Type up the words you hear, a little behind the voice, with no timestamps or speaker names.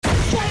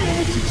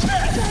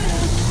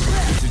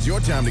This is your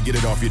time to get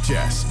it off your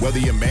chest, whether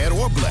you're mad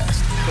or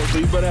blessed. So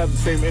you better have the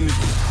same energy.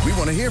 We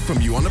want to hear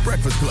from you on The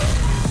Breakfast Club.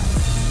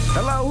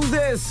 Hello, who's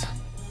this?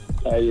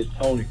 Hey, it's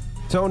Tony.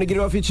 Tony, get it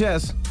off your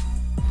chest.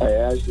 Hey,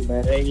 actually,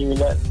 man, it ain't even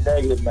nothing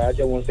negative, man. I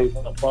just want to say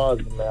something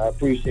positive, man. I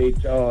appreciate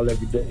y'all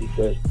every day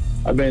because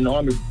I've been in the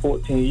Army for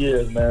 14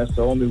 years, man,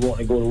 so I'm only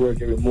wanting to go to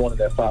work every morning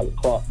at 5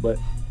 o'clock. But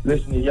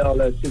listening to y'all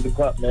at 6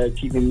 o'clock, man,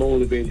 keep me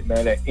motivated,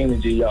 man, that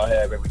energy y'all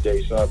have every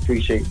day. So I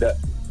appreciate that.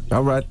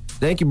 All right.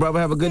 Thank you, brother.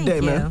 Have a good day,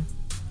 man.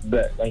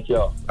 Bet. Thank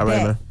y'all. All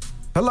right, man.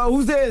 Hello,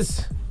 who's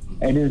this?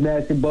 Hey, this is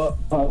Nasty Buck,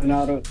 calling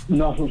out of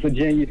Norfolk,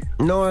 Virginia.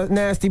 No,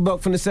 Nasty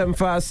Buck from the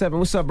 757.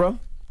 What's up, bro?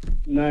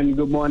 None.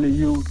 Good morning to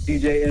you,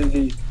 DJ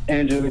Envy,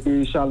 Angela,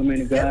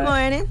 Charlamagne, guys. Good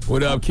morning.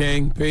 What up,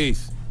 King?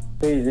 Peace.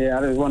 Peace, yeah.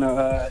 I just want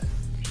to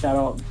shout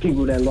out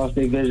people that lost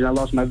their vision. I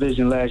lost my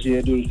vision last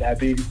year due to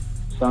diabetes.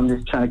 So I'm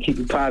just trying to keep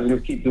it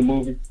positive, keep it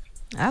moving.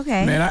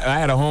 Okay. Man, I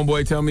had a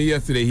homeboy tell me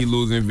yesterday he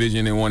losing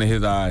vision in one of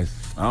his eyes.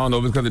 I don't know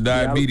if it's because of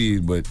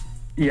diabetes, but...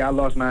 Yeah, I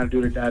lost mine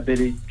due to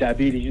diabetes.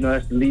 Diabetes, you know,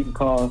 that's the leading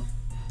cause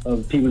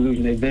of people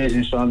losing their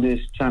vision. So I'm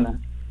just trying to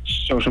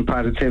show some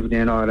positivity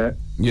and all that.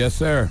 Yes,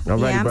 sir. All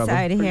right, I'm brother.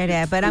 sorry to hear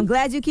that, but I'm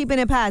glad you're keeping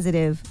it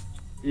positive.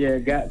 Yeah,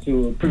 got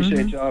to.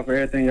 Appreciate y'all for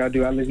everything y'all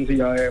do. I listen to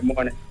y'all every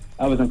morning.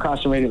 I was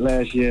incarcerated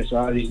last year, so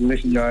I just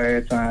listen to y'all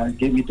every time.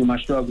 Get me through my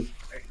struggle.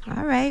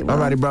 All right. Well,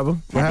 All righty, brother.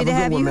 Well, happy to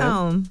have a good you one, man.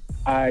 home.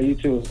 All right, you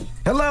too.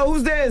 Hello,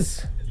 who's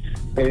this?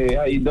 Hey,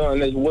 how you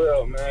doing as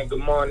well, man?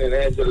 Good morning,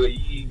 Angela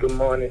Yee. Good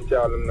morning,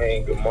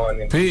 Charlamagne. Good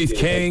morning. Peace, DJ.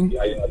 King.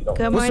 How y'all doing?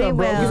 Good What's morning, up,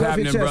 bro? Will. Get What's it off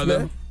happening, your chest, brother?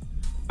 man.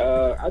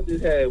 I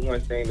just had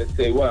one thing to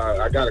say. Well,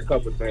 I got a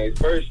couple things.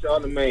 First,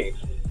 Charlamagne.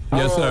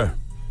 Yes, sir.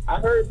 I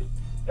heard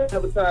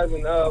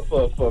advertising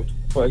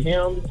for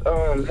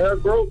him hair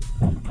growth.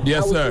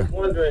 Yes, I was sir. just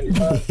wondering,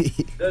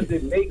 does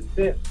it make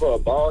sense for a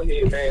bald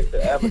head man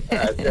to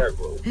advertise hair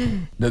growth?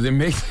 Does it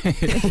make sense?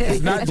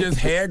 It's not just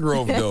hair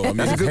growth, though. I mean,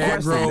 That's a it's good hair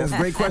question. growth. That's a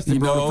great question, You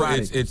bro. know,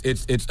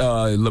 it's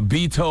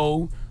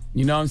libido.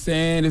 You know what I'm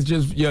saying? It's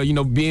just, you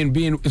know, being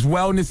it's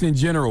wellness in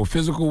general,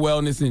 physical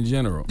wellness in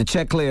general. The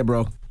check clear,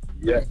 bro.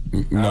 Yeah.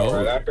 No. All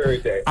right, I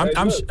heard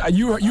that.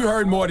 You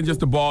heard more than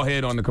just a bald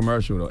head on the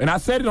commercial, though. And I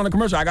said it on the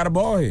commercial. I got a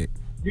bald head.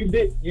 You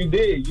did.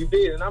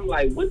 And I'm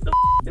like, what the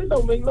this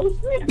don't make no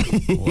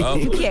sense. Well,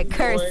 You can't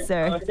curse,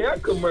 sir. A hair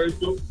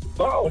commercial,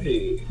 bald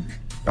head.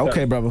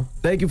 Okay, brother.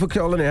 Thank you for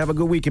calling in. Have a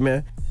good weekend,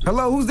 man.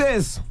 Hello, who's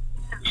this?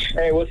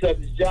 Hey, what's up?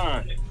 It's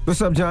John. What's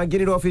up, John?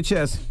 Get it off your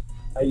chest.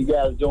 How you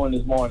guys doing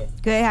this morning?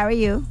 Good. How are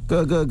you?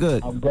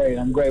 Good. I'm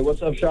great.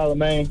 What's up,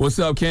 Charlamagne? what's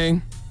up,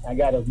 King? I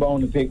got a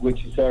bone to pick with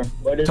you, sir.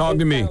 But Talk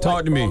to me. kinda Talk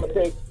like to a me. bone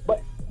pick,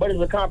 but it's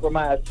a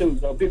compromise, too.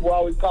 So people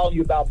always call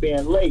you about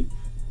being late,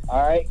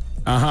 all right?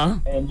 Uh-huh.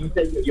 And you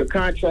said your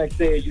contract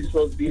says you're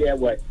supposed to be there,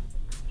 what,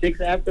 6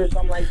 after or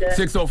something like that?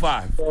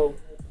 6:05. So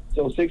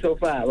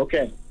 6:05,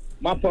 okay.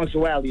 My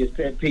punctuality is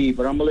pet peeve,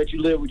 but I'm going to let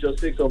you live with your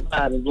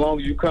 6:05 as long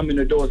as you come in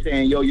the door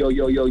saying, yo, yo,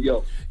 yo, yo,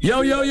 yo.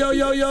 Yo, yo, yo,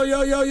 yo, yo,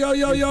 yo, yo, yo,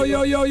 yo, yo,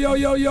 yo, yo, yo,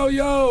 yo, yo,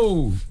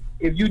 yo.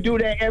 If you do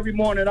that every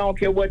morning, I don't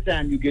care what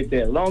time you get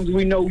there. As long as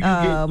we know you get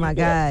Oh, my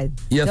there. God.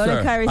 Yes, Don't sir.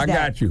 encourage I that.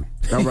 got you.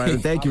 All right.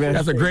 Thank you, man.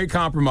 That's a great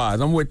compromise.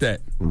 I'm with that.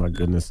 Oh, my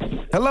goodness.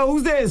 Hello,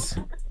 who's this?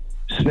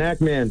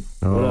 Snack Man.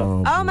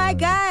 Oh, Oh, my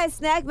God.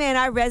 Snack Man,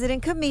 our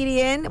resident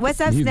comedian.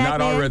 What's up, He's Snack not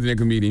Man? our resident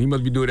comedian. He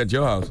must be doing it at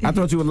your house. I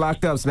thought you were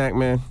locked up, Snack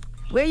Man.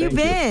 Where you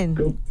been?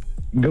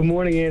 Good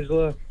morning,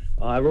 Angela.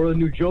 I wrote a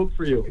new joke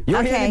for you. You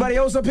don't hear Okay. anybody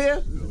else up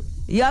here?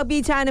 Y'all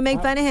be trying to make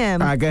fun of him.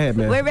 All right, go ahead,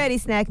 man. We're ready,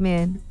 Snack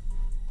Man.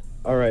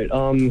 All right.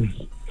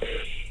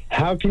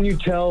 How can you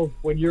tell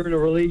when you're in a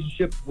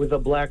relationship with a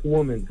black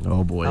woman?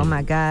 Oh, boy. Oh,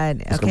 my God.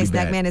 gonna Okay, be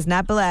Snack bad. Man is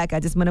not black. I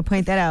just want to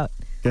point that out.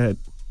 Go ahead.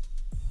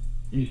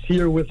 You see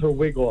her with her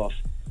wig off.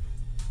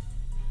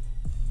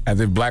 As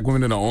if black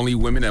women are the only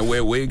women that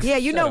wear wigs. Yeah,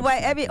 you know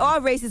what?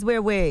 All races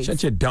wear wigs.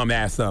 Shut your dumb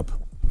ass up.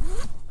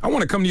 I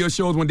want to come to your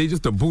shows one day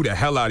just to boo the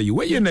hell out of you.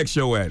 Where your next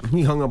show at?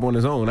 He hung up on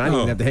his own. I didn't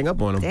even have to hang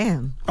up on him.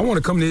 Damn. I want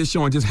to come to his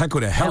show and just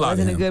heckle the hell That out of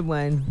wasn't him. a good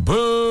one.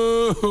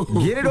 Boo!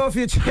 Get it off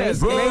your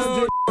chest.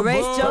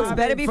 Race jokes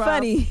better be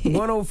funny.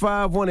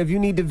 1051. If you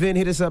need to vent,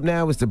 hit us up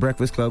now. It's The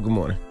Breakfast Club. Good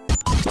morning.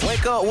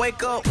 Wake up. Wake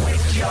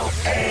your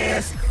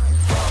ass.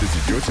 This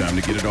is your time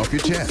to get it off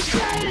your chest.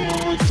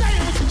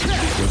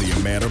 Whether you're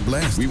mad or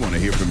blessed, we want to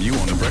hear from you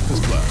on The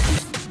Breakfast Club.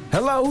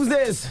 Hello, who's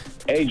this?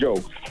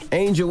 Angel.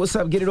 Angel, what's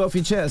up? Get it off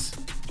your chest.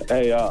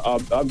 Hey,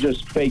 I'm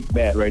just fake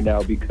mad right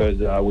now because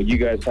when you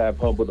guys have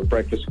Humble the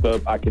Breakfast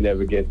Club, I can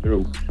never get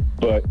through.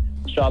 But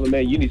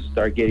Charlamagne, you need to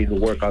start getting to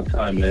work on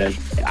time, man.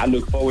 I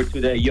look forward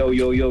to that yo,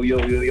 yo, yo, yo,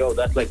 yo, yo.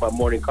 That's like my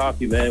morning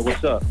coffee, man.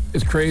 What's up?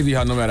 It's crazy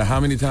how no matter how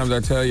many times I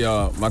tell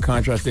y'all my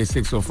contract says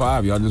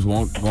 6:05, y'all just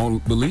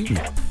won't believe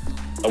me.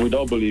 We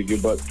don't believe you,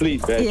 but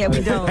please, man. Yeah,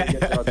 we don't.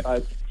 Get on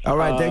time. All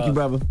right, thank you,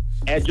 brother.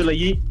 Angela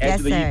Yee, Yes,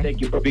 sir.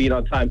 thank you for being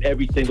on time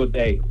every single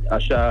day.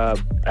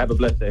 Have a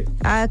blessed day.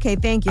 Okay,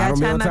 thank you. I I'll don't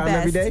be try on my time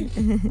best.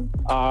 every day?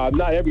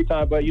 Not every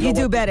time, but you know You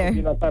do what? better.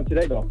 Being on time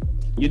today, though.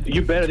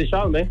 You better than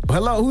Charlamagne.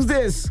 Hello, who's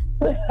this?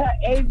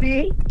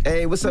 AB.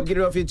 Hey, what's up? Get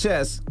it off your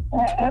chest.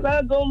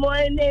 Hello, good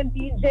morning,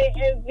 DJ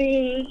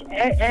Envy,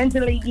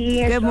 Angela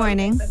Yee. Good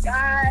morning.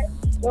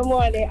 Good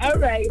morning. All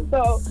right,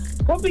 so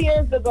a couple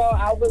years ago,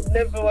 I was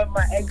living with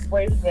my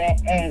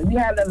ex-boyfriend, and we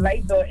had a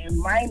light bill in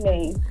my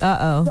name.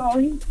 Uh-oh.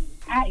 So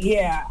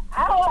I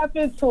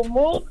happened to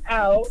move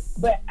out,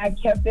 but I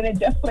kept it in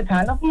just for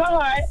kind of my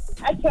heart.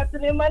 I kept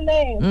it in my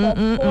name. So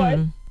of course,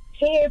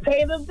 he didn't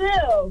pay the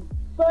bill.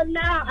 So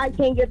now I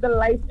can't get the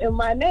lights in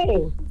my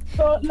name.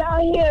 So now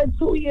here,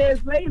 2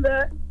 years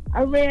later,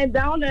 I ran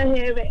down to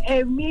him,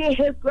 and me and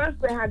his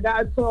girlfriend had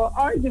got into an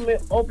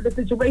argument over the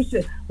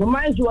situation.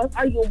 Remind you, I was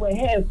arguing with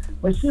him,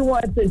 but she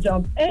wanted to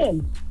jump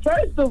in.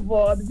 First of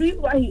all, the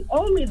reason why he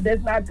owed me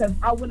this not because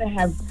I wouldn't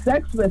have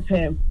sex with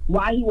him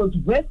while he was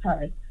with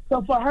her.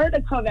 So for her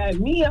to come at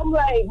me, I'm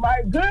like,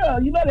 my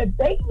girl, you better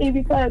thank me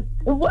because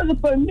if it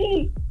wasn't for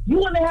me, you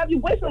wouldn't have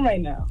your boyfriend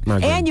right now.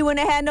 And you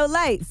wouldn't have had no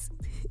lights.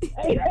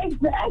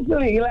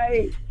 Exactly.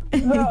 Like,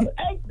 so,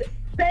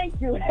 thank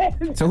you.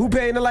 So who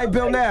paying the light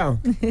bill now?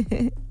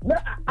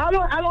 I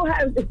don't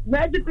have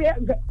magically.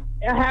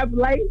 I have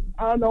lights.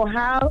 I don't know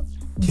how,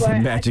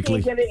 but magically.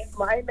 I can't get it in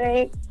my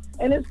name.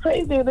 And it's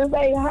crazy. It's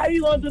like, how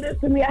you gonna do this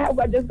to me? I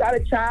just got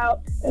a child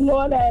and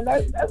all that.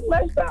 That's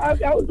messed up.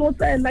 I was doing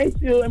something nice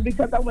to you, and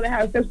because I want to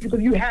have sex because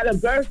you had a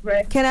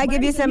girlfriend. Can I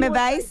give you some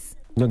advice?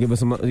 You gonna give us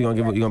some? You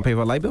gonna pay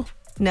for a light bill?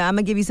 No, I'm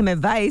gonna give you some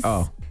advice.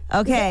 Oh.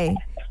 Okay.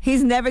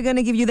 He's never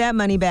gonna give you that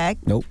money back.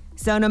 Nope.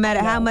 So no matter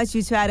how much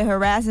you try to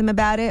harass him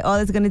about it, all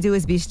it's going to do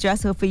is be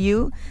stressful for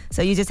you.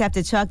 So you just have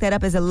to chalk that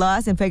up as a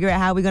loss and figure out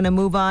how we're going to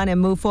move on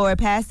and move forward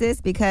past this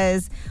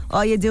because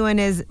all you're doing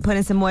is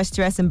putting some more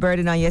stress and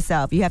burden on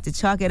yourself. You have to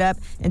chalk it up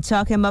and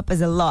chalk him up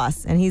as a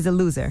loss, and he's a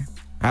loser.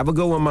 Have a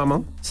good one,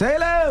 Mama.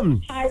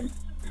 Salem! Hi,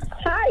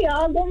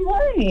 y'all. Good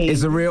morning.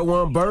 It's a real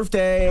one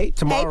birthday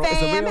tomorrow. Hey, fam,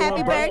 it's a real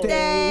happy one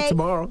birthday.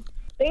 tomorrow.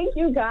 Thank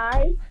you,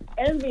 guys.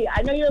 Envy,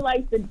 I know you're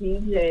like the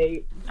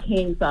DJ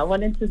king, so I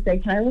wanted to say,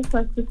 can I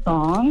request a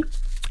song?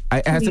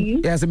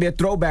 It has to be a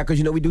throwback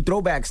because, we do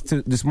throwbacks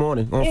to this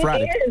morning on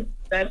Friday. It is.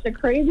 That's the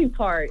crazy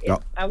part.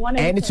 I want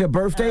to. And it's your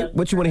birthday?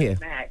 What you want to hear?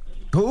 Mac.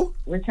 Who?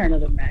 Return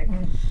of the Mac.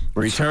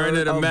 Return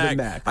of the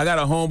Mac. I got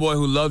a homeboy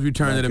who loves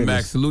Return of the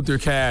Mac. Salute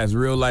Kaz,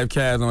 real life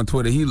Kaz on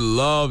Twitter. He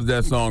loves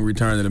that song,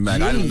 Return of the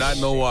Mac. I do not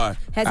know why.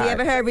 Has he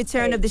ever heard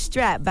Return of the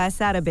Strap by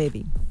Sada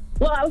Baby?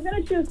 Well, I was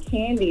going to choose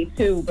Candy,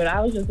 too, but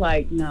I was just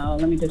like, no,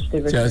 let me just do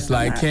Return Just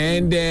like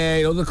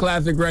Candy. Those are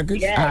classic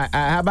records. Yes. All right,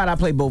 how about I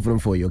play both of them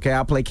for you, okay?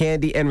 I'll play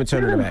Candy and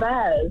Return of the Mac.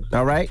 Best.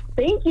 All right?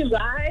 Thank you,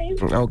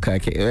 guys.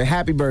 Okay.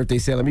 Happy birthday,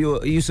 Salem.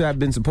 You should have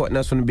been supporting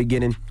us from the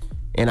beginning,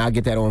 and I'll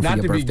get that on for your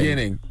birthday. Not the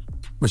beginning,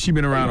 but she's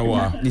been around a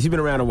while. She's been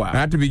around a while.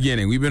 Not the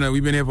beginning. We've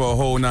been here for a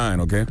whole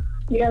 9, okay?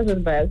 You guys are the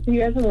best.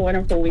 You guys have a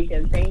wonderful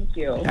weekend. Thank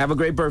you. Have a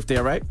great birthday,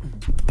 all right?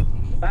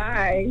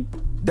 Bye.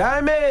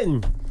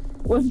 Diamond!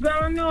 What's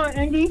going on,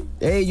 Andy?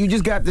 Hey, you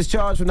just got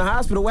discharged from the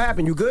hospital. What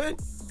happened? You good?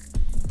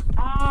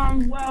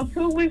 Well,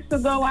 2 weeks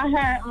ago, I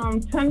had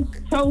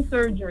toe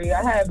surgery.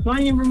 I had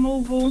bunion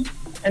removal,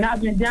 and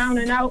I've been down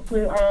and out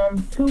for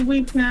 2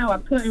 weeks now. I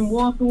couldn't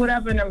walk or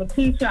whatever, and I'm a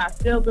teacher. I've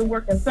still been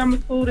working summer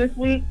school this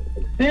week.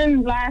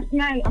 Then last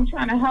night, I'm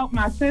trying to help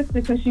my sister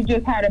because she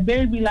just had a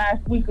baby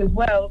last week as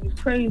well. It was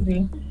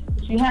crazy.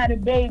 She had a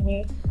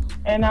baby.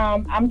 And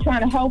I'm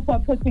trying to help her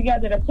put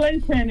together the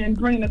playpen and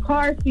bring the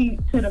car seat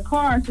to the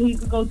car so he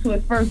could go to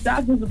his first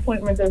doctor's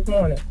appointment this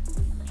morning.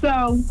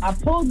 So I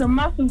pulled the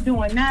muscle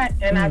doing that,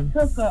 and I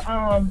took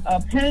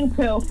a pain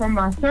pill from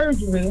my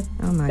surgery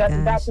that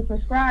the doctor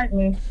prescribed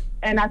me,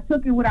 and I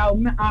took it without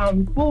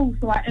food,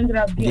 so I ended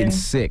up getting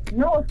sick.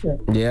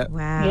 Nauseous. Yeah.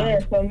 Wow. Yeah.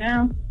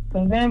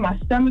 So then my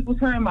stomach was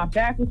hurting, my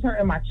back was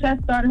hurting, my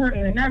chest started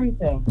hurting, and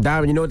everything.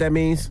 Diamond, you know what that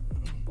means?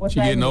 She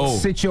getting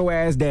old. Sit your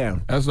ass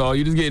down. That's all.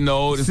 You're just getting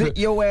old. Sit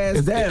your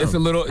ass down. It's a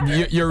little.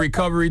 Your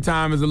recovery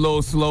time is a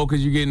little slow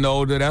because you're getting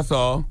older. That's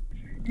all.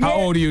 How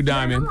old are you,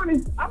 Diamond?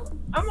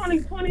 I'm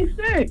only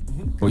 26.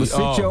 Well,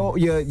 sit your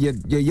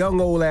young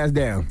old ass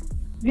down.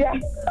 Yeah.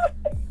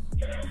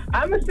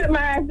 I'm going to sit my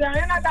ass down.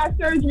 And I got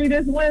surgery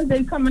this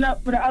Wednesday coming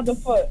up for the other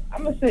foot.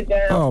 I'm going to sit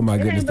down. Oh, my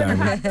goodness,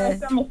 Diamond. It ain't been a hot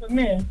summer for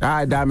me. All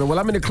right, Diamond. Well,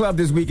 I'm in the club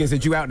this weekend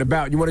since you out and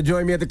about. You want to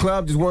join me at the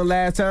club just one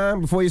last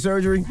time before your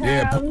surgery?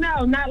 Hell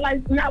no.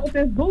 Not with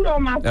this boot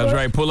on my foot. That's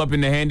right. Pull up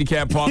in the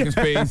handicapped parking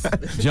space.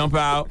 Jump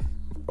out.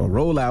 Or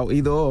roll out,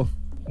 either or.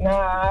 Nah,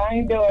 I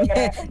ain't doing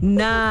that.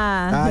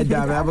 Nah. All right,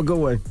 Diamond, have a good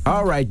one.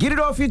 All right, get it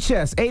off your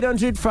chest.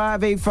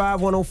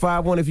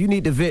 800-585-1051. If you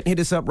need to vent,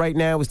 hit us up right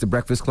now. It's The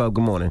Breakfast Club.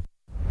 Good morning.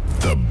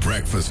 The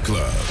Breakfast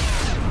Club.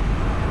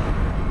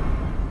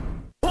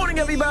 Morning,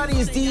 everybody.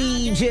 It's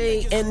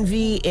DJ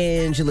Envy,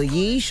 Angela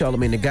Yee,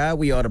 Charlamagne the Guy.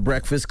 We are The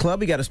Breakfast Club.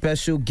 We got a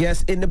special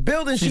guest in the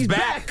building. She's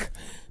back.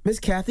 Miss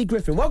Kathy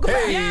Griffin. Welcome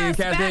back. Hey,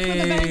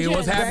 Kathy.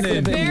 What's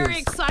happening? Very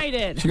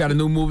excited. She got a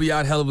new movie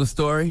out. Hell of a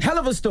story. Hell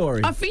of a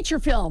story. A feature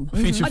film. A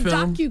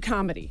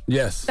docu-comedy.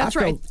 Yes. That's I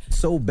right. felt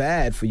so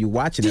bad for you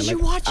watching it. Did you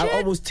watch it? I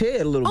almost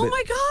teared a little bit. Oh,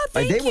 my God.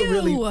 Thank They were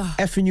really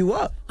effing you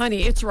up.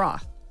 Honey, it's raw.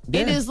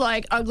 It is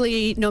like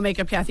ugly, no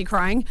makeup Kathy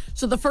crying.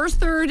 So the first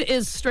third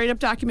is straight up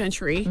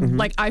documentary,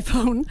 like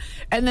iPhone,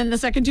 and then the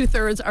second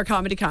 2/3 are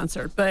comedy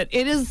concert. But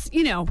it is,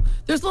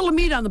 there's a little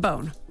meat on the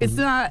bone.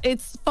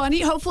 It's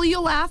funny. Hopefully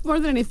you'll laugh more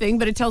than anything,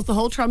 but it tells the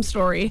whole Trump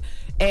story.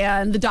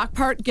 And the doc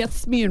part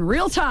gets me in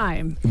real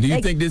time. Do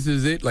you think this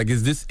is it? Like,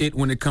 is this it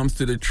when it comes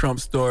to the Trump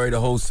story, the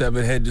whole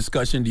severed head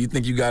discussion? Do you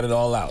think you got it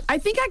all out? I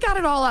think I got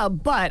it all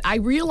out, but I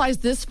realize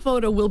this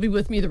photo will be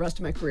with me the rest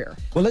of my career.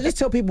 Well, let's just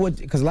tell people,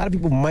 because a lot of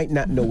people might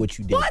not know what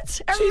you did. What?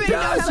 Everybody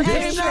knows.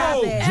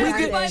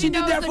 She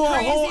did that for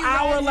a whole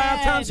hour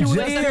last time she was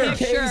here.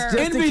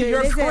 Envy,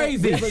 you're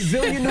crazy.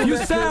 You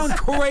sound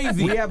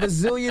crazy. We have a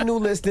zillion new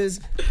listeners.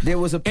 There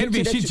was a picture.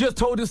 Envy, she just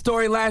told this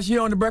story last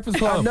year on The Breakfast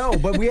Club. I know,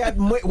 but we had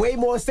way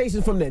more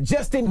stations from there,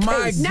 just in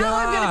case. Now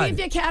I'm going to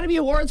be at the Academy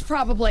Awards,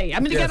 probably.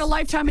 I'm going to get a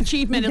lifetime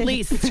achievement at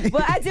least.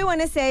 Well, I do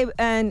want to say,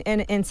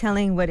 in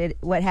telling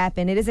what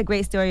happened, it is a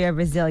great story of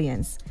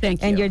resilience.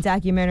 Thank you. And your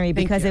documentary,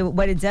 because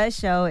what it does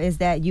show is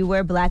that you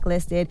were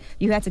blacklisted.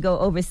 You had to go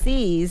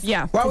overseas.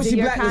 Yeah. Why was she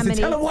blacklisted?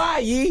 Tell them why,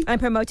 Yee.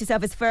 And promote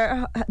yourself. It's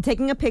for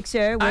taking a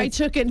picture. I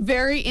took a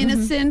very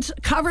innocent,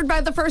 covered by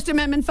the First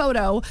Amendment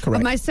photo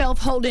of myself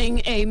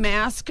holding a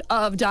mask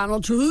of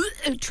Donald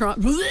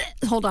Trump.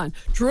 Hold on.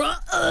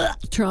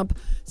 Trump.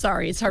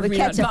 Sorry, it's hard for me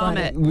to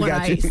vomit when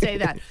I say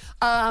that.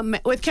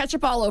 With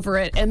ketchup all over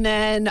it. And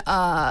then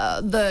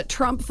the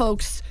Trump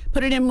folks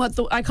put it in what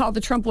I call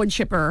the Trump wood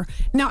chipper.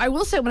 Now, I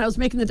will say when I was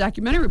making the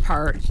documentary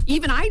part,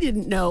 even I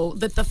didn't know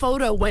that the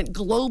photo went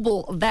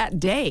global that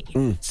day.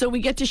 So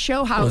we get to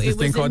show how it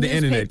was in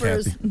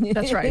newspapers.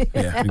 That's right.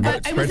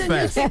 It was in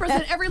newspapers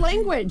in every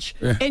language,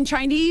 in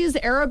Chinese,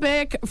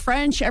 Arabic,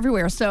 French,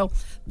 everywhere. So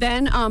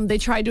then they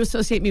tried to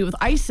associate me with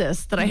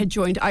ISIS, that I had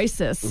joined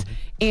ISIS.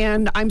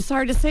 And I'm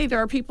sorry to say there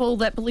are people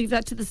that believe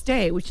that to this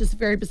day, which is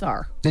very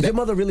bizarre. Did your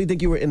mother really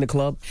think you were in the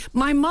club?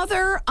 My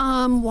mother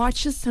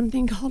watches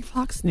something called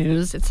Fox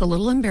News. It's a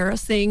little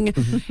embarrassing.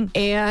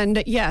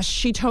 And yes,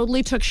 she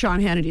totally took Sean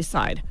Hannity's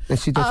side. And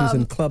she thought she was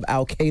in Club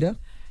Al Qaeda?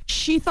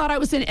 She thought I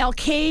was in Al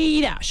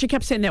Qaeda. She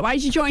kept saying that. Why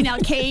did you join Al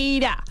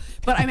Qaeda?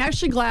 But I'm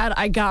actually glad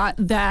I got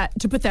that,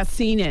 to put that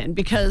scene in,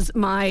 because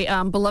my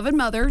beloved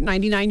mother,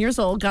 99 years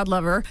old, God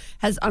love her,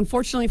 has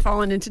unfortunately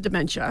fallen into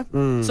dementia.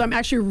 So I'm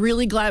actually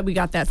really glad we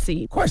got that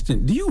scene.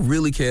 Question, do you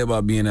really care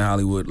about being in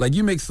Hollywood? Like,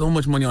 you make so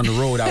much money on the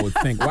road, I would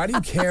think. Why do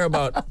you care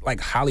about, like,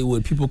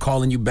 Hollywood, people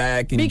calling you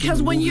back? And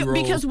because when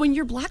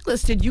you're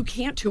blacklisted, you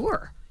can't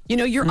tour.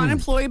 You're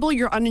unemployable,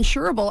 you're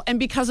uninsurable, and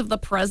because of the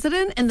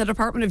president and the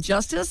Department of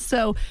Justice,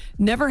 so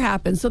never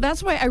happened. So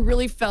that's why I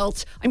really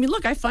felt,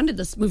 look, I funded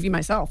this movie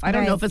myself. I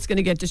don't know if it's going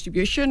to get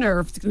distribution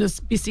or if it's going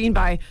to be seen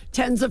by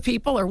tens of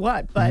people or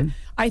what, but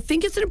I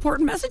think it's an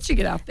important message to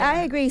get out there. I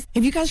agree.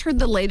 Have you guys heard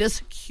the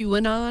latest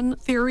QAnon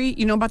theory?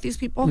 You know about these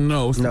people?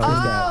 No.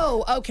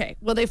 Oh, okay.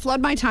 Well, they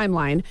flood my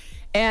timeline.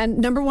 And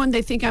number one,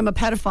 they think I'm a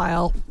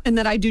pedophile and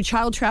that I do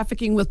child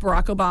trafficking with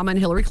Barack Obama and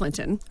Hillary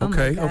Clinton.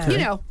 Okay.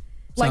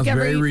 Sounds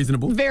very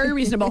reasonable. Very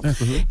reasonable.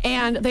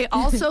 And they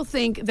also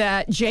think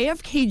that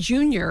JFK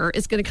Jr.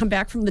 is going to come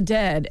back from the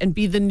dead and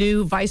be the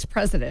new vice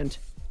president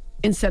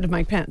instead of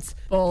Mike Pence.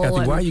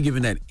 Kathy, why are you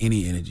giving that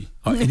any energy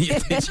or any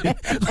attention?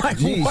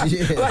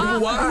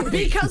 Why?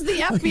 Because the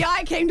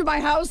FBI came to my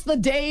house the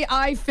day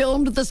I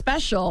filmed the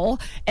special,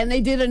 and they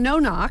did a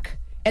no-knock.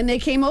 And they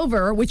came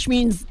over, which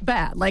means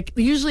bad. Like,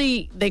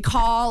 usually they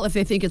call if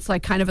they think it's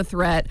like kind of a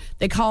threat.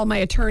 They call my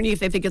attorney if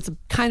they think it's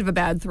kind of a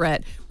bad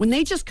threat. When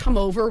they just come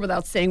over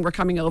without saying we're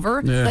coming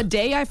over, the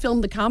day I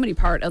filmed the comedy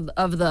part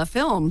of the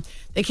film,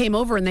 they came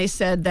over and they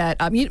said that,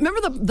 you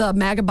remember the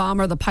MAGA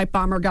bomber, the pipe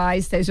bomber guy,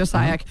 Cesar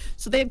Sayak?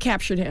 So they had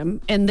captured him,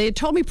 and they had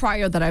told me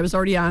prior that I was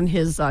already on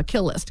his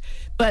kill list.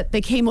 But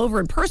they came over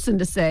in person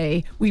to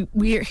say,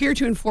 we are here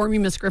to inform you,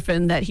 Ms.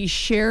 Griffin, that he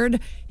shared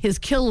his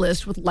kill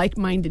list with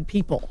like-minded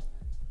people.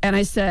 And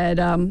I said,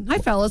 hi,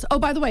 fellas. Oh,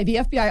 by the way, the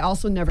FBI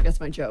also never gets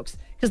my jokes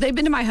because they've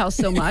been to my house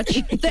so much.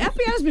 The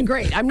FBI has been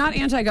great. I'm not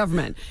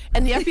anti-government.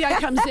 And the FBI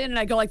comes in and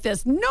I go like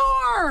this,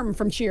 Norm,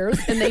 from Cheers.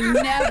 And they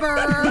never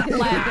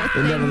laugh.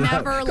 They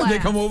never laugh. They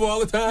come over all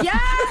the time?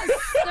 Yes.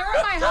 They're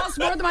at my house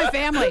more than my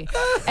family.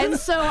 And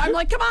so I'm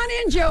like, come on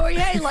in, Joey.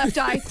 Hey, left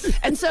eye.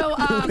 And so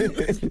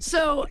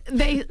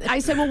I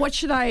said, well, what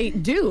should I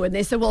do? And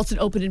they said, well, it's an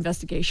open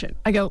investigation.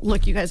 I go,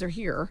 look, you guys are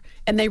here.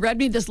 And they read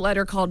me this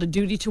letter called A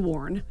Duty to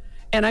Warn.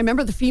 And I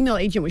remember the female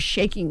agent was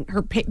shaking,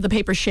 the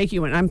paper's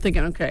shaking, and I'm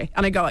thinking, okay.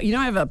 And I go, I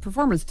have a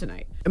performance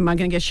tonight. Am I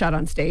going to get shot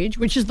on stage?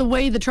 Which is the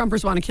way the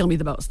Trumpers want to kill me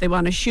the most. They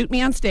want to shoot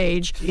me on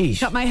stage,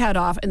 cut my head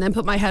off, and then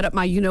put my head up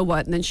my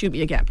you-know-what, and then shoot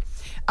me again.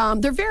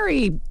 They're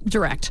very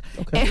direct.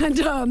 Okay.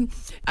 And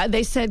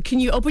they said, can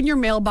you open your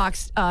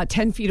mailbox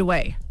 10 feet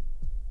away?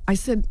 I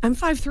said, I'm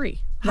 5'3".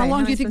 How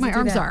long do you think my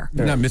arms are?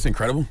 You're not Miss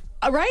Incredible?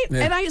 Right?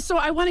 Yeah. And I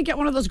want to get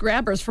one of those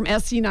grabbers from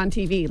As Seen on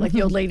TV, like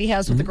the old lady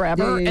has with the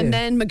grabber, and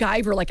then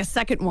MacGyver, like a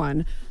second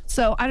one.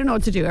 So I don't know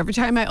what to do. Every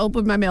time I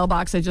open my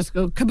mailbox, I just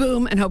go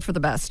kaboom and hope for the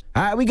best.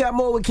 All right, we got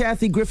more with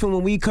Kathy Griffin.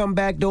 When we come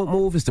back, don't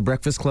move. It's The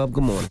Breakfast Club.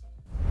 Good morning.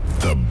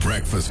 The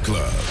Breakfast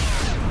Club.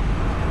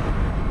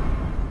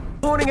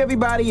 Morning,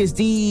 everybody. It's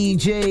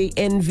DJ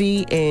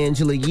Envy,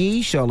 Angela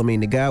Yee, Charlamagne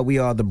the God. We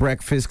are the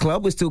Breakfast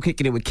Club. We're still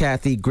kicking it with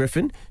Kathy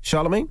Griffin.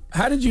 Charlamagne?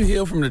 How did you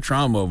heal from the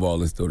trauma of all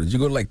this, though? Did you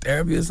go to, like,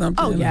 therapy or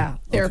something? Oh, yeah,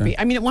 therapy. Okay.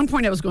 I mean, at one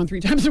point I was going 3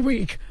 times a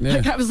week. Yeah.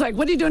 Like, I was like,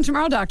 what are you doing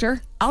tomorrow,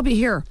 doctor? I'll be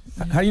here.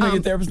 How do you know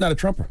your therapist's not a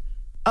Trumper?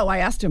 Oh, I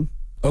asked him.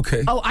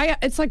 Okay. Oh,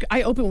 it's like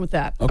I open with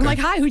that. Okay. I'm like,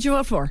 hi, who'd you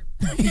vote for?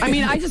 I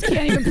mean, I just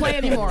can't even play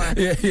anymore. And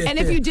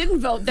if you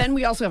didn't vote, then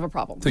we also have a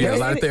problem. So you had a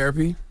lot of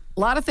therapy? A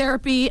lot of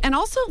therapy. And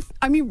also,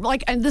 I mean,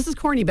 like, and this is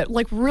corny, but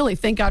like really,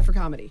 thank God for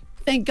comedy.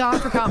 Thank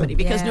God for comedy,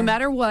 because no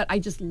matter what, I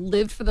just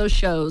lived for those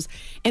shows.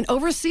 And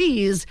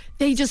overseas,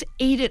 they just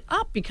ate it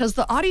up because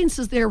the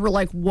audiences there were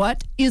like,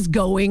 what is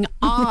going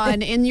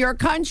on in your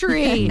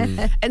country?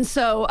 And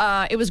so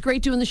it was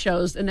great doing the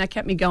shows, and that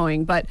kept me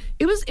going. But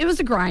it was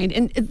a grind.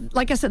 And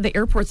like I said, the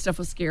airport stuff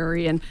was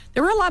scary. And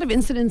there were a lot of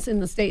incidents in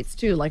the States,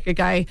 too. Like a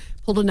guy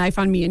pulled a knife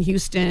on me in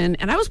Houston,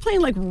 and I was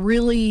playing like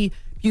really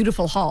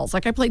beautiful halls.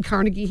 Like I played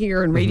Carnegie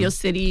here in Radio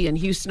City and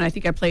Houston. I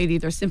think I played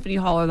either Symphony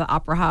Hall or the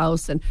Opera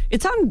House. And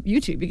it's on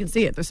YouTube. You can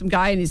see it. There's some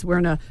guy and he's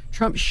wearing a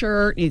Trump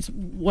shirt. And he's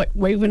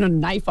waving a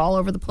knife all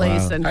over the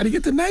place. Wow. And how do you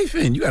get the knife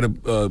in? You got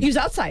to... He was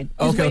outside.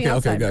 Okay,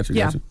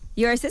 gotcha.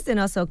 Your assistant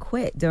also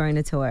quit during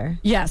the tour.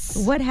 Yes.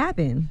 What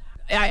happened?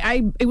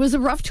 It was a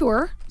rough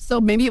tour,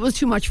 so maybe it was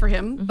too much for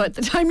him, but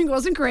the timing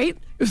wasn't great.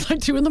 It was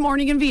like 2 a.m.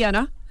 in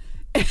Vienna.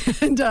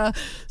 And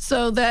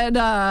so then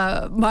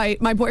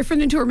my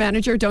boyfriend and tour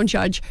manager, don't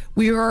judge,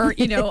 we were,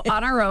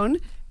 on our own.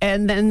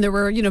 And then there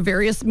were,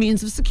 various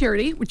means of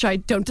security, which I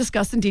don't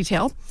discuss in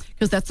detail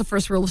because that's the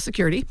first rule of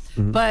security.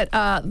 But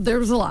there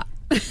was a lot.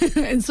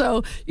 And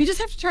so you just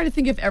have to try to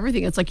think of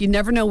everything. It's like you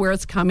never know where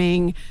it's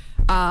coming.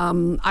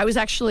 I was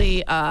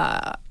actually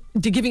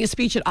giving a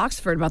speech at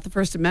Oxford about the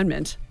First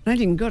Amendment. And I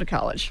didn't go to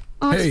college.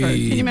 Oxford, Can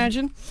you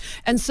imagine?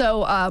 And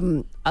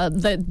so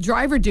the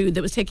driver dude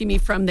that was taking me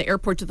from the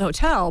airport to the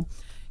hotel,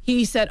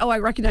 he said, I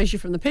recognize you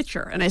from the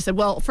picture. And I said,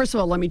 well, first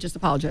of all, let me just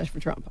apologize for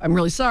Trump. I'm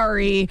really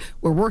sorry.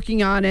 We're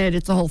working on it.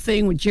 It's a whole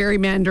thing with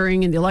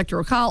gerrymandering and the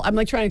Electoral College. I'm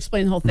like trying to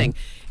explain the whole thing.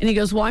 And he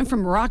goes, well, I'm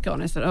from Morocco.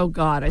 And I said, oh,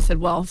 God. I said,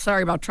 well,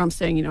 sorry about Trump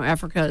saying,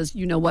 Africa is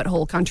what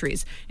whole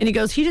countries. And he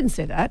goes, he didn't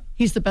say that.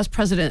 He's the best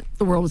president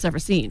the world has ever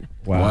seen.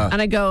 Wow.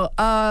 And I go,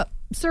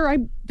 sir, I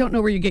don't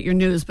know where you get your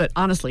news, but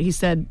honestly, he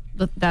said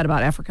that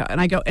about Africa. And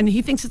I go, and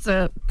he thinks it's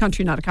a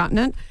country, not a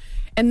continent.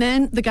 And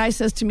then the guy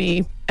says to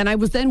me, and I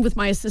was then with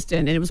my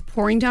assistant, and it was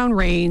pouring down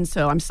rain,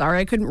 so I'm sorry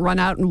I couldn't run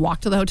out and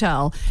walk to the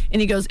hotel. And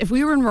he goes, if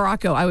we were in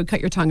Morocco, I would cut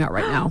your tongue out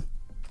right now.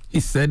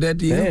 He said that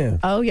to you? Damn.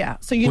 Oh, yeah.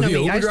 So was he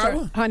an Uber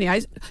driver?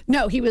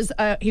 No, he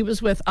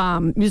was with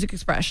Music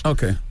Express.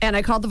 Okay. And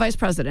I called the vice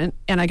president,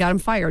 and I got him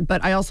fired,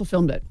 but I also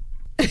filmed it.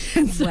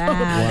 So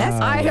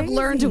That's I have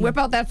learned to whip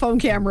out that phone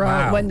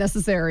camera when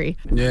necessary.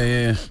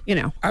 Yeah.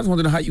 I was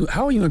wondering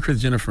how are you and Kris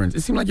Jenner friends?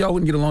 It seemed like y'all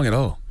wouldn't get along at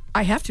all.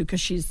 I have to because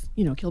she's,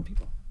 killed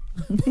people.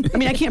 I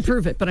mean, I can't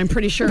prove it, but I'm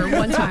pretty sure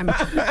one time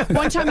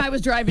I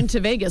was driving to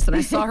Vegas and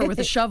I saw her with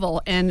a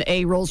shovel and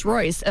a Rolls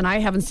Royce, and I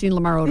haven't seen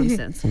Lamar Odom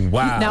since.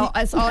 Wow. Now,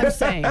 that's all I'm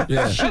saying.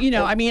 Yeah. She,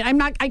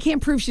 I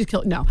can't prove she's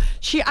killed. No.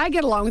 I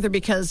get along with her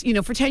because,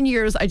 for 10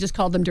 years, I just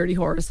called them dirty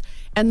whores.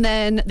 And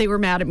then they were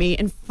mad at me.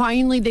 And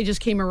finally, they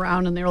just came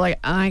around and they were like,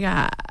 oh my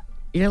God,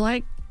 you're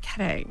like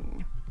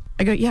kidding.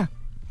 I go, yeah.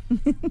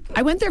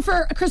 I went there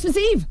for Christmas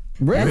Eve.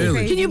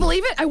 Really? Can you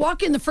believe it? I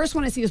walk in, the first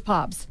one I see is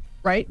Pobs,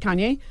 right?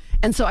 Kanye.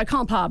 And so I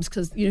call him Pobs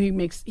because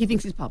he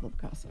thinks he's Pablo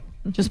Picasso.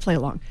 Just play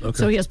along. Okay.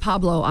 So he has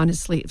Pablo on his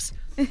sleeves.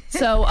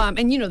 So and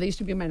they used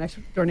to be my next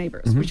door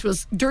neighbors, which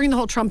was during the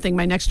whole Trump thing.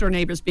 My next door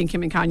neighbors being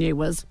Kim and Kanye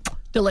was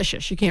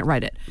delicious. You can't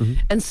write it.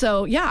 And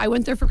so I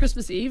went there for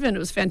Christmas Eve and it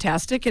was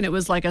fantastic, and it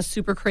was like a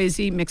super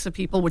crazy mix of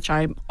people, which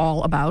I'm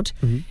all about.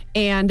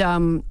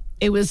 And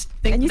it was.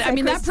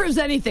 That proves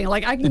anything.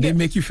 Like I can. Did they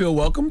make you feel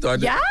welcomed?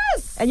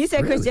 Yes. And you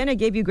said Kris Jenner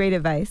gave you great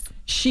advice.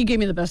 She gave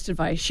me the best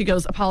advice. She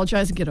goes,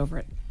 apologize and get over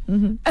it.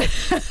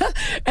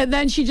 And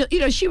then she just,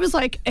 she was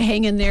like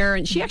hanging there,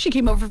 and she actually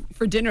came over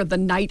for dinner the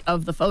night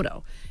of the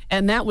photo,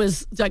 and that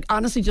was like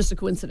honestly just a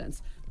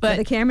coincidence. But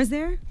were the cameras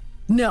there?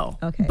 No.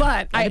 Okay.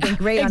 But I've been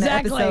great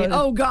exactly. On the episode.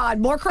 Oh God,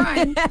 more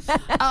crime.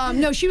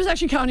 No, she was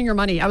actually counting her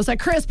money. I was like,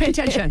 Kris, pay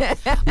attention.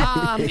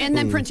 And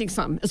then printing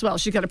some as well.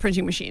 She's got a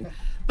printing machine.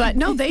 But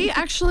no, they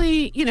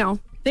actually,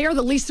 they are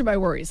the least of my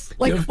worries.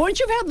 Like, once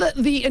you've had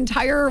the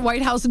entire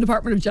White House and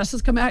Department of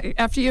Justice come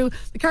after you,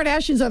 the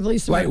Kardashians are the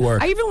least of my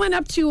worries. I even went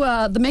up to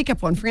the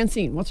makeup one,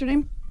 Francine. What's her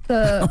name?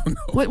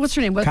 What's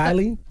her name?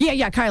 Kylie?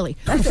 Yeah, Kylie.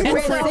 That's a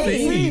great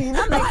scene.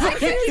 I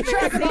can't keep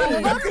track of all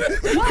of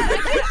them.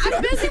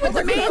 I'm busy with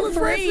the main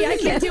three. I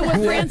can't deal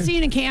with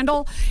Francine and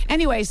Candle.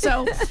 Anyway,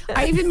 so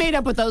I even made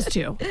up with those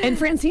two. And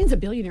Francine's a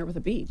billionaire with a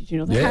B. Did you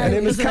know that? Yeah, her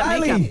name is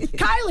Kylie.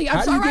 Kylie,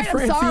 I'm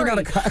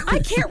sorry. I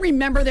can't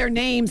remember their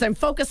names. I'm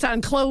focused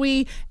on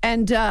Chloe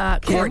and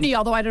Courtney,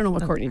 although I don't know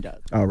what Courtney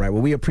does. All right.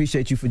 Well, we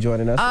appreciate you for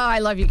joining us. Oh, I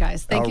love you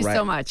guys. Thank you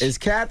so much. It's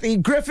Kathy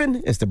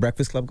Griffin. It's the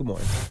Breakfast Club. Good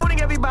morning. Good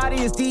morning, everybody.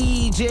 It's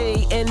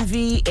DJ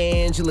Envy,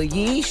 Angela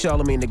Yee,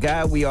 Charlamagne the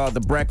Guy. We are the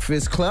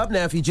Breakfast Club.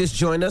 Now, if you just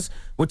joined us,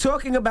 we're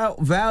talking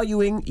about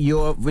valuing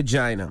your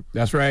vagina.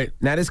 That's right.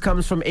 Now, this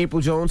comes from April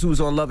Jones, who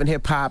was on Love and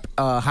Hip Hop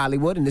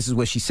Hollywood, and this is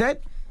what she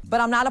said. But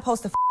I'm not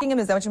opposed to f***ing him,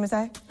 is that what you gonna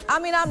say? I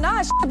mean, I'm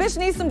not. A bitch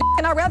needs some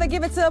and I'd rather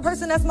give it to a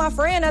person that's my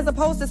friend as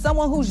opposed to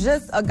someone who's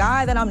just a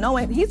guy that I'm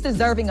knowing. He's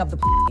deserving of the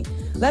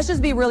Let's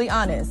just be really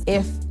honest.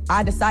 If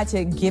I decide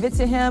to give it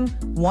to him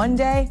one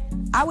day,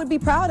 I would be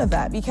proud of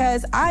that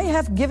because I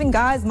have given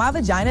guys my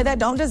vagina that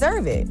don't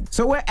deserve it.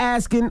 So we're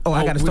asking...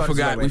 I got to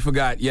start We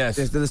forgot, yes.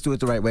 Let's do it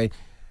the right way.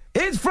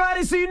 It's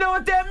Friday, so you know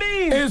what that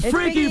means. It's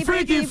Freaky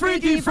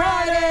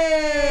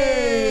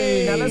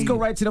Friday. Now let's go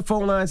right to the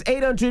phone lines.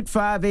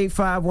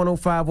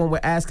 800-585-1051. We're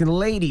asking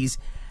ladies,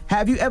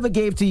 have you ever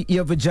gave to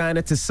your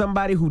vagina to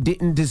somebody who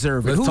didn't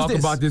deserve it? Let's talk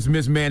about this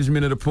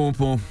mismanagement of the poom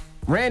poom.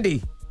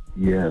 Randy.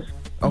 Yes.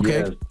 Okay.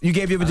 Yes. You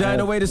gave your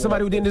vagina away to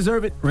somebody who didn't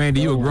deserve it?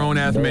 Randy, you a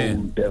grown-ass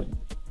man.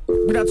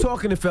 We're not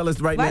talking to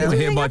fellas right Why now. did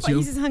you hang up on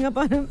you? Just hung up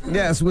on him?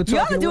 Yes, we're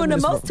talking. Y'all doing the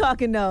most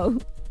talking, though.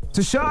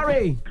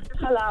 Tashari.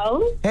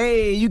 Hello?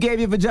 Hey, you gave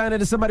your vagina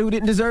to somebody who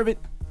didn't deserve it?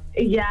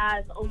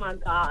 Yes. Oh, my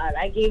God.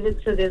 I gave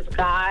it to this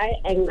guy,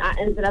 and I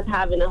ended up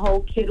having a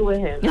whole kid with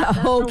him. A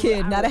whole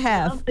kid, not a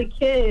half. I love the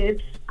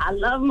kid. I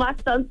love my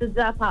son to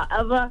death.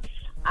 However,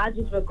 I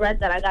just regret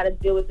that I got to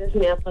deal with this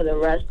man for the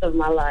rest of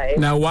my life.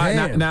 Now, why?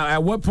 Now,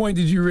 at what point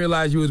did you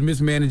realize you was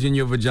mismanaging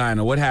your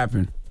vagina? What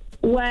happened?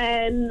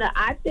 When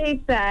I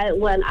think that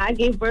when I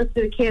gave birth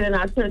to the kid and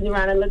I turned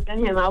around and looked at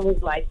him, I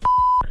was like,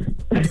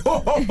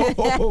 So it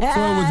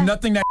was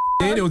nothing that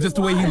did? It was just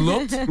the way he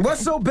looked?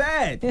 What's so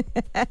bad?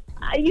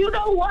 You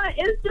know what?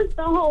 It's just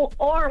the whole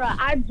aura.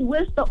 I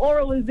wish the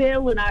aura was there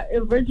when I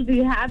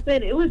originally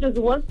happened. It was just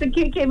once the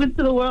kid came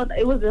into the world,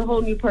 it was a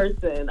whole new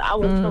person. I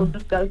was so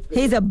disgusted.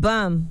 He's a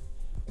bum.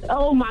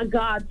 Oh, my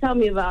God. Tell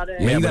me about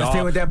it. Yeah, you got to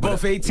stay with that bum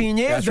for 18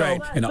 years, that's though.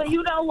 right. But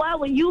you know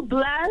what? When you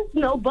bless,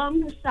 no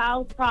bum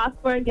shall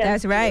prosper against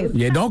That's right. you.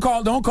 Yeah, don't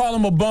call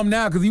him a bum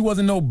now because he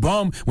wasn't no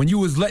bum when you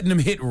was letting him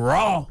hit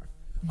raw.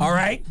 All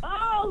right?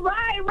 Oh,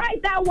 right.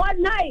 That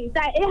one night.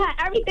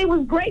 Everything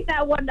was great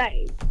that one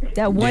night.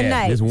 That one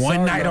night. This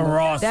one night of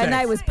raw sex. That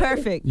night was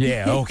perfect.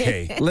 Yeah,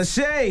 okay.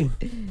 Lachey.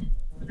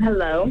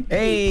 Hello.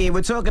 Hey,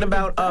 we're talking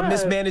about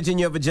mismanaging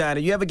your vagina.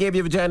 You ever gave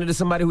your vagina to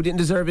somebody who didn't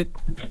deserve it?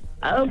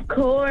 Of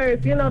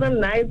course. You know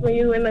them nights when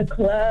you in the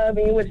club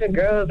and you with your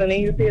girls and then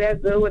you see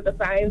that dude with the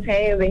fine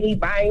chains and he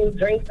buying you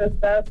drinks and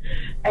stuff.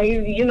 And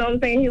you know what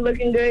I'm saying? He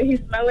looking good.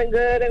 He's smelling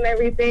good and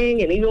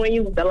everything. And even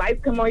when the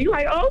lights come on, you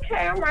like,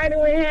 okay, I'm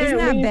riding with him. It's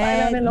not when you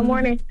bad. find out in the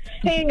morning,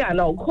 he ain't got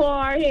no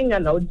car. He ain't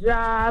got no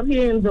job. He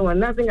ain't doing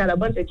nothing. Got a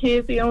bunch of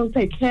kids he don't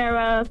take care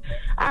of.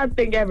 I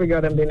think every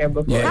girl done been there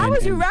before. Yeah, How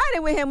was you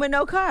riding with him with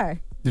no car?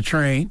 The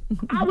train.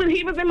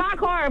 He was in my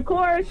car, of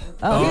course.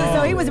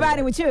 So he was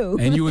riding with you.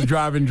 And you was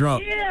driving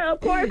drunk. Yeah, of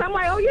course. I'm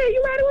like, oh, yeah,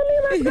 you riding with me?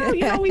 Let's go.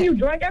 You know, when you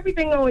drunk,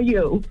 everything on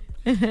you.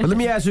 But let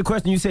me ask you a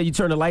question. You said you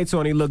turned the lights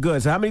on and he looked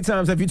good. So how many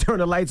times have you turned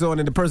the lights on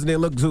and the person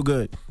didn't look too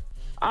good?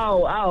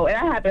 Oh, that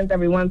happens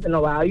every once in a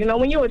while. You know,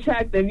 when you're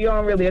attractive, you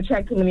don't really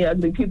attract too many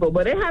ugly people,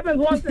 but it happens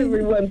once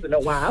in a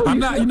while. I'm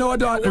not, you know what,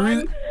 dog?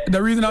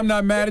 The reason I'm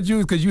not mad at you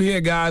is because you hear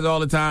guys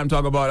all the time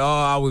talk about,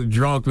 I was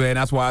drunk, man.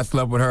 That's why I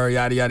slept with her,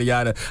 yada, yada,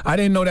 yada. I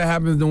didn't know that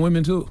happens to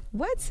women, too.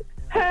 What?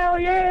 Hell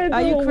yeah.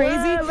 Are you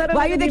crazy?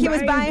 Why you think he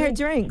was buying her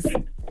drinks?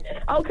 drinks?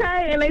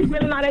 Okay, and they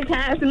spending all that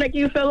cash to make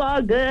you feel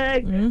all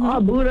good,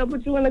 all booed up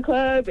with you in the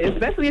club,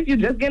 especially if you're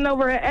just getting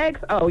over an ex.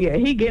 Oh, yeah,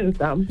 he getting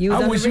some.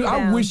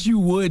 I wish you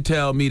would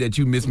tell me that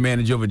you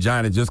mismanage your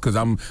vagina just because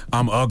I'm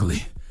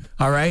ugly.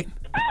 All right?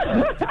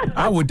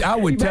 I would tell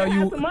you. You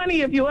have some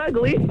money if you're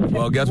ugly.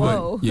 Well, guess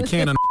what? You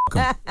can't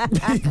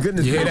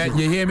Goodness you hear that?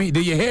 You hear me?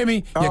 Do you hear me?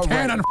 You All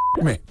can't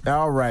me.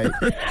 All right.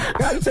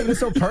 God, you taking this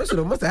so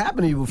personal. Must have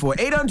happened to you before.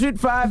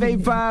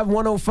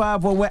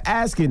 800-585-1051. We're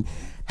asking,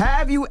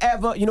 have you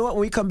ever, you know what,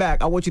 when we come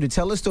back, I want you to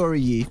tell a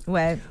story, Yee,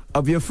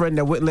 of your friend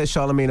that wouldn't let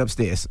Charlamagne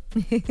upstairs.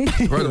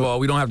 First of all,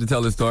 we don't have to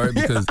tell this story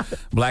because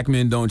black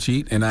men don't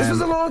cheat. And this was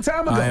a long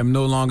time ago. I am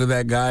no longer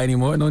that guy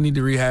anymore. No need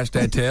to rehash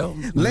that tale.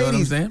 You know what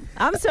I'm saying?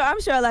 I'm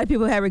sure a lot of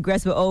people have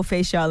regrets with old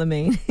face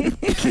Charlamagne.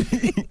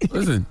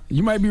 Listen,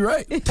 you might be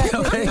right.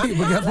 Okay,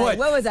 but guess what?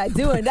 What was I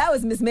doing? That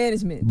was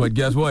mismanagement. But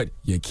guess what?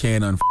 You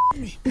can't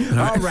me.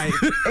 All right.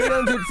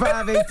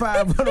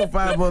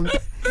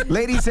 800-585-1051.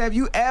 Ladies, have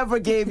you ever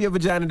gave your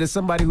vagina to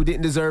somebody who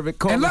didn't deserve it?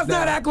 Call and let's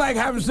not act like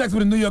having sex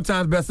with a New York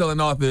Times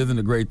bestselling author isn't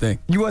a great thing.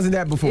 You wasn't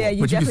that before. Yeah,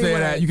 but you can say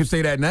that. You can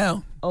say that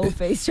now. Old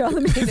face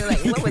Charlamagne. They're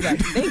like, what was I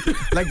thinking?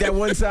 Like that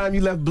one time you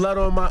left blood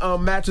on my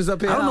mattress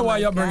up here. I don't know why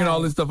y'all bringing all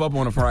this stuff up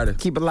on a Friday.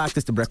 Keep it locked.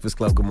 It's the Breakfast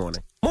Club. Good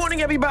morning.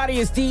 Morning, everybody.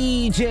 It's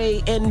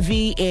DJ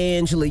Envy,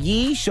 Angela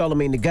Yee,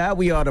 Charlamagne the Guy.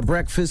 We are the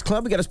Breakfast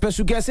Club. We got a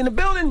special guest in the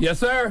building. Yes,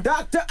 sir.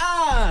 Dr.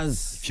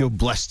 Oz. Feel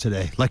blessed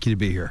today. Lucky to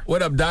be here.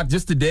 What up, Doc?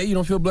 Just today? You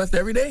don't feel blessed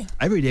every day?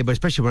 Every day, but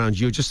especially around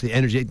you. Just the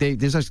energy.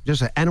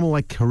 There's an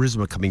animal-like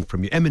charisma coming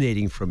from you,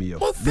 emanating from you.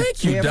 Well,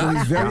 thank you, Doc.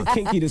 He's very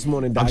kinky this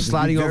morning, Doc. I'm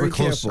sliding over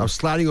close. I'm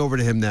sliding over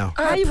to him. him now.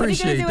 What are you going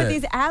to do with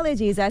these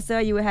allergies? I saw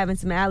you were having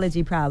some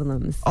allergy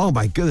problems. Oh,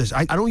 my goodness.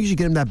 I don't usually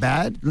get them that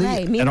bad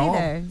Right, me at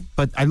neither. all.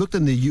 But I looked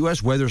in the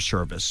U.S. Weather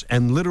Service,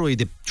 and literally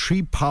the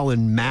tree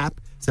pollen map,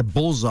 it's a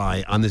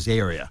bullseye on this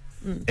area.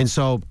 And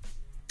so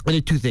I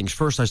did two things.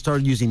 First, I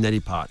started using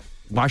Neti Pot.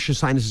 Wash your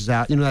sinuses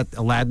out. You know that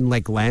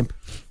Aladdin-like lamp?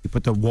 You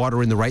put the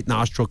water in the right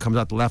nostril, comes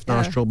out the left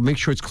nostril. Make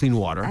sure it's clean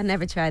water. I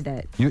never tried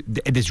that.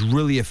 It is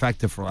really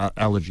effective for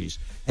allergies.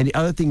 And the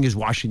other thing is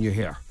washing your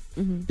hair.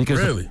 Because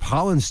the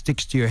pollen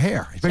sticks to your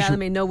hair.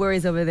 Charlamagne, no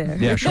worries over there.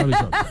 Yeah, Charlie's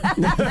over there.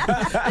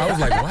 I was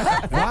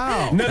like,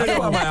 wow. That's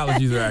why my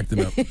allergies are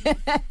acting up.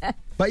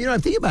 But,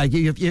 I'm thinking about it.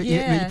 You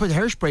put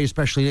hairspray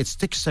especially, and it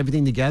sticks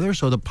everything together,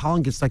 so the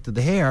pollen gets stuck to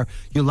the hair.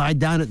 You lie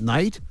down at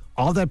night,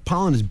 all that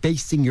pollen is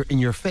basting in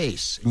your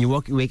face. And you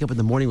wake up in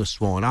the morning with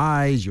swollen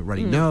eyes, your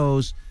runny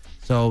nose.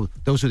 So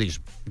those are these,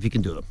 if you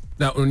can do them.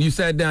 Now, when you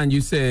sat down, you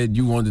said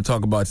you wanted to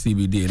talk about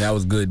CBD, and that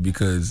was good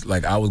because,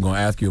 I was going to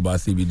ask you about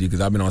CBD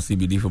because I've been on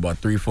CBD for about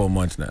 3-4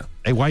 months now.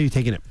 Hey, why are you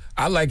taking it?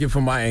 I like it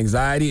for my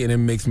anxiety, and it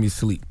makes me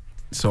sleep.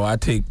 So I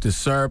take the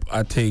syrup,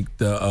 I take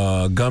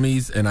the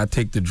gummies, and I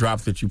take the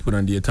drops that you put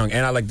under your tongue,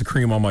 and I like the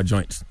cream on my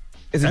joints.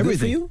 Is it good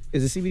for you?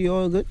 Is the CBD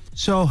oil good?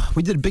 So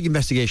we did a big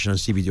investigation on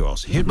CBD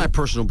oils. Here's my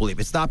personal belief.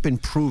 It's not been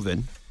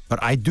proven,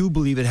 but I do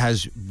believe it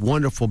has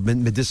wonderful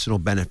medicinal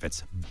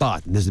benefits.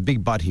 But, and there's a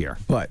big but here.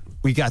 But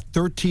we got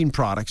 13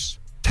 products.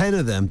 10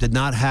 of them did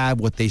not have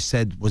what they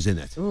said was in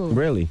it. Ooh.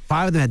 Really?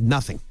 5 of them had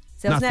nothing.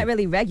 So it's not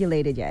really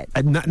regulated yet.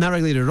 Not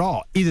regulated at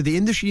all. Either the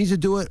industry needs to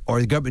do it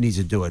or the government needs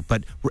to do it.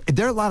 But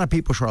there are a lot of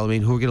people,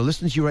 Charlamagne, who are going to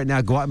listen to you right now,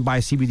 go out and buy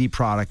a CBD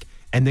product,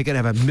 and they're going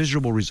to have a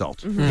miserable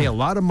result. Pay a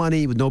lot of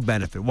money with no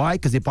benefit. Why?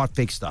 Because they bought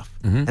fake stuff.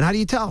 And how do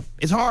you tell?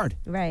 It's hard.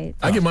 Right.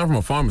 I get mine from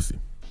a pharmacy.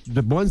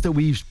 The ones that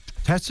we've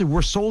tested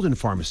were sold in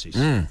pharmacies.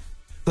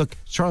 Look,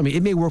 Charlamagne,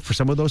 it may work for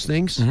some of those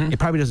things. It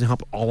probably doesn't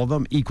help all of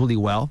them equally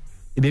well.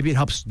 Maybe it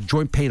helps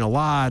joint pain a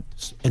lot,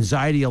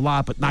 anxiety a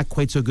lot, but not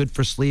quite so good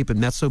for sleep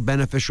and not so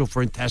beneficial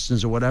for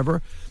intestines or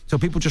whatever. So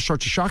people just start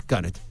to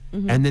shotgun it,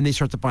 and then they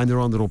start to find their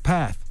own little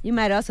path. You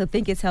might also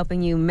think it's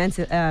helping you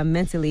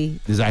mentally.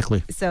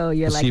 Exactly. So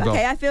you're Placebo. like,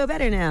 okay, I feel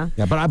better now.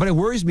 Yeah, but it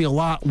worries me a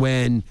lot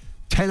when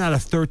 10 out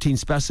of 13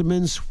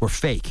 specimens were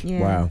fake.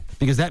 Yeah. Wow.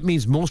 Because that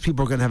means most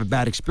people are going to have a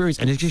bad experience,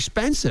 and it's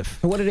expensive.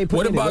 So what do they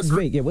put in it? What's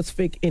fake? Yeah, what's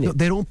fake in it? No,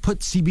 they don't put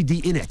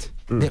CBD in it.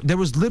 There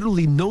was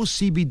literally no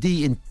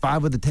CBD in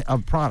 5 of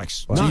the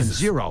products. Wow. None, Jesus.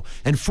 0.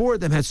 And 4 of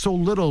them had so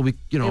little, It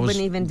wouldn't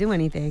even do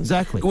anything.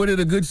 Exactly. What are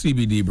the good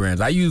CBD brands?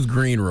 I use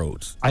Green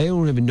Roads. I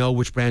don't even know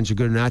which brands are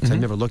good or not because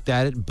I've never looked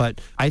at it, but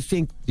I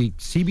think the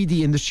CBD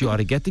industry ought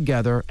to get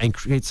together and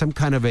create some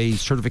kind of a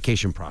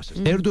certification process.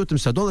 They don't do it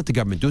themselves. Don't let the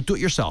government do it. Do it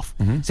yourself.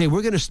 Say,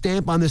 we're going to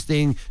stamp on this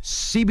thing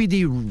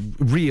CBD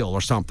real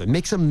or something.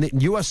 Make some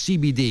U.S.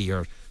 CBD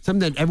or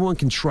something that everyone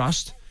can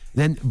trust.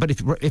 But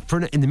if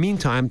in the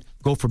meantime,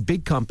 go for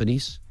big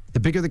companies. The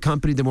bigger the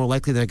company, the more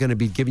likely they're going to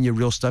be giving you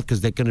real stuff because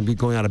they're going to be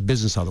going out of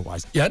business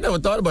otherwise. Yeah, I never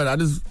thought about it. I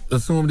just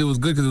assumed it was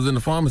good because it was in the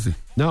pharmacy.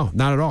 No,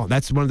 not at all.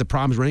 That's one of the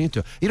problems running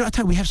into. I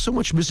tell you, we have so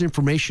much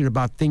misinformation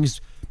about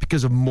things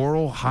because of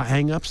moral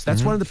hang-ups.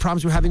 That's one of the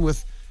problems we're having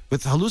with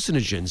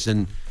hallucinogens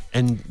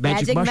and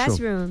magic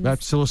mushrooms.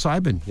 That's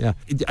psilocybin, yeah.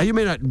 You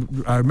may not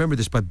remember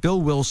this, but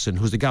Bill Wilson,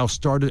 who's the guy who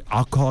started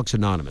Alcoholics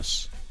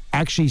Anonymous,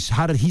 actually,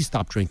 how did he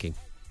stop drinking?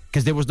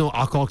 Because there was no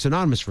Alcoholics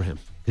Anonymous for him.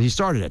 He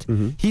started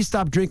it. He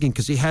stopped drinking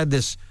because he had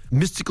this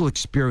mystical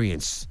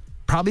experience,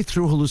 probably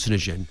through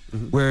hallucinogen,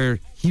 where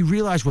he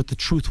realized what the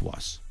truth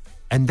was.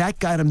 And that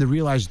got him to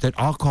realize that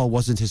alcohol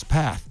wasn't his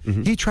path.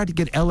 He tried to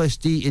get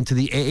LSD into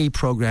the AA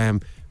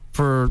program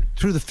through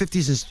the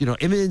 50s and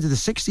even into the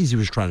 60s he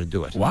was trying to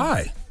do it.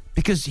 Why?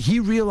 Because he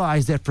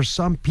realized that for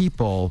some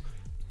people,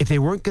 if they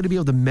weren't going to be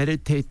able to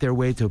meditate their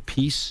way to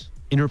peace,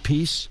 inner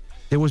peace,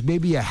 there was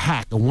maybe a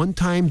hack, a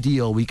one-time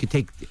deal where you could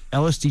take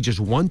LSD just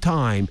one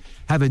time,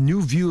 have a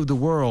new view of the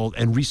world,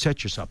 and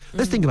reset yourself.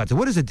 Let's think about it.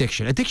 What is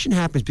addiction? Addiction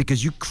happens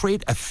because you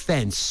create a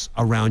fence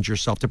around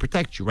yourself to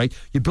protect you, right?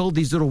 You build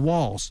these little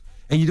walls,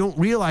 and you don't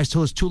realize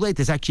till it's too late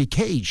there's actually a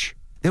cage.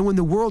 Then when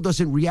the world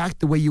doesn't react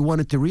the way you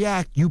want it to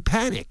react, you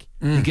panic.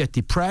 You get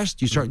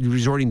depressed. You start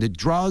resorting to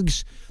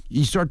drugs.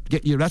 You start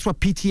that's what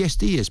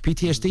PTSD is.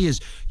 PTSD is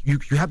you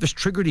have this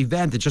triggered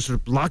event that just sort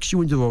of locks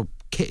you into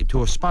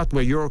a spot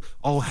where you're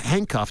all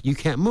handcuffed. You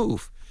can't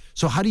move.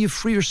 So how do you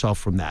free yourself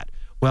from that?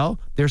 Well,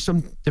 there's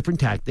some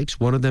different tactics.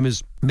 One of them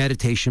is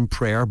meditation,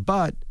 prayer.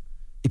 But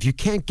if you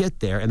can't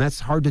get there, and that's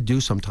hard to do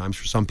sometimes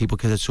for some people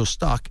because it's so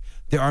stuck,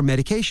 there are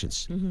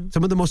medications.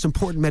 Some of the most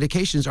important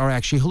medications are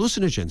actually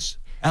hallucinogens.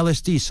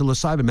 LSD,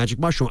 psilocybin, magic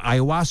mushroom,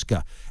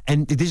 ayahuasca.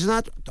 And this is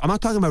I'm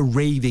not talking about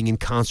raving in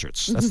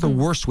concerts. That's the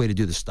worst way to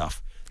do this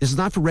stuff. This is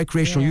not for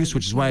recreational use,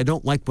 which is why I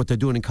don't like what they're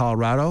doing in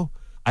Colorado.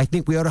 I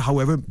think we ought to,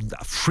 however,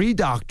 free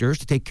doctors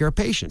to take care of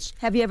patients.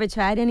 Have you ever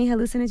tried any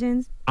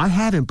hallucinogens? I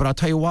haven't, but I'll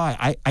tell you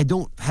why. I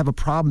don't have a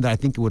problem that I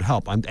think it would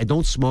help. I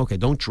don't smoke. I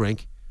don't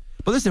drink.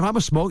 But listen,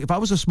 if I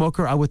was a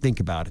smoker, I would think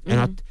about it.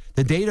 And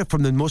the data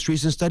from the most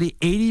recent study,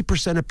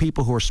 80% of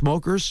people who are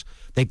smokers,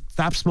 they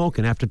stop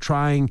smoking after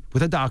trying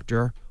with a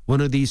doctor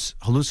one of these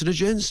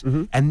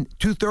hallucinogens, and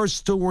 2/3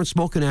 still weren't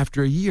smoking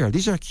after a year.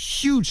 These are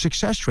huge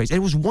success rates. And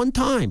it was one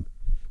time.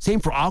 Same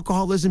for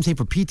alcoholism, same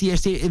for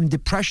PTSD, and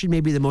depression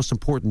may be the most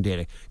important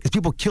data because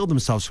people kill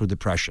themselves for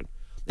depression.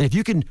 And if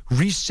you can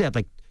reset,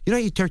 like, you know,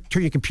 you turn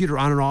your computer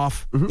on and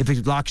off if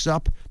it locks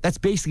up. That's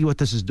basically what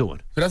this is doing.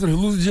 So that's what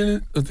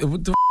hallucinogen is.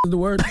 What the is the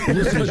word?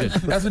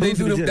 Hallucinogen. That's what they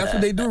do. That's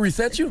what they do.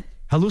 Reset you.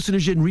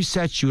 Hallucinogen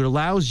resets you. It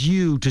allows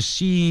you to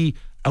see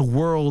a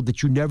world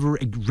that you never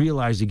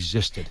realized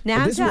existed.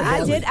 Now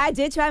I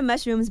did try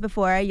mushrooms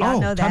before. Y'all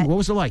know that. What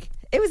was it like?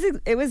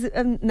 It was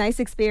a nice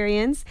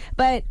experience,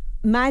 but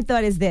my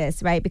thought is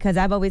this, right? Because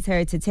I've always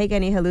heard to take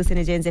any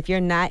hallucinogens, if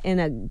you're not in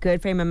a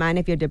good frame of mind,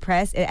 if you're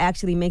depressed, it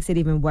actually makes it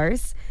even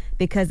worse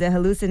because the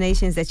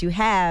hallucinations that you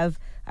have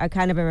are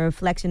kind of a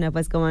reflection of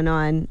what's going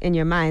on in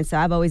your mind. So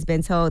I've always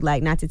been told,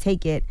 like, not to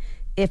take it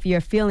if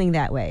you're feeling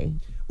that way.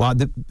 Well,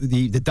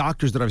 the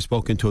doctors that I've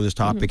spoken to on this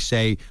topic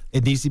say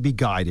it needs to be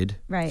guided.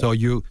 Right. So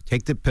you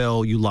take the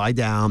pill, you lie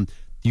down,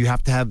 you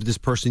have to have this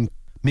person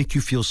make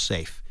you feel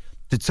safe.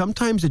 That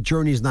sometimes the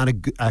journey is not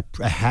a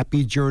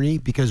happy journey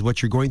because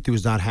what you're going through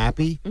is not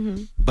happy.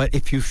 But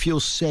if you feel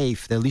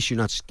safe, then at least you're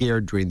not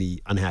scared during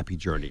the unhappy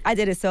journey. I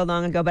did it so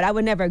long ago, but I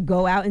would never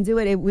go out and do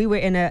it. We were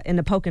in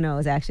the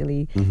Poconos,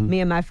 actually, me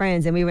and my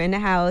friends, and we were in the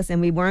house,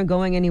 and we weren't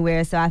going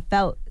anywhere, so I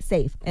felt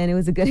safe, and it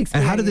was a good experience.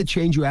 And how did it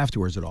change you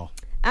afterwards at all?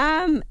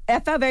 I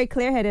felt very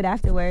clear-headed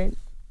afterward.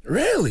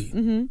 Really?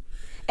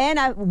 And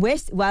I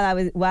wished while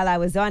I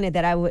was on it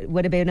that I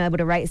would have been able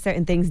to write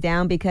certain things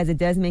down because it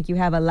does make you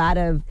have a lot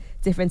of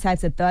different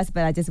types of thoughts,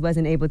 but I just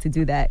wasn't able to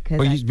do that.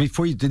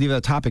 Before you leave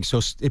that topic,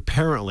 so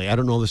apparently, I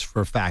don't know this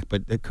for a fact,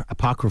 but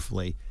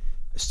apocryphally,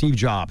 Steve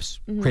Jobs,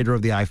 creator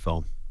of the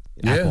iPhone,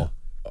 Apple,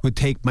 would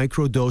take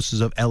micro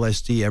doses of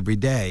LSD every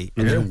day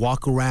and then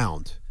walk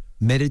around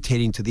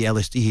meditating to the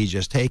LSD he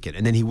just taken,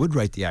 and then he would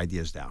write the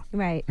ideas down.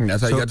 Right. And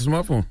that's how you got the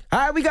smartphone. All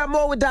right, we got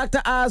more with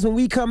Dr. Oz when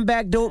we come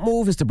back. Don't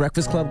move. It's the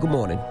Breakfast Club. Good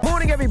morning.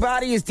 Morning,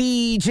 everybody. It's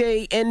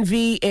DJ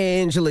Envy,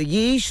 Angela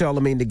Yee,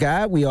 Charlamagne the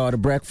Guy. We are the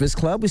Breakfast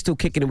Club. We're still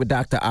kicking it with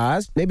Dr.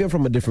 Oz. Maybe I'm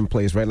from a different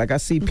place, right? Like I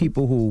see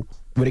people who,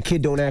 when a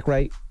kid don't act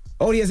right,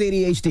 oh, he has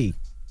ADHD.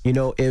 You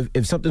know,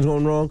 if something's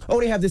going wrong, oh,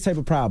 they have this type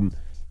of problem.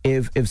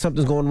 If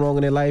something's going wrong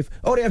in their life,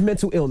 oh, they have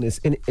mental illness.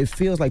 And it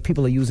feels like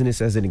people are using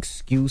this as an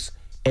excuse.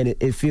 And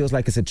it feels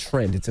like it's a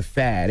trend, it's a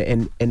fad.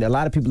 And a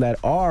lot of people that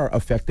are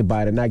affected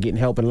by it are not getting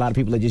help, and a lot of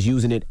people are just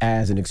using it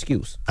as an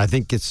excuse. I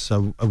think it's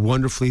a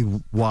wonderfully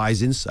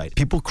wise insight.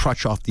 People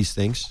crutch off these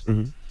things.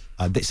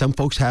 Some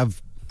folks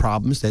have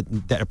problems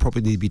that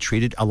appropriately need to be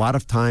treated. A lot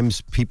of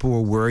times people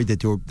were worried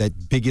that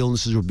big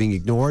illnesses were being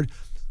ignored,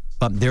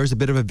 but there's a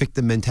bit of a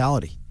victim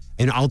mentality.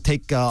 And I'll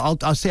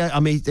say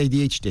I'm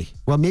ADHD.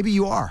 Well, maybe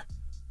you are.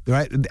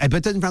 Right, but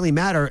it doesn't really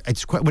matter.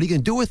 It's what are you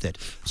going to do with it?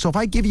 So if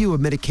I give you a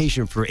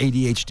medication for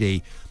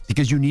ADHD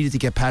because you needed to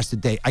get past the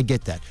day, I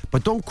get that.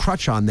 But don't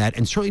crutch on that,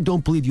 and certainly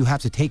don't believe you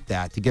have to take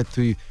that to get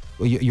through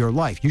your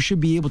life. You should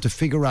be able to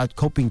figure out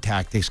coping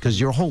tactics because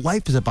your whole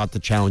life is about the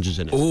challenges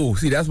in it. Oh,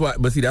 that's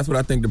what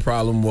I think the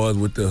problem was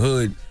with the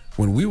hood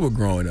when we were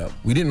growing up.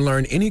 We didn't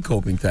learn any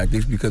coping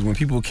tactics because when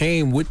people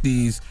came with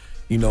these,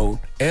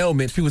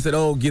 ailments, people said,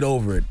 "Oh, get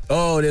over it.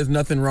 Oh, there's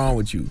nothing wrong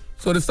with you."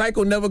 So the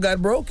cycle never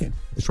got broken.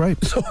 That's right.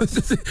 So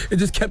it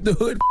just kept the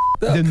hood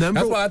up.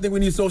 That's why I think we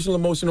need social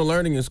emotional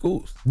learning in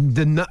schools.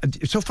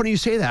 It's so funny you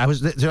say that.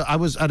 I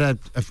was at a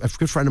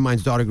good friend of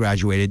mine's daughter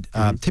graduated.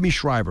 Timmy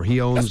Schreiber.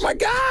 He owns. That's my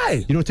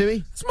guy. You know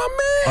Timmy? That's my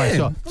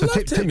man. All right,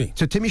 so Timmy.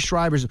 So Timmy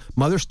Schreiber's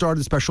mother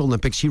started the Special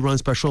Olympics. He runs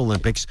Special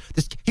Olympics.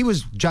 He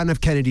was John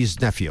F. Kennedy's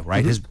nephew,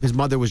 right? His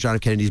mother was John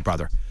F. Kennedy's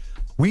brother.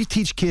 We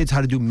teach kids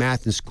how to do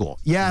math in school.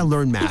 Yeah,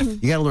 learn math.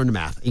 You got to learn the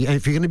math. And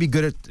if you're going to be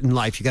good in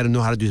life, you got to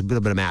know how to do a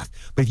little bit of math.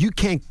 But if you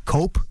can't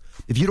cope,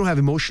 if you don't have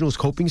emotional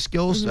coping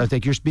skills, I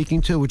think you're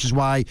speaking to, which is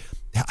why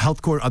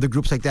Health Corps and other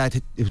groups like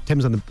that,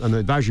 Tim's on the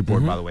advisory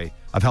board, by the way,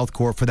 of Health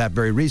Corps for that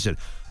very reason.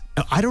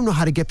 I don't know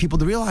how to get people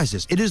to realize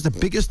this. It is the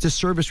biggest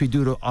disservice we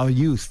do to our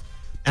youth.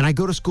 And I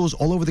go to schools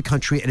all over the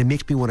country, and it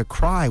makes me want to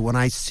cry when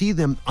I see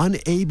them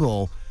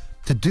unable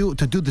to do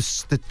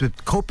the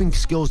coping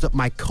skills that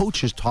my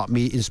coaches taught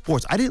me in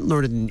sports. I didn't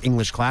learn it in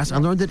English class. I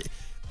learned it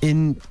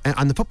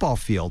on the football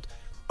field.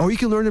 Or you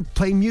can learn it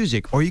playing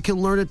music, or you can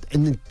learn it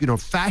in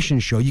fashion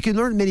show. You can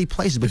learn it many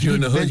places, but you're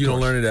in the hood, you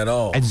don't learn it at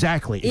all.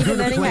 Exactly. Even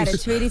learning how to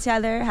treat each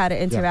other, how to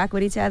interact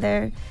with each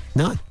other.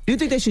 None. Do you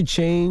think they should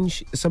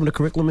change some of the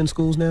curriculum in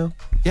schools now?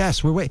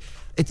 Yes, we're waiting.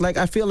 It's like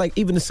I feel like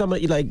even some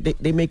of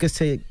they make us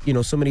take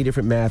so many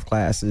different math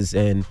classes,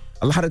 and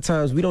a lot of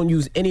times we don't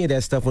use any of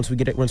that stuff once we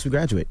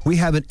graduate. We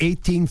have an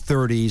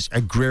 1830s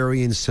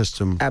agrarian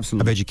system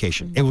of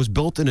education. It was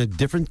built in a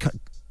different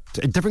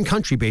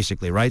country,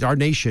 basically, right? Our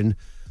nation.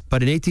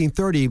 But in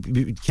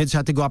 1830, kids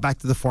had to go out back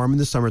to the farm in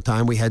the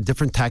summertime. We had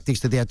different tactics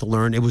that they had to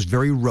learn. It was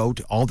very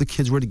rote. All the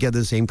kids were together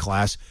in the same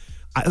class.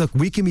 Look,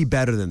 we can be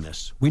better than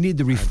this. We need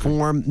to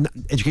reform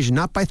education,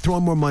 not by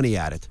throwing more money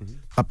at it,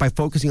 but by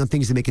focusing on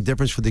things that make a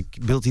difference for the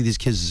ability of these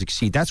kids to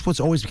succeed. That's what's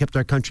always kept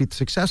our country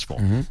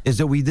successful, is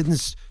that we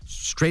didn't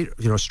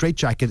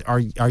straitjacket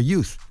our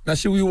youth. Now,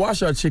 should we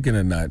wash our chicken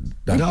or not?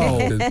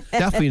 No,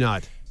 definitely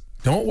not.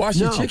 Don't wash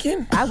your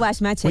chicken? I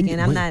wash my chicken.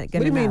 I'm not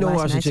going to not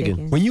wash my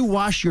chicken. When you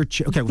wash your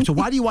chicken, okay, so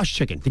why do you wash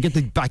chicken? To get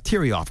the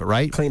bacteria off it,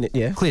 right? Clean it,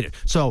 yeah. Clean it.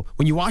 So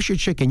when you wash your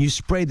chicken, you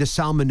spray the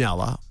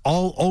salmonella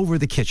all over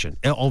the kitchen,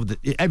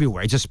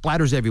 everywhere. It just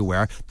splatters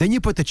everywhere. Then you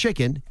put the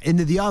chicken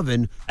into the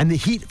oven, and the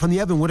heat from the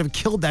oven would have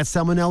killed that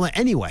salmonella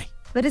anyway.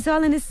 But it's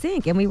all in the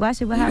sink, and we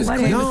wash it with hot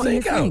water. No,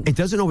 it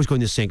doesn't always go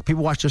in the sink.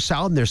 People wash their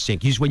salad in their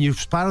sink. When you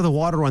splatter the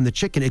water on the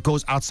chicken, it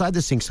goes outside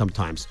the sink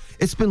sometimes.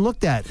 It's been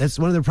looked at. That's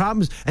one of the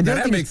problems. And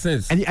that makes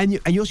sense. And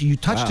you also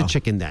touch the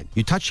chicken then.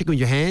 You touch chicken with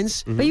your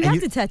hands. But you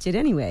have to touch it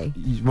anyway.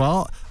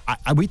 Well,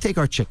 we take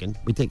our chicken.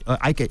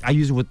 I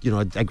use it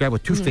with I grab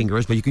with two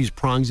fingers, but you can use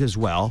prongs as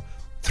well.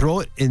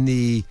 Throw it in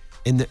the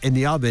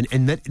oven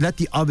and let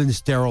the oven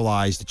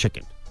sterilize the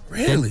chicken.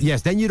 Really?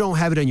 Yes. Then you don't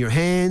have it on your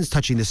hands,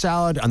 touching the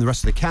salad, on the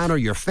rest of the counter,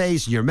 your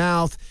face, your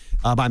mouth,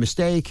 by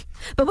mistake.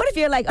 But what if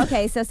you're like,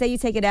 okay, so say you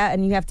take it out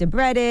and you have to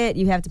bread it,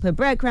 you have to put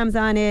breadcrumbs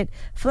on it,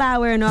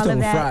 flour and all of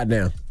that. Fried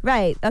now.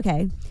 Right.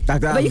 Okay.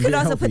 But you could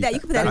also put that. You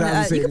could put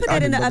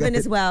that in the oven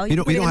as well. We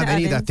don't have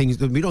any of that things.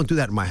 We don't do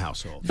that in my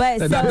household.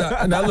 But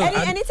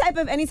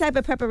any type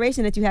of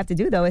preparation that you have to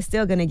do though is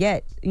still going to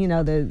get the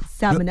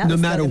salmonella. No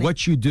matter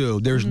what you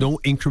do, there's no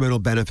incremental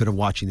benefit of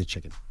watching the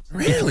chicken.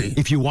 Really?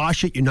 If you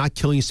wash it, you're not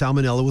killing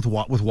salmonella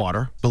with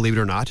water, believe it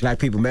or not. Black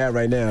people mad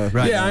right now.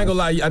 Right. Yeah, I ain't gonna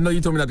lie. I know you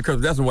told me not to curse,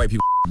 but that's some white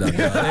people.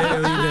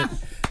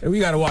 We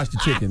gotta wash the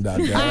chicken,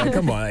 Doc.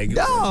 Come on.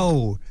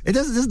 No, it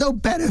doesn't. There's no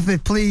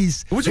benefit,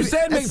 please. What you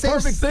said makes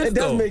perfect sense,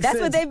 though.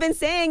 That's what they've been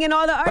saying in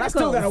all the articles. But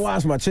I still gotta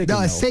wash my chicken.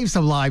 No, save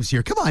some lives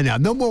here. Come on now.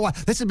 No more.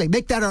 Listen,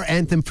 make that our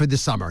anthem for the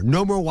summer.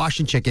 No more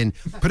washing chicken.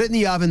 Put it in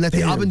the oven. Let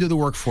the oven do the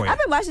work for you. I've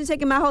been washing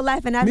chicken my whole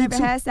life, and I've never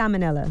had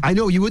salmonella. I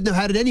know. You wouldn't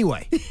have had it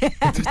anyway.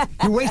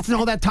 You're wasting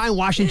all that time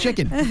washing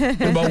chicken.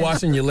 What about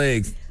washing your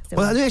legs?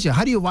 Well, let me ask you,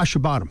 how do you wash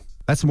your bottom?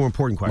 That's the more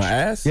important question. My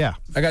ass? Yeah.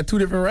 I got two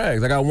different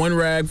rags. I got one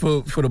rag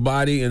for the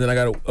body, and then I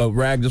got a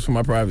rag just for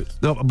my privates.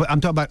 No, but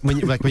I'm talking about when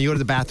you go to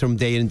the bathroom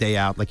day in and day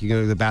out, like you go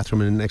to the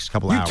bathroom in the next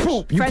couple hours.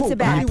 Poop. Front to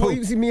back.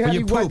 When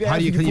you poop, how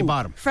do you clean your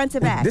bottom? Front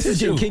to back. This is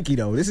getting kinky,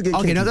 though. This is getting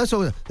kinky.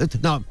 Okay,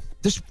 no,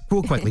 just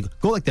real quickly.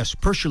 Go like this.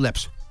 Purse your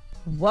lips.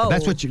 Whoa.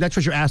 That's what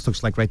your ass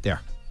looks like right there.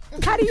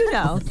 How do you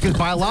know? Because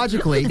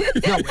biologically, do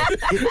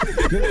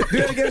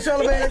it again,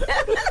 Charlamagne.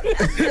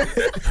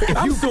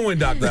 I'm suing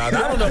Dr. Oz.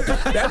 I don't know.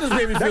 That just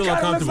made me feel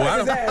uncomfortable.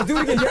 Do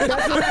it again. Yeah,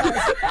 that's his ass.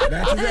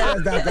 That's his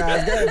ass, Dr.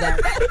 Oz. Go ahead, Doc.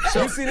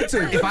 So, you see the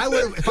two. If I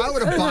were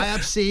to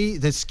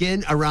biopsy the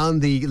skin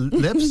around the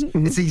lips,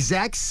 it's the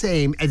exact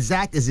same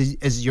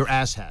as your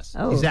ass has.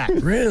 Oh.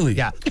 Exact. Really?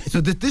 Yeah. So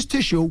this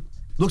tissue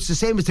looks the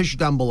same as tissue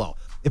down below.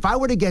 If I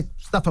were to get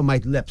stuff on my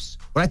lips,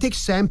 would I take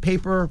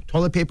sandpaper,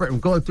 toilet paper, and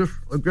go like this?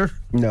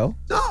 No.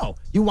 No.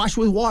 You wash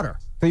it with water.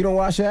 So you don't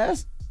wash your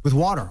ass? With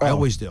water. I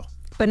always do.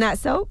 But not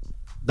soap?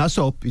 Not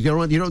soap. You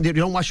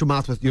don't wash your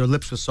mouth with your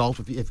lips with salt.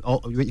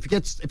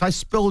 If I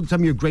spilled some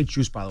of your grape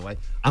juice, by the way,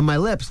 on my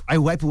lips, I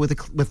wipe it with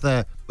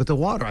the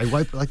water. I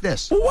wipe it like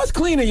this. Well, what's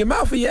cleaner, your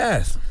mouth or your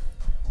ass?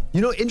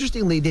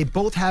 Interestingly, they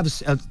both have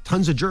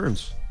tons of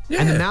germs. Yeah.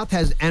 And the mouth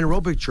has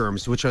anaerobic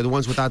germs, which are the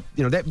ones without,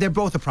 they're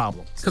both a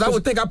problem. Because I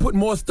would think I put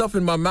more stuff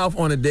in my mouth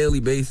on a daily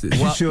basis.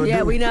 Well, you sure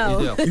do. We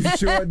know. You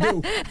sure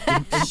do.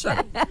 Shut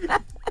up.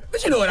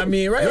 But you know what I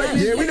mean, right?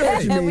 Yeah, we know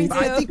what you mean.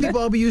 I think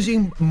people will be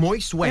using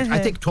moist wipes. I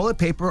take toilet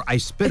paper, I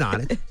spit on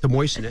it to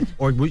moisten it,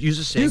 or use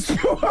a sink.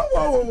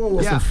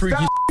 Whoa. Yeah. Some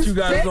freaky you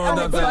guys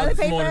on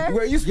this morning.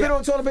 Wait, you spit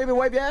on toilet paper and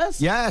wipe your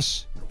ass?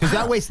 Yes. Because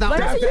that way it's not.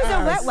 What if you use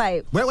a wet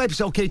wipe? Wet wipes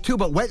is okay too,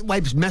 but wet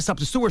wipes mess up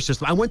the sewer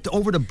system. I went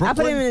over to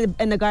Brooklyn. I put it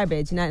in the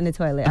garbage, not in the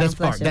toilet. That's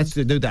part. That's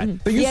to do that.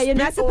 Mm-hmm. You're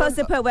not supposed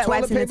to put wet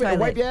wipes in the toilet.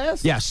 Wipe your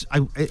ass? Yes,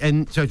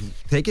 and so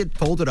take it,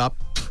 fold it up,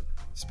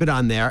 spit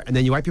on there, and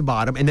then you wipe your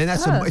bottom, and then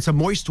it's a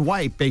moist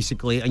wipe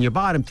basically on your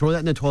bottom. Throw that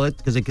in the toilet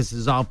because it gets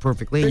dissolved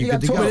perfectly. And you're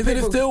good to go. But isn't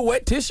it still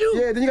wet tissue?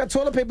 Yeah, then you got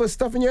toilet paper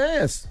stuff in your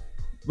ass.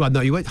 Well,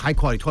 no, you want high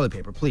quality toilet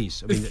paper,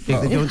 please. I mean, they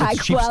don't do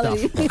cheap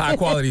quality stuff. High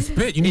quality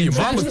spit. You need your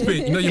mama's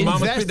spit. You know your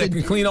mama's spit that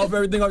can clean off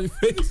everything off your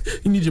face.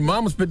 You need your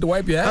mama's spit to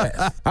wipe your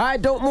ass. All right,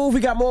 don't move.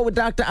 We got more with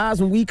Dr.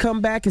 Oz when we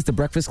come back. It's the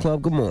Breakfast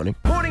Club. Good morning.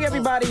 Morning,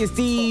 everybody. It's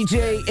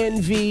DJ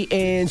NV,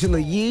 Angela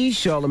Yee,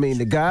 Charlamagne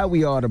the Guy.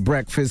 We are the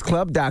Breakfast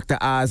Club. Dr.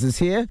 Oz is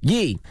here.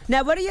 Yee.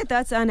 Now, what are your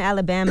thoughts on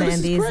Alabama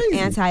and these crazy.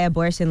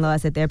 Anti-abortion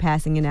laws that they're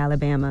passing in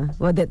Alabama,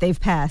 or that they've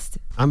passed?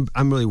 I'm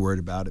really worried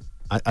about it.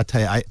 I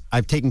tell you,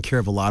 I've taken care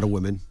of a lot of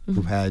women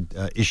who've had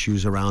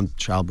issues around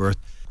childbirth.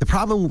 The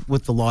problem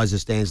with the law as it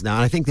stands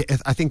now, and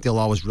I think the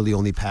law was really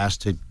only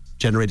passed to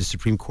generate a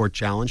Supreme Court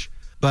challenge,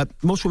 but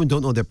most women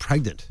don't know they're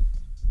pregnant.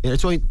 And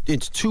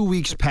it's 2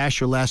 weeks past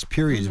your last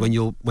periods when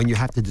you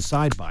have to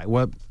decide by.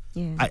 Well,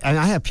 yeah. I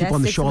have people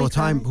on the show all the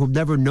time right? who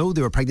never know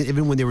they were pregnant,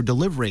 even when they were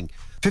delivering.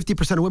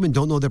 50% of women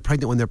don't know they're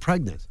pregnant when they're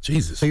pregnant.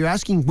 Jesus. So you're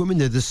asking women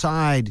to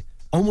decide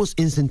almost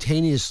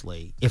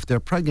instantaneously if they're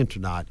pregnant or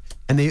not.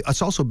 And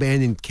it's also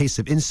banned in case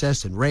of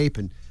incest and rape.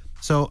 And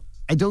so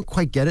I don't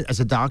quite get it as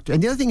a doctor.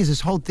 And the other thing is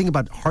this whole thing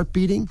about heart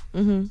beating.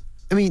 Mm-hmm.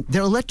 I mean,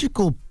 there are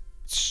electrical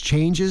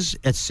changes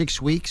at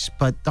 6 weeks,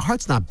 but the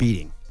heart's not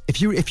beating.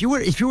 If you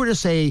were to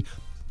say,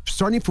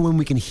 starting from when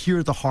we can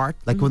hear the heart,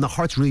 like when the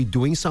heart's really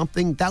doing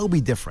something, that would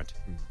be different.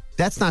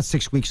 That's not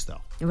 6 weeks,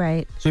 though.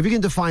 Right. So if you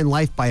can define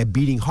life by a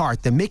beating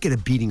heart, then make it a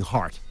beating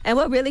heart. And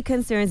what really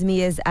concerns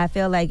me is I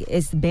feel like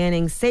it's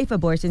banning safe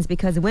abortions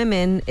because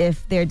women,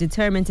 if they're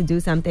determined to do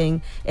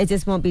something, it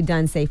just won't be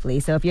done safely.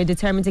 So if you're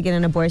determined to get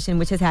an abortion,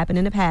 which has happened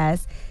in the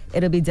past,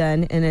 it'll be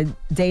done in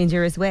a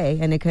dangerous way,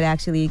 and it could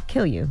actually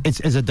kill you.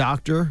 It's, as a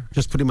doctor,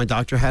 just putting my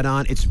doctor hat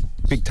on, it's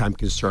big time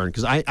concern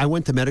because I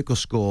went to medical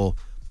school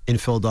in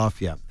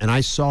Philadelphia, and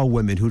I saw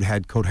women who'd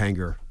had coat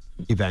hanger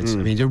events. I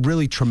mean, they're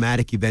really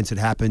traumatic events that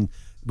happened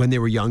when they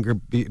were younger,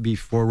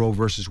 before Roe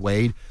versus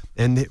Wade,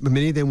 and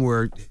many of them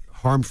were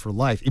harmed for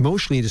life,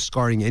 emotionally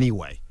discarding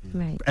anyway.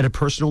 Right. At a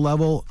personal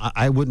level,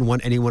 I wouldn't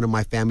want anyone in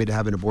my family to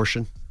have an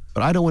abortion,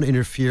 but I don't want to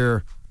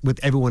interfere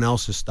with everyone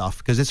else's stuff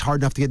because it's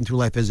hard enough to get into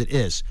life as it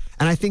is.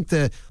 And I think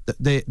the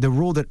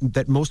rule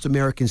that most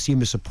Americans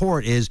seem to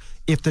support is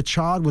if the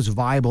child was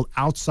viable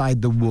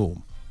outside the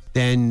womb,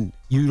 then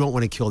you don't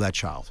want to kill that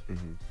child.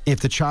 Mm-hmm. If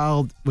the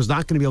child was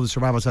not going to be able to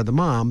survive outside the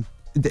mom,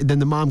 then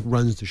the mom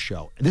runs the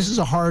show. This is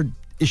a hard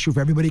issue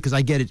for everybody because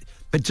I get it,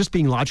 but just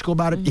being logical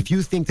about it, if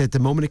you think that at the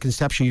moment of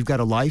conception you've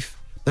got a life,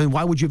 then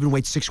why would you even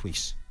wait 6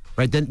 weeks?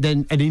 Right?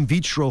 Then an in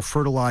vitro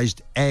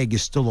fertilized egg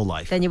is still a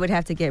life. Then you would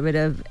have to get rid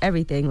of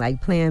everything,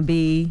 like Plan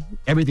B.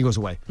 Everything goes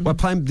away. Well,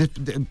 Plan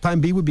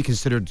B would be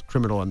considered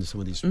criminal under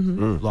some of these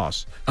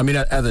laws. I mean,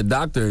 as a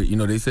doctor,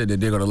 they said that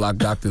they're going to lock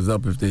doctors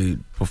up if they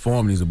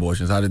perform these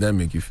abortions. How did that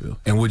make you feel?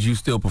 And would you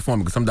still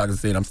perform? Because some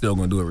doctors said, I'm still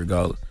going to do it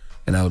regardless.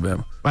 In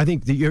Alabama, I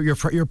think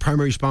your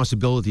primary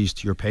responsibility is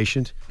to your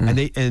patient, and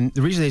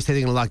the reason they say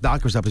they're going to lock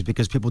doctors up is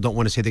because people don't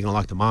want to say they're going to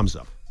lock the moms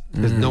up,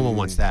 because no one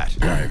wants that.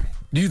 Right.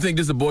 Do you think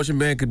this abortion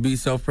ban could be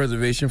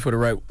self-preservation for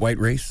the white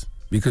race?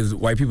 Because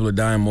white people are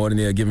dying more than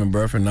they are giving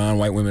birth, and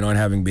non-white women aren't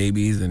having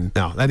babies. And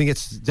no, I think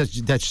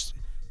that's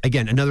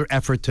again another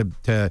effort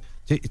to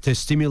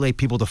stimulate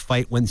people to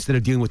fight instead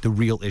of dealing with the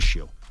real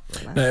issue.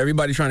 Now,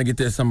 everybody's trying to get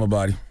their summer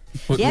body.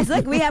 Yes,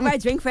 look, we have our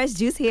Drink Fresh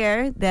juice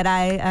here that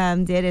I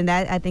did, and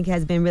that I think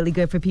has been really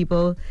good for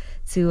people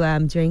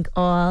to drink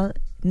all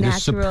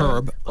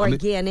natural,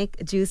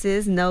 organic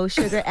juices, no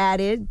sugar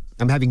added.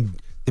 I'm having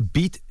the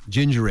beet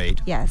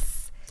gingerade.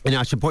 Yes. And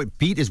I should point,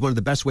 beet is one of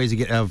the best ways to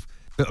get of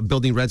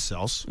building red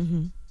cells.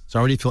 Mm-hmm. So I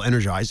already feel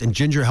energized. And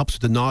ginger helps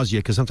with the nausea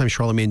because sometimes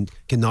Charlamagne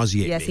can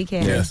nauseate Yes, me. he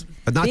can. Yes.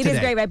 But not beet today.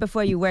 is great right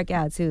before you work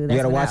out, too. That's You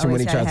got to what watch I him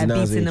when he always try tries to have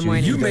beets in nauseate the you.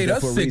 morning. You He made does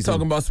us that for a sick reason.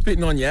 talking about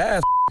spitting on your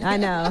ass. I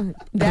know.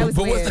 That was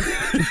But weird.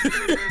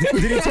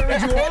 Did he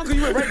turn you on? Because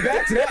you went right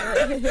back to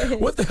that.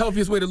 What's the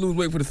healthiest way to lose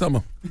weight for the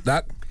summer,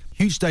 Doc?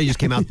 Huge study just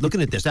came out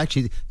looking at this.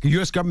 Actually, the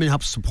U.S. government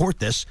helped support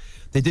this.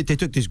 They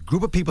took this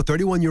group of people,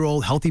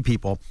 31-year-old healthy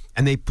people,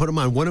 and they put them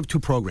on one of two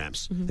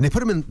programs. And they put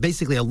them in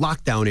basically a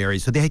lockdown area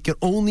so they could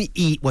only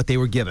eat what they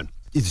were given.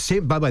 It's the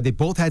same, by the way, they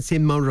both had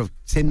same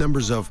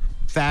numbers of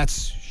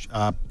fats,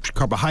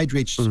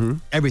 carbohydrates,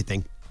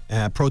 everything,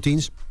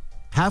 proteins.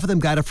 Half of them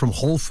got it from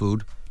whole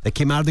food that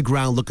came out of the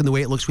ground looking the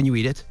way it looks when you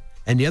eat it.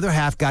 And the other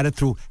half got it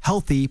through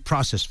healthy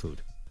processed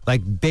food,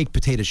 like baked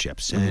potato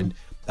chips and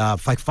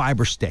like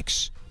fiber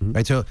sticks.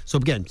 Right. So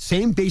again,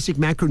 same basic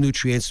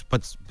macronutrients,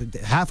 but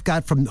half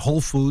got from whole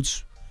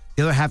foods.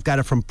 The other half got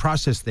it from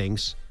processed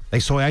things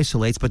like soy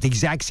isolates, but the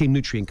exact same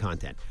nutrient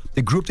content.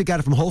 The group that got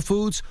it from whole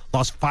foods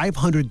lost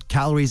 500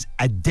 calories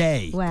a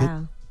day.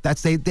 Wow.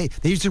 That's they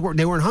used to work,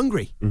 they weren't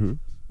hungry.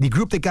 The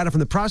group that got it from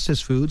the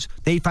processed foods,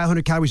 they ate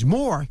 500 calories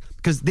more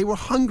because they were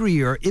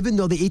hungrier, even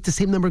though they ate the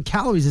same number of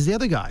calories as the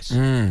other guys.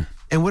 And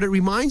what it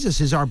reminds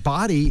us is our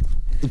body,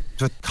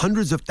 for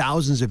hundreds of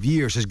thousands of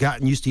years, has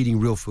gotten used to eating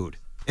real food.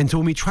 And so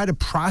when we try to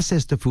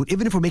process the food,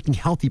 even if we're making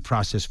healthy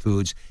processed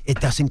foods, it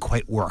doesn't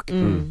quite work.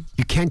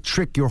 You can't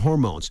trick your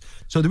hormones.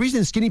 So the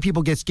reason skinny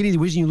people get skinny, the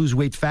reason you lose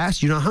weight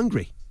fast, you're not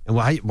hungry. And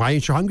why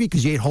aren't you hungry?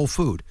 Because you ate whole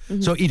food.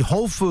 So eat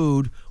whole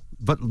food,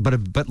 but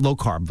low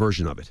carb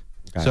version of it.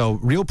 Gotcha. So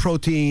real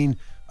protein,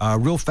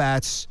 real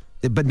fats,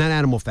 but not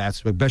animal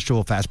fats, but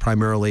vegetable fats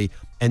primarily.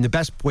 And the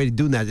best way to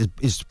do that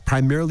is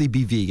primarily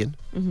be vegan.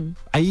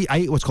 I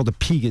eat what's called a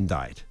pegan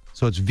diet.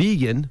 So it's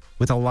vegan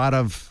with a lot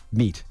of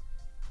meat.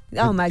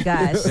 Oh my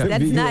gosh,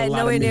 that's not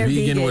nowhere near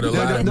vegan. With a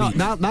lot of meat.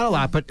 Not a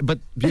lot, but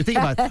you think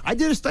about it. I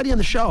did a study on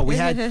the show. We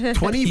had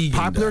 20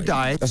 popular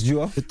diets. That's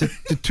Jewel.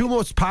 The two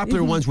most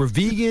popular ones were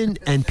vegan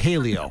and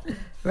paleo.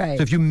 Right.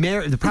 So if you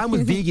the problem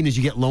with vegan is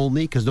you get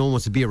lonely because no one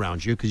wants to be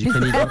around you because you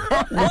can't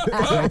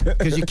eat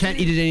because you can't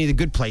eat at any of the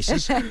good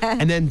places.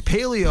 And then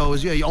paleo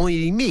is you're only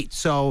eating meat.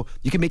 So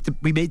you can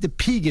we made the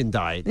pegan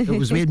diet.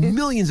 We had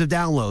millions of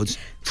downloads,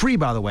 free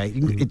by the way.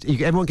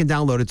 Everyone can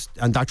download it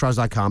on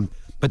DrOz.com.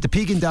 But the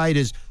pegan diet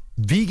is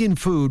vegan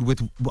food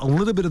with a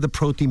little bit of the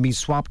protein being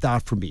swapped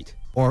out for meat.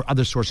 or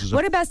other sources of.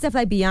 What about stuff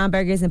like Beyond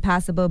Burgers,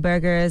 Impossible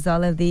Burgers,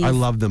 all of these? I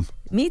love them.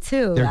 Me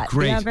too. They're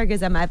great. Beyond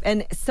Burgers are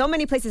and so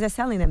many places are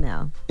selling them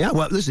now. Yeah,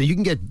 well, listen, you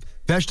can get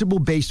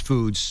vegetable-based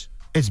foods.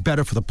 It's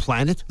better for the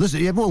planet.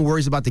 Listen, everyone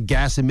worries about the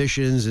gas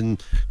emissions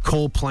and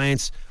coal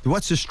plants.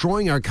 What's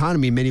destroying our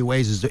economy in many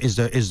ways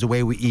is the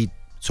way we eat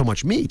so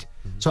much meat.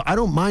 So I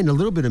don't mind a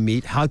little bit of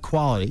meat, high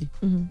quality,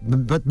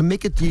 but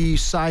make it the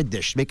side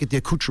dish, make it the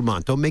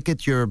accoutrement. Don't make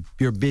it your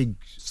big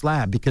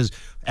slab, because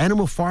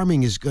animal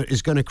farming is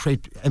going to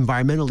create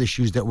environmental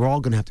issues that we're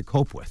all going to have to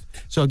cope with.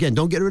 So again,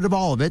 don't get rid of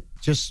all of it,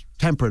 just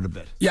temper it a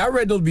bit. Yeah, I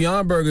read those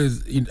Beyond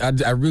Burgers. I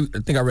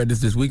think I read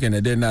this weekend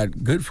that they're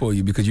not good for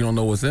you because you don't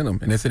know what's in them,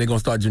 and they say they're going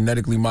to start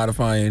genetically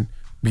modifying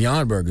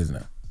Beyond Burgers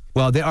now.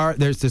 Well,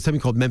 there's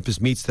something called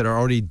Memphis Meats that are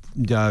already,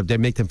 they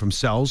make them from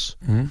cells,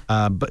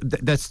 but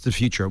that's the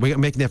future. We're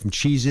making that from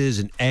cheeses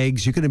and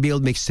eggs. You're going to be able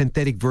to make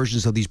synthetic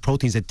versions of these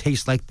proteins that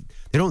taste like,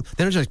 they're not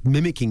just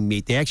mimicking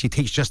meat. They actually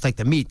taste just like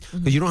the meat,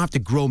 because you don't have to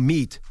grow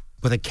meat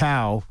with a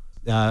cow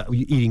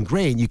eating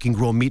grain. You can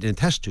grow meat in a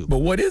test tube. But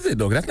what is it,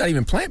 though? That's not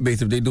even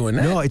plant-based if they're doing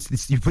that. No,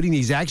 it's you're putting the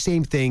exact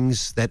same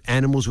things that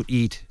animals would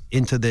eat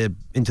into the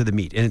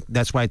meat, and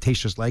that's why it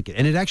tastes just like it.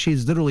 And it actually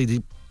is literally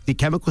the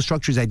chemical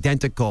structure is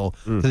identical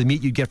to the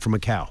meat you'd get from a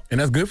cow.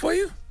 And that's good for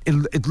you?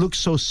 It looks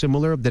so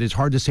similar that it's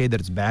hard to say that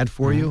it's bad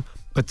for you.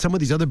 But some of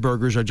these other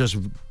burgers are just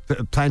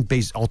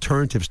plant-based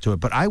alternatives to it.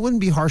 But I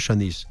wouldn't be harsh on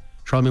these,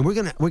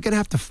 Charlamagne. We're gonna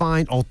have to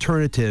find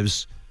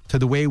alternatives to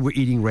the way we're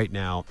eating right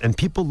now. And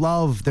people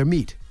love their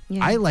meat.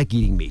 Yeah. I like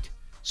eating meat.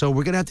 So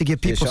we're gonna have to give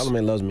people. Yeah,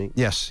 Charlamagne loves meat.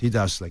 Yes, he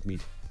does like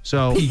meat.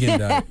 So Pegan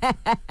diet.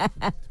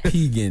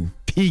 Pegan.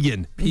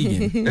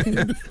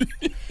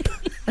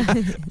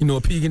 You know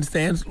what Pegan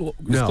stands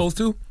close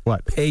to?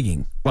 What?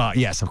 Pegging. Well,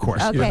 yes, of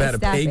course. Okay, you ever had a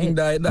pegging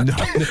diet? No.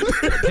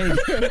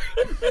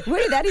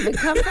 Where did that even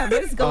come from?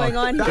 What is going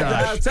on here?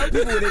 Tell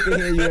people where they can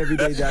hear you every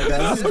day, Dr.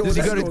 Oz.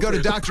 Go to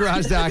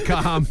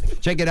DrOz.com.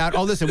 Check it out.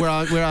 Oh, listen, we're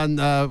on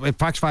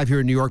Fox 5 here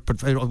in New York,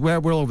 but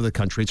we're all over the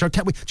country. It's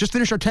we just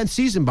finished our 10th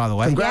season, by the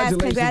way.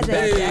 Congratulations. Yes,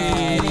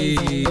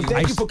 congratulations. Hey. And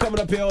thank you for coming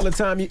up here all the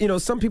time. You know,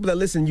 some people that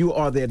listen, you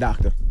are their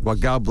doctor. Well,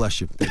 God bless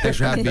you. Thanks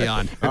for having me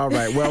on. All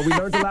right. Well, we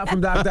learned a lot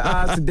from Dr.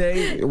 Oz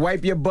today.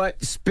 Wipe your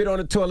butt, spit on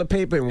the toilet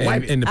paper, and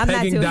wipe. And the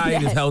pegging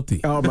diet is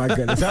healthy. Oh, my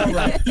goodness. All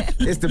right.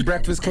 It's the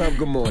Breakfast Club.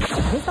 Good morning.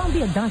 It's gonna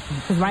be a donkey,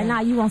 because right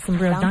now you want some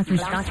real donkey.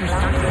 It's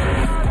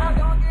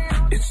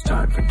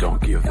time for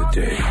Donkey of the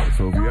Day.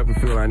 So if you ever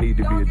feel I need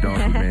to be a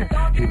donkey, man,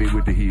 hit me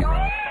with the heat.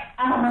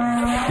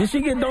 Did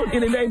she get donkey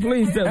today?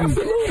 Please tell me.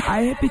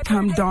 I have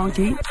become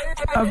Donkey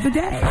of the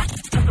Day.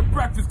 The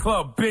Breakfast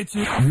Club,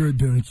 bitches. You're a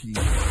donkey.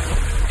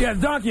 Yeah,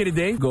 Donkey of the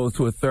Day goes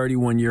to a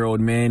 31-year-old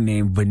man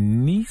named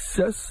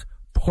Vinicius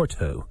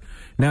Porto.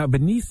 Now,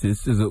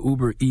 Vinicius is an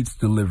Uber Eats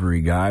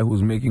delivery guy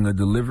who's making a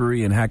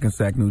delivery in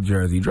Hackensack, New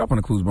Jersey. Dropping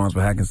the clues bombs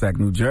for Hackensack,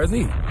 New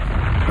Jersey.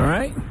 All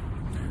right?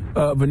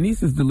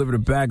 Vinicius delivered a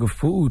bag of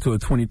food to a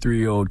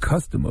 23-year-old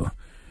customer.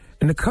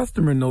 And the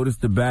customer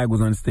noticed the bag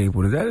was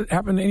unstable. Has that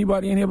happened to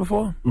anybody in here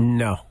before?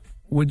 No.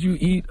 Would you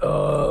eat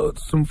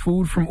some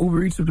food from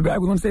Uber Eats if the bag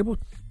was unstable?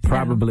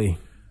 Probably.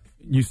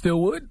 You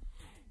still would?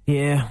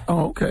 Yeah.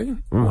 Oh, okay.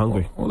 I'm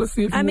hungry. Well, let's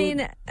see if I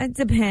mean, it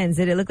depends.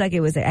 Did it look like it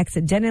was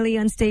accidentally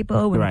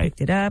unstable when you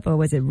picked it up, or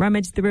was it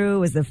rummaged through?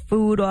 Was the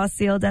food all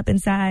sealed up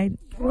inside?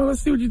 Well,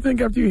 let's see what you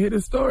think after you hear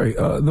this story.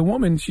 The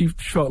woman, she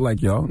felt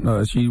like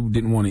y'all. She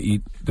didn't want to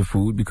eat the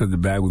food because the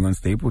bag was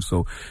unstable,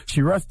 so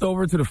she rushed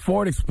over to the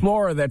Ford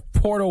Explorer that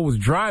Porto was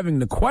driving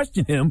to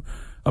question him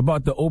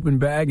about the open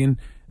bag, and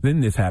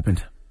then this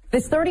happened.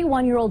 This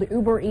 31-year-old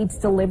Uber Eats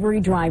delivery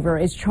driver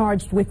is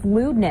charged with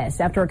lewdness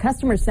after a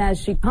customer says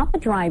she caught the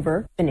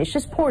driver,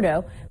 Vinicius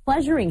Porto,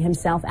 pleasuring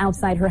himself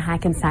outside her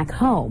Hackensack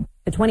home.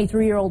 The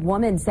 23-year-old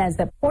woman says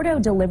that Porto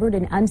delivered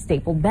an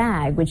unstable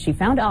bag, which she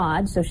found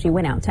odd, so she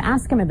went out to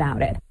ask him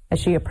about it. As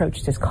she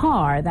approached his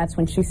car, that's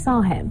when she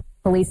saw him.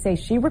 Police say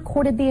she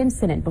recorded the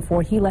incident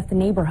before he left the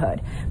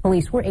neighborhood.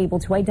 Police were able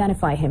to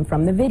identify him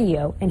from the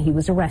video, and he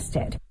was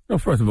arrested. Well,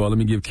 first of all, let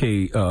me give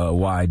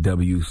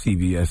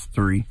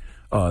KYWCBS3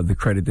 the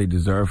credit they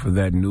deserve for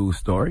that news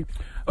story.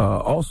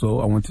 Also,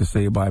 I want to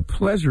say by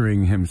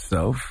pleasuring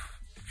himself,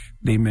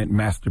 they meant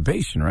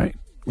masturbation, right?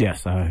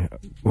 Yes. That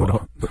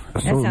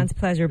sounds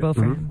pleasurable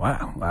for him.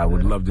 Wow. I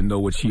would love to know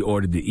what she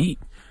ordered to eat.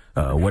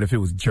 What if it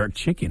was jerk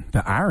chicken?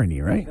 The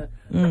irony, right?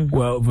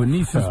 Well,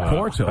 Vinicius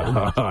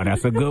Porto. Oh,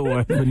 that's a good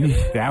one.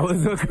 That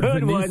was a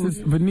good one.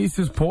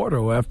 Vinicius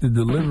Porto, after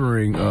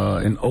delivering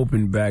an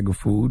open bag of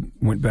food,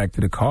 went back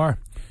to the car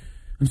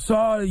and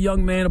saw a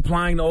young man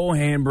applying the old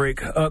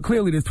handbrake.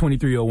 Clearly, this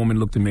 23-year-old woman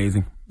looked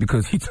amazing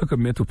because he took a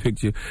mental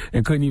picture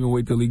and couldn't even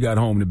wait till he got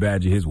home to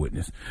badger his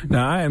witness.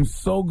 Now, I am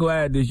so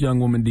glad this young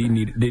woman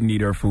didn't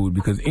eat her food,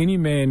 because any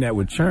man that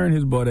would churn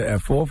his butter at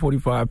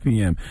 4:45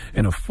 p.m.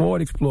 in a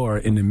Ford Explorer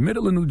in the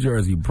middle of New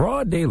Jersey,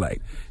 broad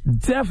daylight,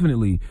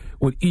 definitely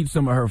would eat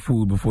some of her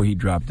food before he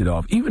dropped it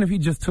off, even if he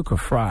just took a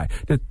fry.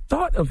 The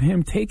thought of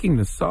him taking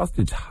the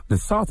sausage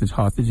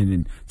hostage and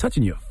then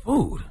touching your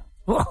food.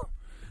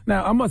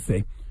 Now, I must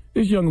say,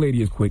 this young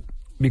lady is quick.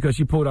 because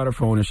she pulled out her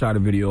phone and shot a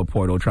video of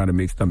Porto trying to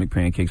make stomach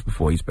pancakes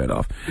before he sped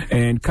off.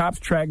 And cops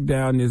tracked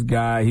down this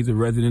guy. He's a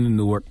resident of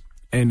Newark,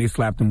 and they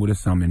slapped him with a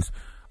summons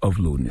of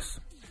lewdness.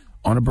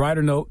 On a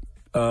brighter note,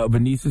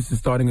 Vinicius is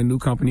starting a new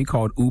company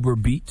called Uber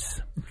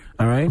Beats.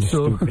 All right,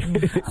 so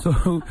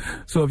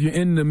if you're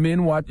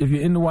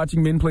into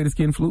watching men play the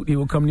skin flute, he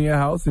will come to your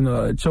house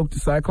and choke the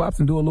Cyclops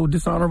and do a little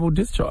dishonorable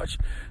discharge.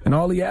 And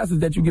all he asks is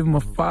that you give him a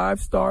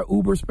 5-star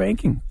Uber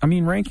ranking.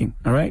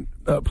 All right,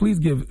 please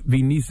give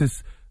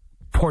Vinicius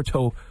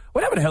Porto,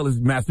 whatever the hell his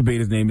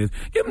masturbator's name is,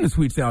 give him the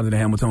sweet sounds of the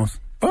Hamiltons.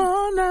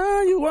 Oh,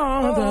 now you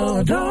are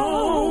the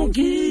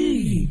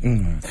donkey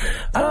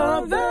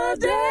of the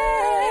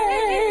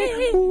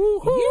day.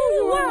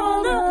 You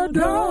are the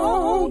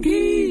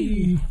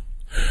donkey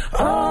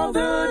of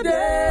the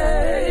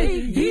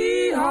day.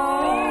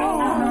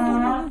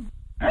 Yeehaw.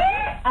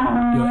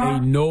 Yo,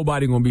 ain't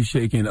nobody gonna be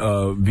shaking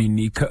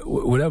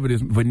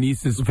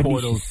Vinicius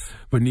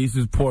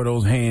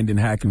Porto's hand in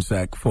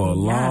Hackensack for a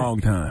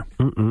long time.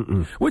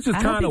 Which is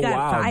kind of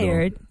wild.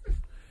 Fired.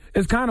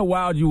 It's kind of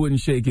wild you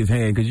wouldn't shake his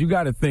hand because you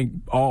got to think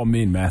all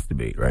men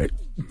masturbate, right?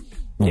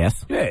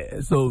 Yes. Yeah.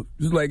 So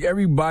just like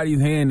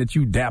everybody's hand that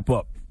you dap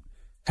up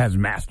has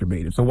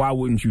masturbated. So why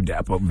wouldn't you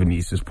dap up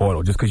Vinicius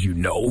Porto just because you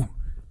know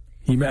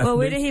he masturbates? Well,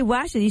 where did he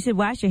wash it? You should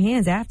wash your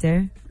hands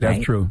after. That's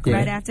right? true.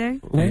 Right after?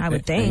 I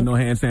would think. Ain't no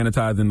hand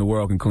sanitizer in the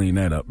world can clean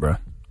that up, bro.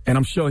 And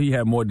I'm sure he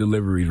had more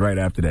deliveries right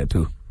after that,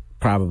 too.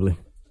 Probably.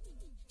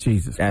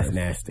 Jesus That's Christ.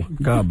 nasty.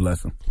 God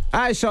bless him.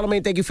 All right,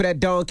 Charlamagne, thank you for that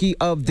donkey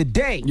of the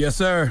day. Yes,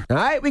 sir. All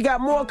right, we got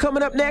more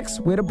coming up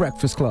next. We're the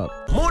Breakfast Club.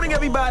 Morning,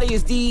 everybody.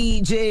 It's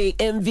DJ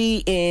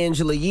MV,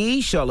 Angela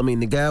Yee, Charlamagne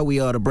the Guy. We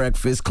are the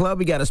Breakfast Club.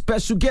 We got a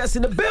special guest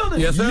in the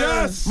building. Yes, sir.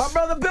 Yes. My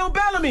brother Bill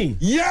Bellamy.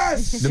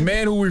 Yes. The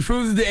man who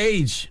refuses to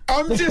age.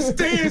 I'm just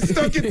staying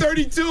stuck at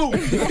 32.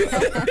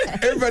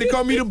 Everybody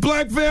call me the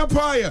Black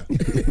Vampire.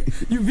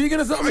 You vegan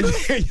or something?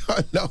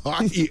 No,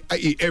 I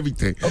eat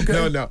everything.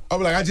 Okay. No.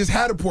 I'm like, I just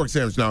had a pork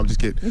sandwich. No, I'm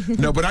just kidding.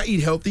 No, but I eat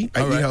healthy.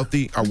 I eat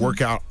healthy. I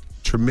work out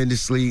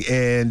tremendously,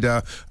 and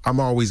I'm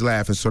always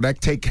laughing. So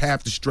that take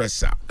half the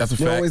stress out. That's a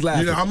fact. Always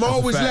laughing. You know, I'm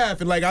always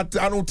laughing. Like I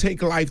don't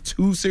take life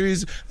too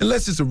serious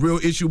unless it's a real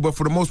issue. But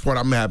for the most part,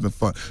 I'm having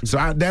fun. So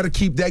that'll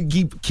keep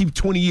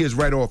 20 years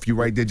right off you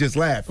right there. Just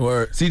laugh.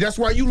 Word. See, that's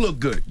why you look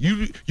good.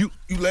 You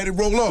let it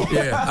roll off.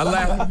 Yeah,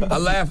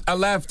 I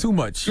laugh too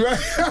much. I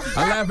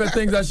laugh at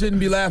things I shouldn't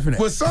be laughing at.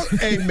 But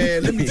hey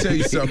man, let me tell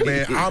you something,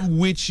 man. I'm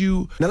with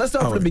you. Now let's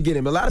start from the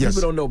beginning. A lot of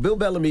people don't know Bill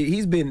Bellamy.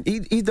 He's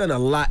done a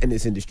lot in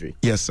this industry.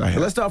 Yes, I have.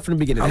 But let's start from the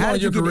beginning. How long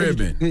your career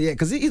been? Yeah,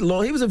 because he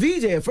was a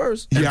VJ at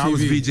first. Yeah, MTV, I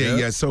was VJ.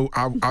 Yeah, so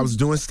I was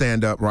doing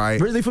stand up, right?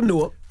 Originally from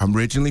Newark. I'm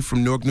originally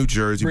from Newark, New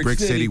Jersey, Brick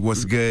City.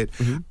 What's good?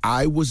 Mm-hmm.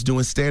 I was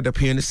doing stand up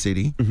here in the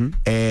city,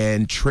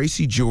 and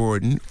Tracy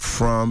Jordan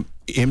from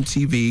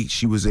MTV,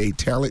 she was a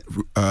talent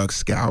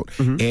scout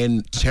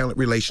and talent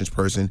relations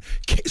person,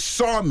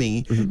 saw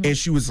me and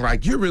she was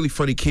like, "You're a really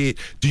funny kid.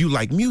 Do you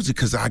like music?"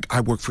 Because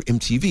I work for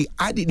MTV.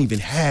 I didn't even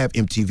have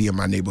MTV in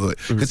my neighborhood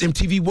because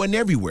MTV wasn't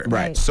everywhere.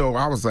 Right. So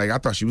I was like, I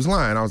thought she was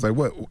lying. I was like,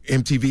 "What,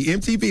 MTV?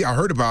 MTV, I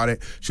heard about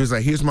it." She was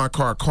like, "Here's my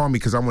card. Call me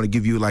because I want to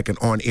give you like an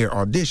on-air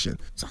audition."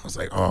 So I was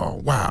like,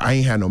 "Oh, wow." I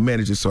ain't had no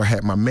manager, so I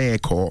had my man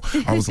call.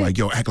 I was like,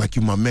 "Yo, act like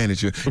you my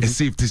manager and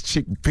see if this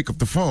chick pick up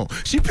the phone."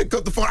 She picked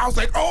up the phone. I was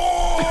like, "Oh!"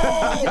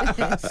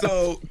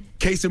 So,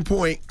 case in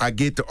point, I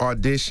get the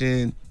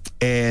audition,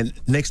 and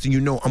next thing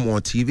you know, I'm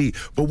on TV.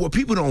 But what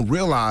people don't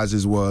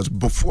realize was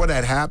before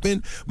that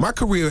happened, my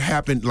career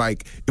happened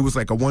like it was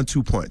like a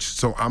 1-2 punch.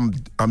 So I'm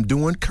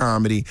doing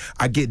comedy.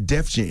 I get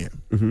Def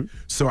Jam.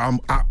 So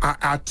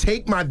I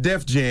take my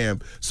Def Jam.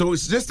 So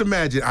it's just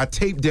imagine I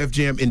tape Def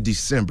Jam in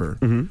December,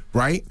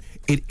 right?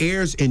 It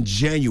airs in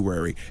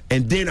January,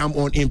 and then I'm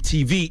on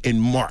MTV in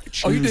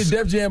March. Oh, you did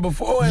Def Jam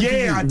before MTV?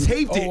 Yeah, I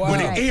taped it when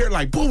it aired,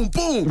 like boom,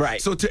 boom.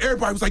 Right. So to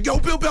everybody, it was like, "Yo,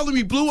 Bill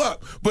Bellamy blew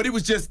up," but it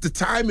was just the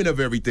timing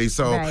of everything.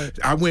 So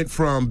I went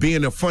from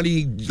being a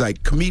funny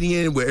like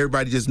comedian where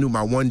everybody just knew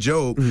my one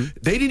joke.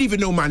 They didn't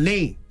even know my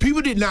name.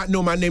 People did not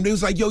know my name. They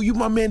was like, "Yo, you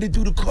my man to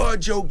do the car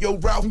joke. Yo,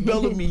 Ralph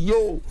Bellamy.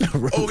 Yo,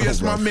 oh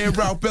yes, my man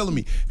Ralph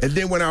Bellamy." And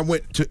then when I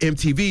went to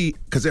MTV,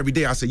 because every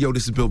day I said, "Yo,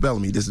 this is Bill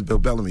Bellamy. This is Bill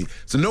Bellamy."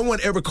 So no one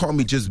ever called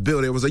me just Bill.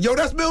 They was like, "Yo,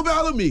 that's Bill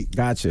Bellamy."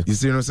 Gotcha. You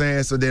see what I'm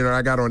saying? So then when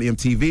I got on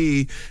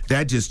MTV,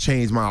 that just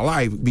changed my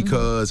life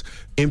because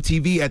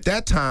MTV at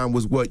that time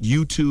was what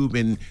YouTube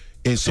and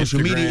social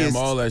Instagram, media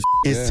all that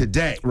is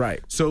today. Right.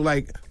 So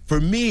like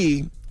for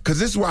me, because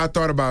this is why I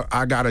thought about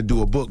I got to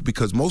do a book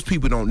because most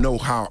people don't know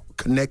how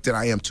connected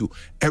I am to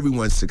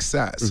everyone's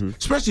success,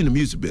 especially in the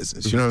music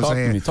business. You know what I'm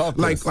saying? Talk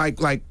to me.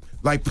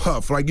 Like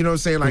Puff. Like, you know what I'm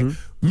saying? Like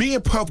me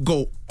and Puff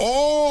go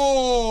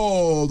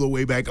all the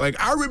way back. Like,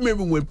 I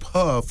remember when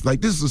Puff, like,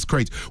 this is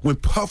crazy, when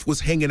Puff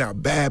was hanging out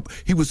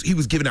he was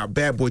giving out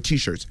Bad Boy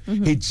t-shirts.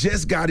 He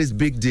just got his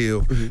big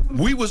deal.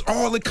 We was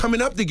all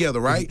coming up together,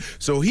 right?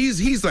 So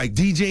he's like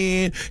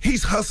DJing,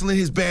 he's hustling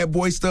his Bad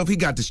Boy stuff. He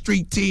got the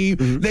street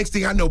team. Next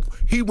thing I know,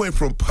 he went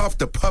from Puff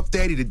to Puff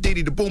Daddy to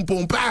Diddy to Boom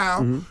Boom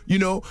Pow. You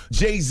know,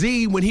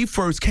 Jay-Z, when he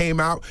first came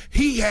out,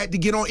 he had to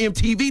get on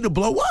MTV to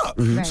blow up.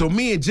 So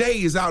me and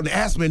Jay is out in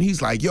Aspen.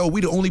 He's like, yo,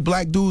 we the only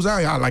black dudes out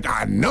here. I'm like,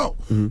 I know.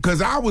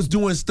 Because I was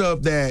doing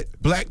stuff that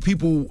black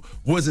people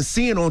wasn't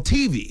seeing on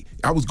TV.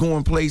 I was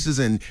going places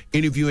and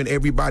interviewing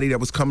everybody that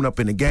was coming up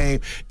in the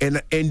game,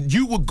 and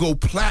you would go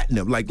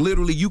platinum. Like,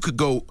 literally, you could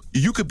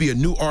be a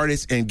new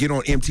artist and get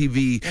on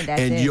MTV,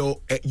 and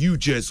you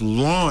just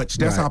launched.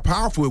 That's how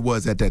powerful it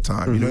was at that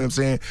time. You know what I'm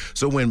saying?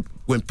 So when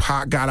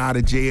Pac got out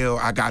of jail,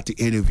 I got to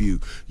interview.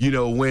 You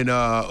know, when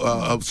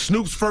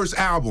Snoop's first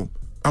album,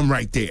 I'm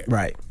right there.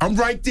 Right. I'm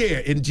right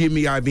there in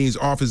Jimmy Iovine's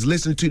office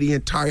listening to the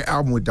entire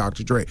album with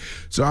Dr. Dre.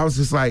 So I was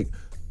just like,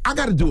 I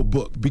got to do a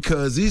book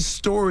because these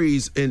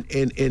stories and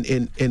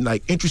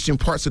like interesting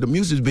parts of the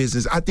music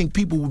business, I think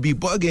people will be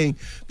bugging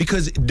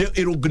because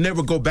it'll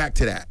never go back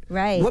to that.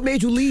 Right. What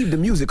made you leave the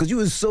music? Because you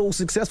were so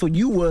successful.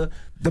 You were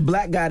the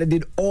black guy that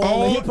did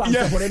all the hip hop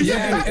stuff on MTV.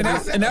 Yeah,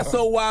 and that's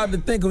so wild to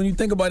think. When you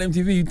think about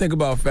MTV, you think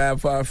about Fab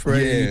Five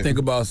Freddy, you think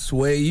about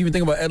Sway, you even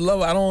think about Ed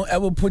Lover. I don't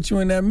ever put you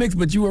in that mix,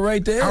 but you were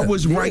right there. I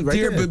was right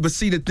there. But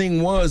see, the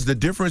thing was, the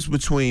difference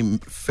between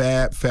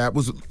Fab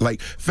was like,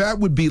 Fab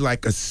would be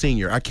like a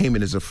senior. I came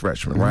in as a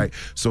freshman, right?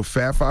 So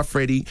Fab Five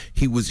Freddy,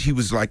 he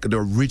was like the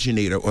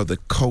originator or the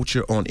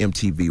culture on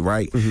MTV,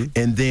 right?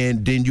 And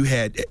then you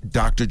had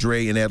Dr.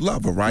 Dre and Ed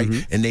Lover, right?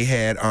 And they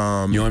had Yo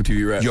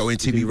MTV Raps. Yo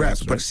MTV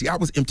Raps. But see, I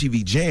was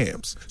MTV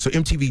Jams. So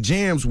MTV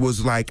Jams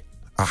was like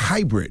a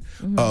hybrid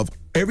of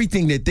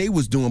everything that they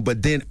was doing,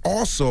 but then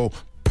also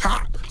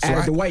pop.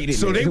 So the white in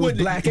so there. they would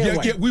black and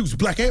white. Yeah, we was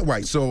black and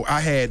white. So I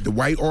had the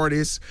white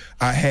artists,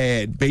 I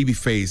had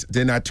Babyface,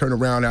 then I turned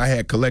around and I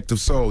had Collective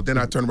Soul, then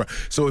I turned around.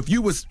 So if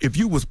you was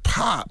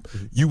pop,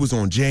 you was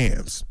on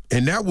Jams.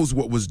 And that was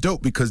what was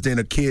dope, because then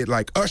a kid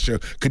like Usher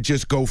could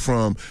just go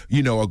from,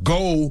 you know, a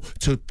gold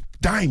to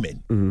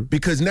diamond,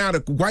 because now the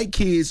white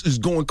kids is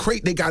going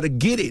crazy. They got to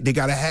get it. They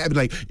got to have it.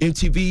 Like,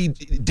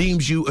 MTV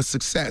deems you a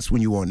success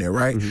when you on there,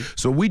 right?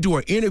 So we do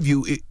an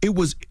interview. It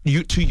was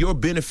to your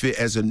benefit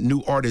as a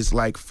new artist,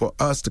 like for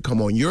us to come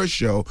on your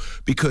show,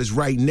 because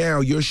right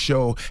now your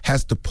show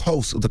has the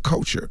pulse of the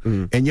culture,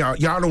 and y'all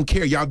don't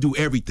care. Y'all do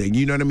everything.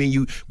 You know what I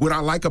mean? What I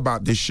like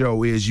about this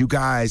show is you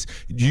guys,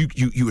 you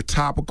are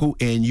topical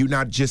and you're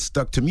not just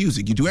stuck to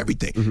music. You do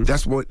everything.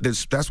 That's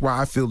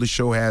why I feel the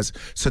show has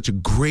such a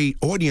great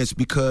audience,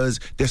 because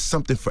there's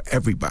something for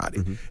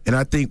everybody. And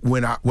I think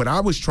what I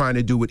was trying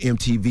to do with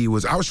MTV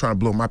was I was trying to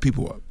blow my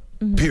people up.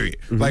 Period.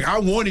 Like, I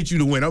wanted you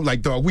to win. I'm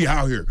like, dog, we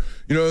out here.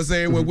 You know what I'm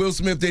saying? When Will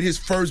Smith did his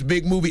first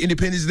big movie,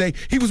 Independence Day,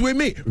 he was with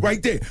me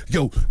right there.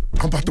 Yo,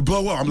 I'm about to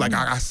blow up. I'm like,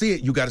 I see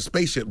it. You got a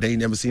spaceship. They ain't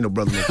never seen no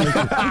brother. You know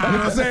what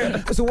I'm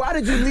saying? So why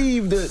did you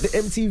leave the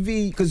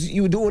MTV? Because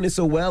you were doing it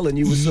so well and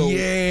you were so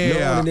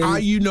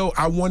known.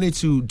 I wanted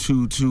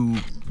to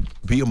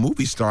be a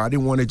movie star. I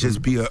didn't want to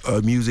just be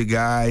a music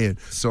guy. And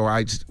so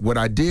what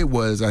I did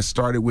was I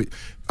started with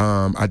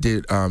I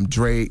did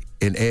Dre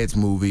and Ed's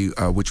movie,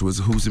 which was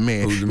Who's the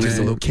Man? Just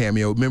a little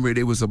cameo. Remember,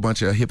 there was a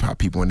bunch of hip hop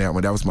people in that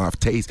one. That was my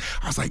taste.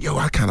 I was like, yo,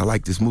 I kind of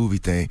like this movie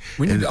thing.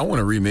 I want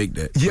to remake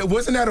that. Yeah,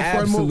 wasn't that a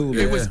fun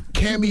movie? It was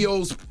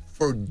cameos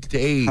for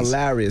days.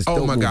 Hilarious.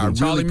 Oh my God.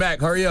 Charlie Mack,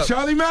 hurry up.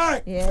 Charlie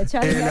Mack. Yeah,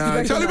 Charlie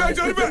Mack.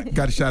 Charlie Mack.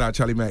 Got to shout out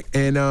Charlie Mack.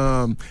 And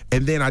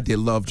then I did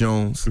Love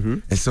Jones.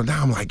 And so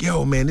now I'm like,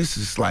 yo, man, this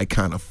is like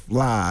kind of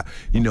fly,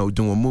 you know,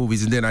 doing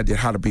movies. And then I did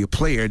How to Be a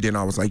Player. Then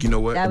I was like, you know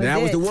what?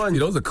 That was the one.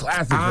 Those are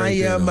classics. I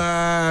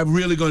am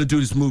really going to do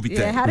this movie thing.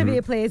 Yeah, How to Be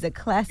a Player is a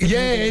classic.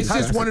 Yeah, movie. it's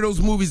just one of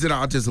those movies that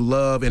I just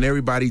love, and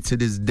everybody to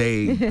this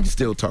day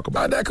still talk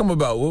about. How'd that come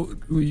about?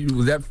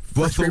 Was that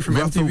straight from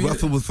MTV?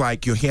 Russell was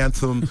like, you're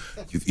handsome,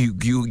 you're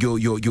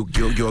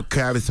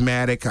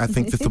charismatic. I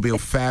think this will be a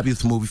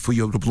fabulous movie for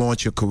you to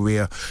launch your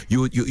career.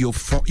 You're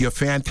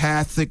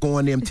fantastic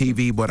on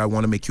MTV, but I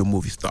want to make you a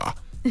movie star.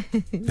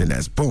 Then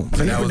that's boom.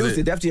 So you produced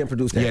it. Def Jam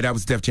produced that. Yeah, that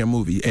was Def Jam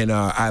movie and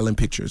Island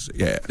Pictures.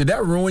 Yeah. Did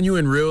that ruin you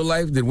in real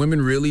life? Did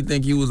women really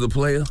think you was a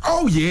player?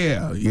 Oh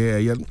yeah. There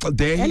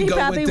he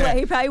go with that.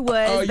 He probably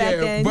was back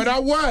then. But I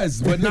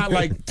was, but not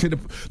like to the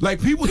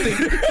people think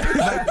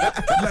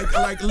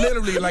like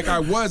literally like I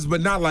was,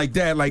 but not like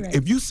that. Like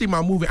if you see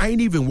my movie, I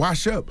ain't even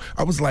wash up.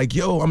 I was like,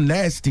 yo, I'm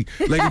nasty.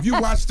 Like if you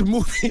watch the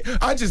movie,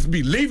 I just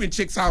be leaving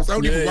chicks' house. I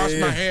don't even wash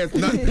my hands.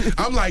 Nothing.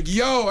 I'm like,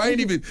 yo, I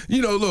ain't even,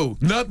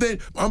 nothing.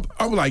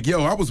 I'm like,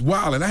 yo, I was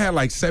wild, and I had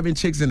like 7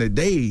 chicks in a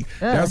day.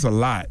 That's a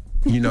lot,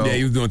 you know. Yeah,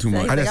 he was doing too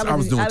much. I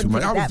was doing too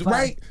much.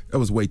 That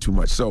was way too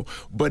much. So,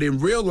 but in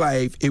real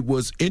life, it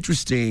was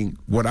interesting.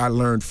 What I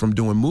learned from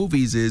doing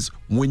movies is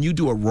when you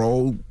do a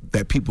role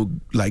that people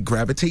like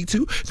gravitate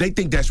to, they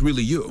think that's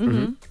really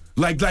you.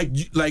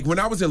 Like when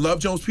I was in Love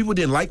Jones, people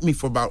didn't like me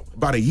for about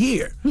a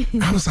year.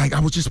 I was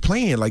just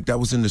playing like that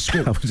was in the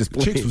script. I was just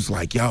playing. Chicks was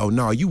like, yo,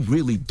 no, you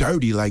really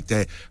dirty like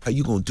that. How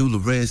you gonna do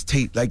Lorenz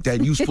Tate like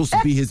that? You supposed to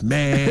be his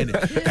man.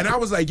 And I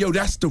was like, yo,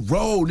 that's the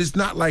role. It's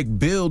not like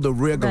Bill, the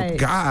regular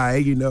guy,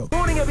 you know.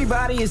 Morning,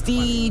 everybody. It's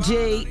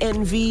DJ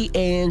NV,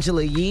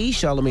 Angela Yee,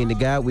 Charlamagne the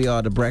God. We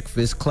are the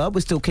Breakfast Club.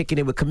 We're still kicking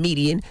it with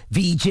comedian,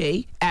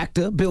 VJ,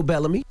 actor, Bill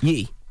Bellamy.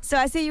 Yee. So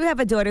I see you have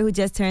a daughter who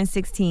just turned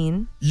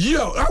 16.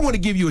 Yo, I want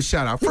to give you a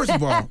shout out. First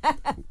of all,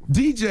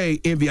 DJ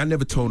Envy, I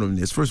never told him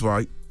this. First of all,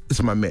 this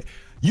is my man.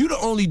 You the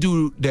only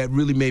dude that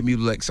really made me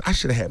like, I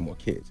should have had more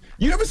kids.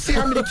 You ever see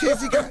how many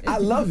kids he got? I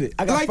love it.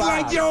 I got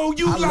 5. Yo,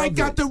 you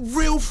got the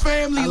real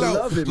family love. I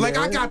love it, like,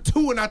 man. I got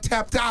 2 and I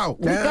tapped out.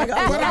 Yeah,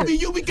 but I mean,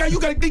 you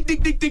got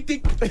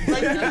dick.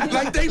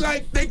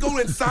 Like they go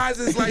in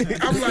sizes. Like,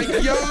 I'm like,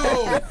 yo,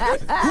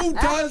 who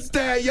does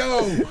that, yo?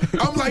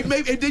 I'm like,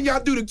 maybe, and then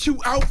y'all do the cute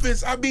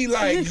outfits. I be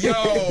like,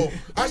 yo,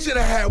 I should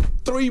have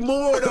had 3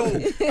 more though.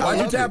 Why'd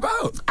you tap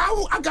out?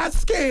 I got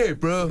scared,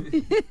 bro.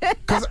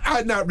 Cause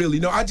I not really.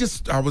 No, I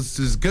was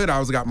just good.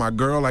 I got my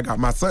girl, I got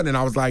my son, and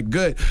I was like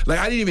good. Like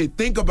I didn't even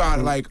think about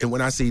it. Like, and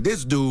when I see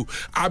this dude,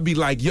 I'd be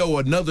like, yo,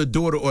 another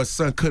daughter or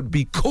son could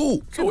be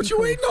cool. So what you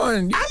waiting on?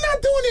 I'm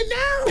not doing it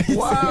now.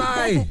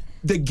 Why?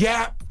 The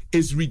gap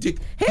is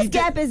ridiculous. His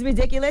gap is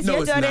ridiculous. No,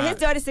 His it's not.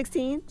 daughter's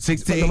 16.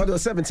 16. My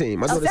daughter's 17.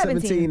 My daughter's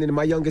 17, and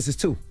my youngest is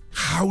 2.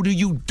 How do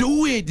you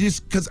do it?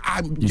 Just because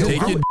You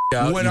take your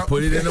out, you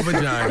put it in the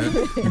vagina,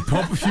 you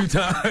pump a few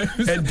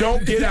times, and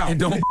don't get out. And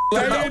don't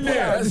stay in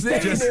there.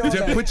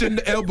 Just put your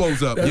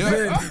elbows up.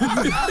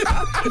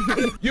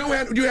 You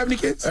have any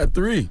kids?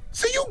 3.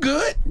 So you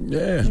good?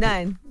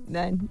 Yeah.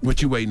 None.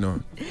 What you waiting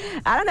on?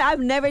 I don't know. I've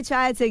never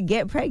tried to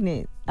get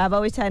pregnant. I've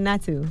always tried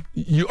not to.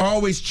 You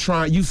always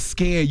try. You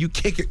scared. You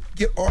kick it.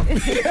 Get off.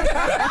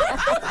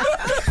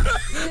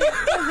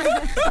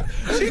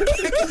 She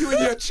kicking you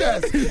in your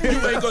chest. You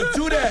ain't gonna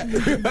do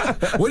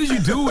that. What did you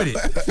do with it?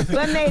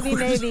 But maybe.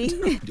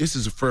 This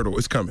is fertile.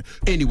 It's coming.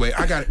 Anyway,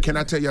 can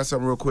I tell y'all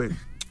something real quick?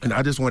 And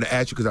I just want to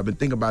ask you because I've been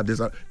thinking about this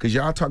because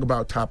y'all talk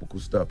about topical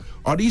stuff.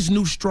 Are these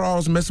new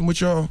straws messing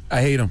with y'all?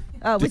 I hate them.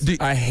 Oh,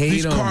 I hate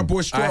these them.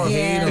 cardboard straws. I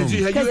hate them. Have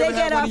you ever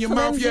had one in your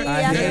mouth yet?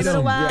 I hate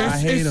them. I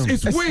hate them.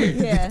 It's weird.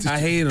 Yeah. I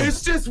hate them.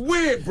 It's just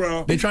weird,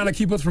 bro. They're trying to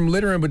keep us from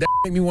littering, but that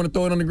make me want to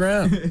throw it on the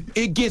ground.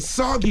 It gets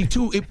soggy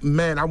too.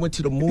 Man, I went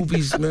to the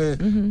movies, man,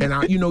 and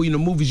in the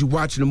movies you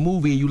watching the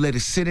movie and you let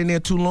it sit in there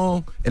too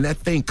long, and that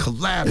thing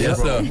collapses.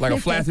 Yes, bro. sir. Like a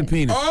flaccid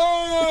penis.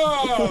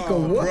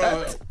 Oh,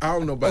 bro. I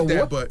don't know about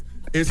that, but.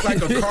 It's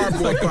like a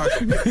cardboard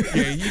box.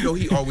 Yeah,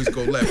 he always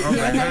go left. I'm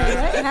like,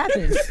 What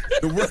happens?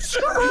 The worst.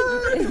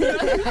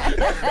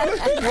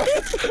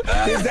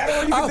 Is that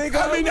all you can think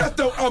of? I mean, that's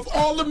of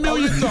all the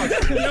million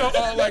thoughts.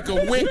 Like a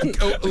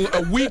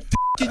weak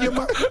in your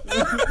mouth.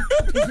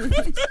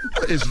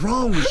 What is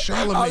wrong with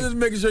Charlamagne? I was just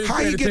making sure you How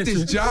you get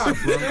this job,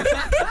 bro?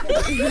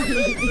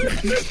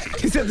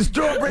 He said the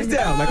straw breaks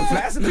down like a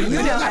flaccid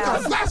penis. Like a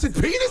flaccid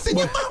penis in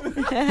your mouth?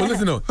 But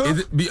listen though,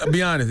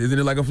 be honest, isn't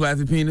it like a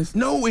flaccid penis?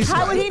 No, it's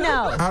How not. would he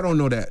know? I don't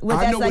know that. What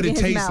I that's know like what in it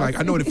his tastes mouth. like.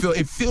 I know what it feels.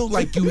 It feels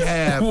like you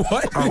have.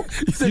 What?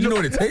 You said you know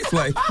what it tastes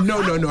like.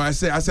 No. I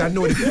said I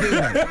know what it feels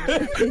like.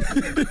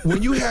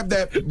 When you have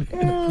that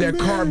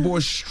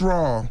cardboard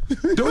straw,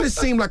 don't it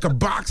seem like a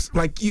box?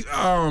 Like you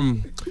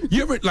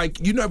ever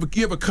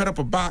cut up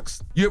a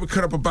box? You ever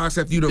cut up a box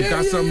after you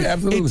got something?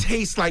 Absolutely. It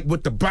tastes like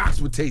what the box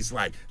would taste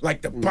like.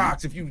 Like the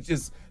box if you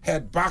just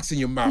had box in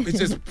your mouth. It's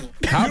just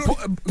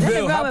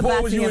Bill, how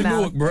poor was you in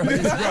Newark, bro?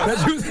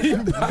 That's usually you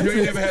ain't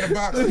never had a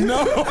box?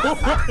 No.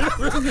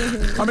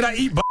 I mean, I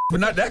eat box, but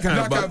not that kind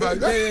of box.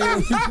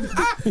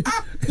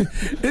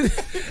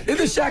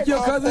 Is Shaq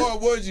your cousin? Or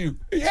was you?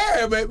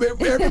 Yeah, man.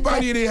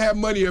 Everybody didn't have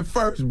money at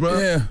first, bro. Yeah.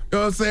 You know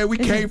what I'm saying? We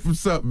came from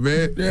something,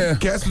 man. Yeah.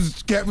 Cats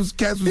was eating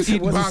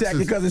Shaq boxes.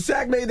 because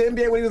Shaq made the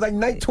NBA when he was like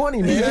night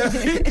 20, man. Yeah,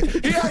 he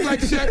acted like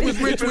Shaq was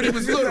rich when he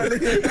was little.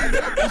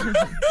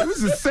 It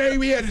was the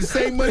same. He had the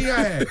same money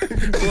I had.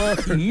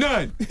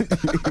 None.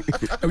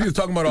 And we was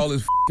talking about all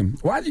this.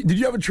 Did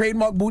you ever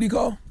trademark booty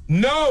call?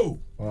 No.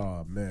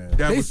 Oh man.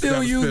 They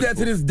still use that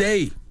to this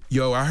day.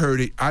 Yo, I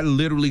heard it. I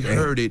literally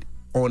heard it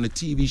on the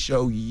TV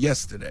show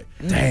yesterday.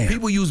 Damn.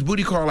 People use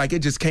booty call like it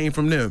just came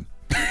from them.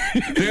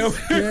 They don't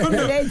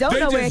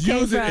know where it came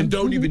use it from. and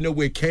don't even know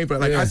where it came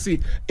from. Like I see,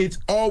 it's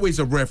always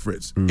a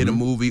reference in a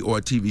movie or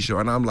a TV show,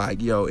 and I'm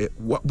like, yo,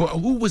 but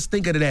who was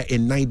thinking of that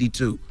in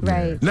 '92?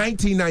 Right.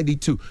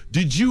 1992.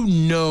 Did you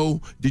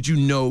know that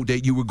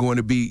you were going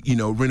to be,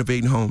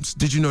 renovating homes?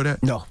 Did you know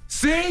that? No.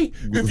 See,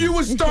 if you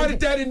would started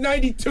that in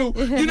 '92,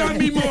 you know how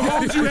many more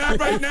homes you have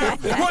right now?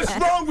 What's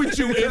wrong with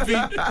you, Envy?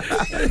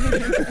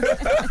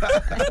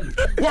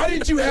 Why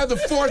didn't you have the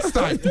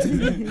foresight?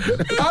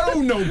 I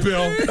don't know,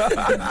 Bill.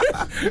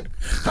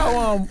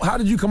 How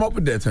did you come up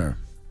with that term?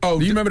 Do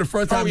you remember the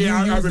first time you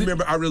used I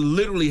remember.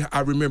 It? I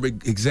remember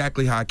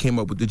exactly how I came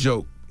up with the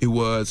joke. It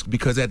was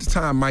because at the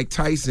time Mike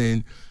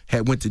Tyson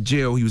had went to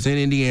jail. He was in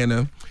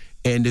Indiana,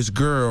 and this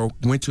girl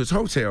went to his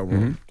hotel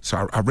room.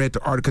 So I read the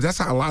article because that's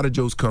how a lot of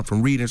jokes come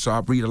from reading. So I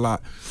read a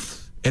lot.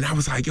 And I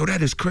was like, yo,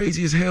 that is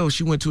crazy as hell.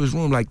 She went to his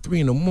room like 3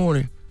 in the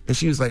morning, and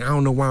she was like, I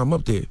don't know why I'm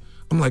up there.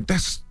 I'm like,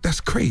 that's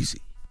crazy.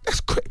 That's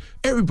crazy.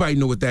 Everybody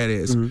know what that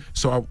is.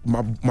 So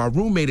my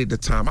roommate at the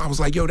time, I was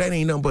like, yo, that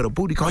ain't nothing but a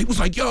booty call. He was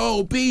like,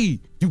 yo, B,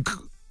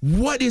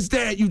 what is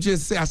that you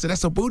just said? I said,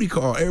 that's a booty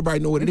call. Everybody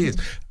know what it is.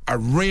 I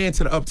ran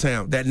to the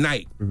Uptown that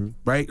night,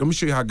 right? Let me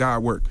show you how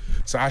God worked.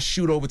 So I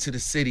shoot over to the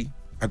city.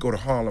 I go to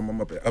Harlem.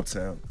 I'm up at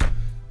Uptown.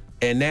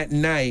 And that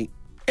night,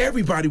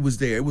 everybody was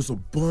there. It was a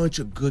bunch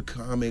of good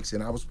comics,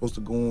 and I was supposed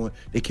to go on.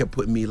 They kept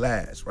putting me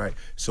last, right?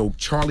 So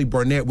Charlie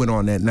Barnett went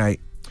on that night,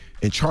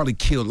 and Charlie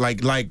killed.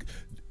 Like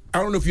I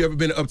don't know if you ever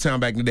been to Uptown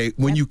back in the day.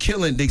 When you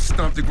killing, they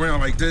stomp the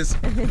ground like this.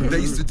 They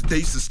used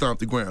to stomp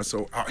the ground.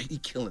 So he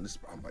killing this.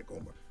 I'm like, oh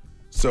my.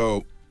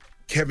 So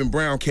Kevin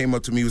Brown came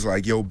up to me. He was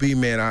like, yo, B,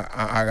 man,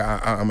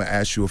 I'm gonna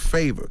ask you a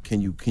favor.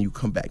 Can you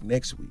come back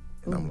next week?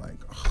 And I'm like,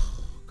 oh.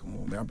 Come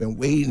on, man, I've been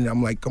waiting.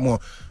 I'm like, come on.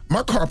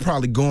 My car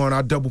probably gone.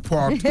 I double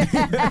parked.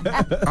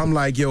 I'm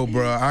like, yo,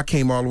 bro, I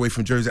came all the way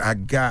from Jersey. I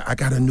got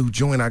a new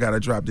joint. I got to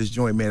drop this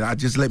joint, man. I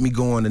just let me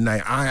go on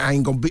tonight. I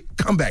ain't going to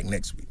come back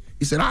next week.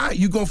 He said, all right,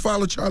 you going to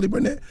follow Charlie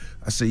Barnett?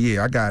 I said,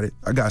 yeah, I got it.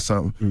 I got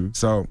something.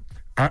 So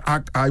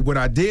what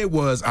I did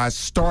was I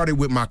started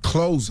with my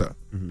closer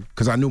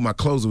because I knew my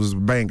closer was a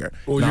banger.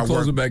 What was your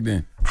closer back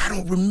then? I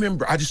don't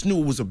remember. I just knew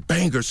it was a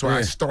banger, so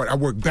I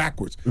worked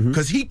backwards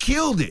because he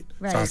killed it.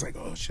 Right. So I was like,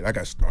 oh shit, I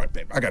got to start,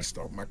 baby. I got to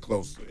start with my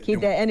closer.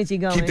 Keep that energy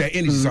going. Keep that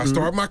energy. So I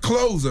started my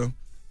closer,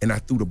 and I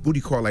threw the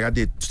booty call. Like I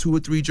did 2 or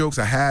 3 jokes.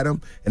 I had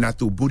them, and I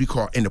threw a booty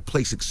call, and the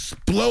place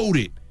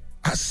exploded.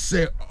 I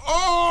said,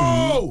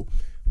 oh!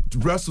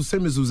 Russell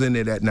Simmons was in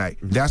there that night.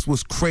 That's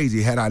what's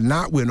crazy. Had I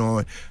not went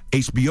on,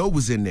 HBO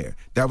was in there.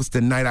 That was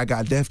the night I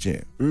got Def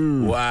Jam.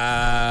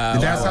 Wow.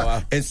 And that's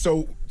how, and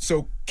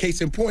so case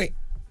in point,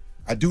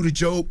 I do the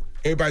joke,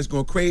 everybody's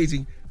going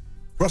crazy.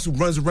 Russell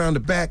runs around the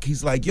back.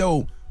 He's like,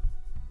 yo,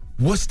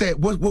 what's that?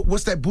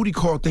 What's that booty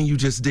call thing you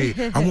just did?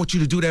 I want you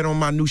to do that on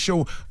my new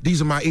show.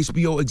 These are my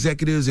HBO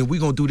executives, and we're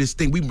going to do this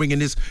thing. We bringing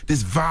this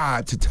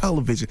vibe to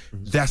television.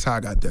 That's how I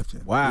got Def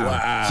Jam.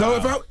 Wow.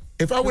 So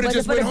if I would have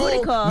just went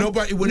home,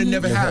 nobody would have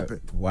never happened.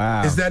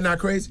 Wow. Is that not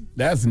crazy?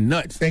 That's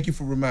nuts. Thank you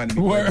for reminding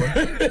me.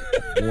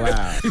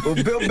 Wow. Well,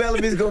 Bill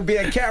Bellamy's going to be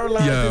at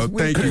Caroline's this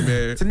week. Thank you,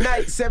 man.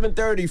 Tonight,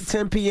 7:30,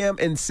 10 p.m.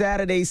 and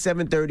Saturday,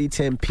 7:30,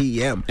 10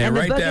 p.m. And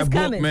write that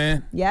book,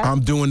 man. Yeah. I'm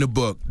doing the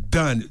book.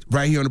 Done.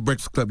 Right here on The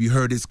Breakfast Club. You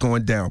heard it's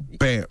going down.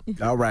 Bam.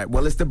 All right.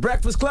 Well, it's The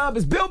Breakfast Club.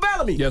 It's Bill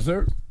Bellamy. Yes,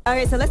 sir. All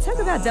right, so let's talk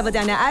about Double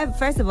Down. Now,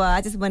 first of all,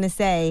 I just want to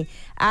say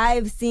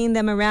I've seen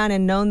them around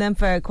and known them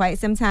for quite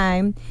some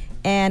time,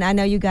 and I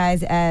know you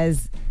guys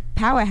as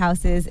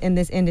powerhouses in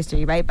this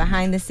industry, right?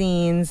 Behind the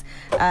scenes.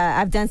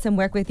 I've done some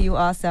work with you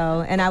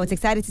also, and I was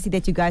excited to see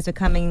that you guys are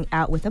coming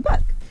out with a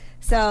book.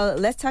 So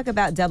let's talk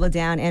about Double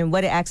Down and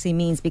what it actually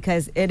means,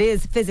 because it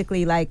is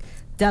physically like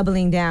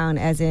doubling down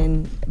as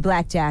in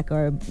blackjack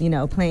or,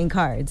 playing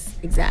cards.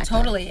 Exactly.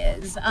 Totally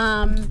is.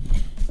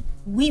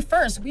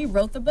 We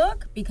wrote the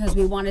book because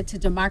we wanted to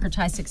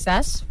democratize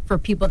success for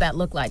people that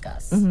look like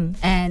us.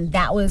 And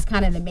that was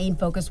kind of the main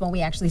focus when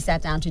we actually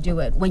sat down to do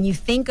it. When you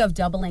think of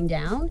doubling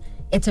down,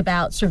 it's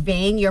about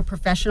surveying your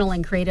professional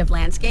and creative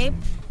landscape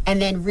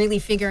and then really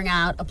figuring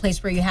out a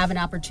place where you have an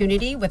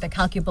opportunity with a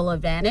calculable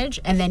advantage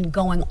and then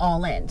going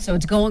all in. So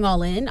it's going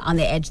all in on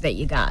the edge that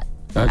you got.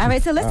 All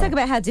right, so let's talk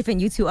about how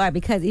different you two are,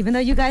 because even though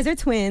you guys are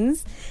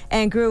twins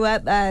and grew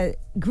up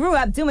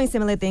doing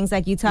similar things,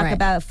 like you talk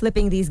about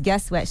flipping these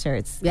Guess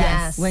sweatshirts.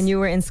 Yes. When you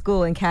were in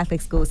school, in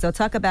Catholic school. So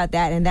talk about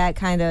that and that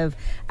kind of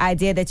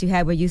idea that you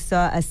had where you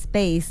saw a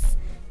space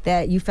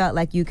that you felt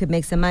like you could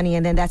make some money,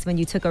 and then that's when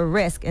you took a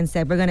risk and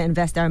said, we're going to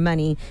invest our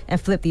money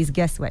and flip these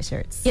Guess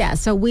sweatshirts. Yeah,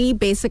 so we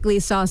basically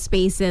saw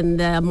space in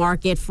the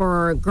market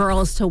for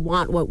girls to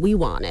want what we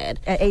wanted.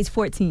 At age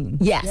 14.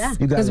 Yes. Yeah.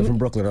 You guys are from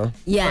Brooklyn, huh?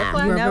 Yeah,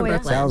 Brooklyn? we're No, from yeah.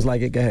 Brooklyn. Sounds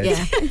like it. Go ahead.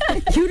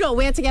 Yeah.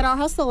 We had to get our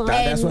hustle on.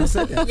 That's what I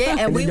said. Yeah,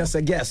 and then I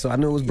said Guess, so I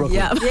knew it was Brooklyn.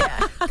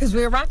 Yeah, because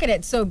we were rocking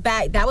it. So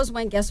that was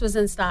when Guess was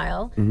in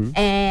style,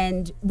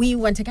 and we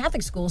went to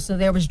Catholic school, so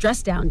there was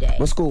dress down day.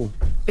 What school?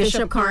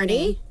 Bishop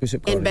Kearney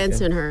in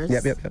Bensonhurst.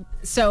 Yep.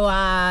 So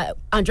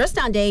on dress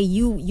down day,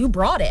 you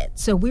brought it.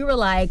 So we were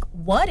like,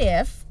 what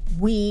if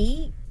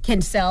we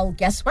can sell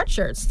Guess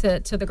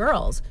sweatshirts to the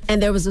girls?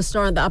 And there was a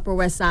store on the Upper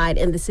West Side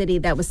in the city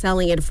that was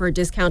selling it for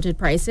discounted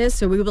prices.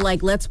 So we were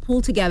like, let's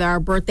pool together our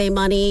birthday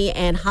money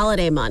and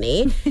holiday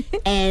money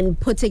and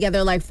put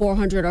together like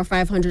 $400 or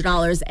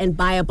 $500 and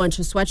buy a bunch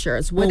of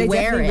sweatshirts. We'll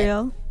wear it.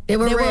 Real? They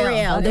were real.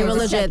 Okay, They were just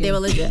legit. checking. They were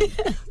legit.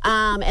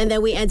 And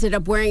then we ended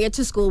up wearing it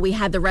to school. We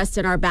had the rest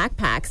in our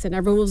backpacks, and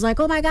everyone was like,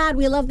 "Oh my God,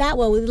 we love that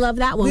one. We love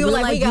that one." We were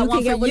like, we got "You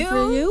one can for get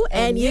you, you,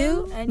 and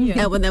you, and you."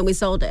 And then we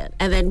sold it,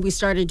 and then we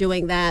started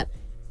doing that.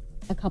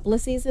 A couple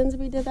of seasons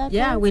we did that.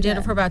 Yeah, for? we did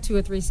it for about 2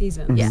 or 3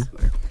 seasons. Yeah.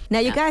 Now,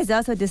 you guys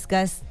also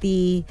discussed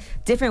the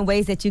different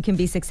ways that you can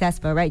be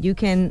successful, right? You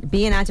can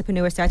be an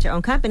entrepreneur, start your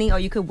own company, or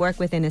you could work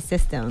within a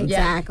system.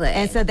 Exactly.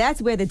 And so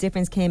that's where the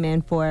difference came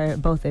in for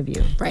both of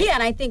you. Right. Yeah,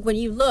 and I think when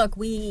you look,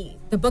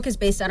 the book is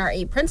based on our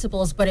 8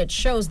 principles, but it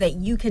shows that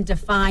you can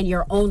define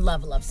your own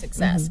level of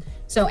success.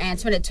 So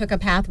Antoinette took a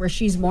path where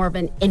she's more of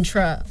an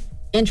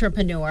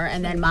intrapreneur,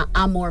 and then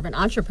I'm more of an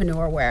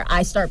entrepreneur where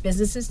I start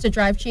businesses to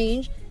drive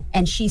change,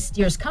 and she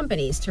steers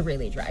companies to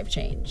really drive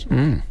change.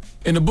 In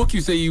the book,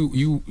 you say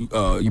you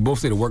both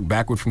say to work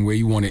backward from where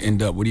you want to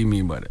end up. What do you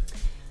mean by that?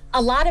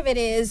 A lot of it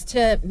is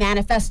to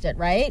manifest it,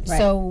 right?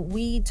 So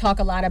we talk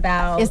a lot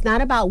about... It's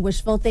not about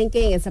wishful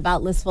thinking. It's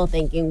about listful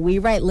thinking. We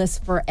write lists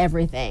for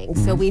everything.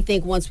 So we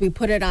think once we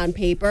put it on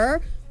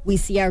paper, we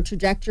see our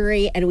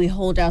trajectory and we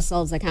hold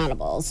ourselves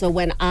accountable. So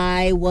when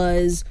I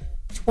was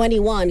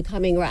 21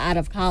 coming out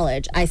of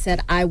college, I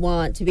said I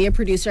want to be a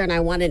producer and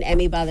I want an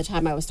Emmy by the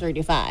time I was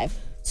 35.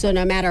 So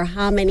no matter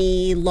how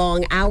many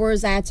long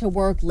hours I had to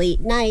work,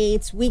 late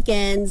nights,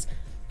 weekends...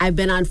 I've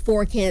been on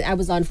I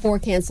was on 4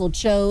 canceled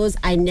shows.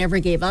 I never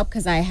gave up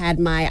because I had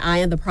my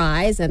eye on the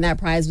prize, and that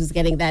prize was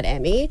getting that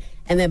Emmy.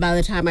 And then by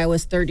the time I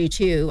was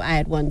 32, I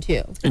had won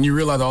 2. And you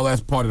realize all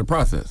that's part of the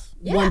process.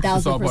 Yeah.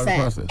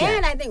 1,000%.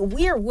 And I think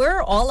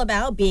we're all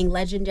about being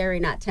legendary,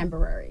 not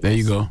temporary. There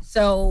you go.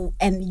 So,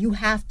 and you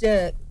have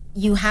to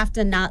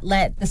not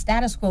let the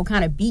status quo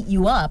kind of beat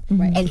you up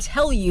and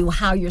tell you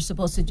how you're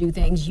supposed to do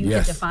things. You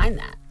can define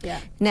that. Yeah.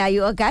 Now,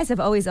 you guys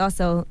have always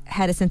also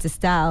had a sense of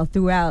style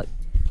throughout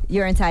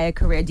your entire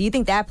career. Do you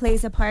think that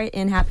plays a part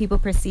in how people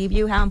perceive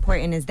you? How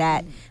important is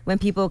that when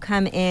people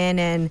come in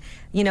and,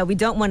 we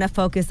don't want to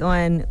focus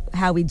on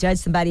how we judge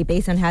somebody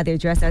based on how they're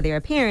dressed or their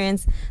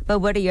appearance, but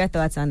what are your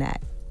thoughts on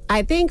that?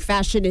 I think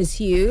fashion is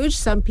huge.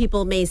 Some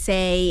people may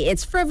say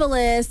it's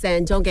frivolous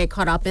and don't get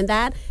caught up in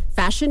that.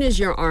 Fashion is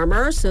your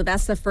armor, so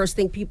that's the first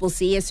thing people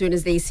see as soon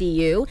as they see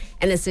you,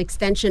 and it's an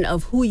extension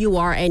of who you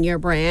are and your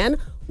brand.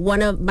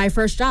 One of my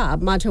first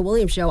job, Montel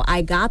Williams Show,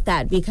 I got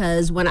that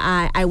because when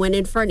I went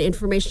in for an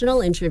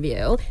informational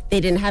interview, they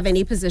didn't have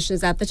any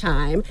positions at the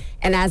time.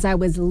 And as I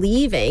was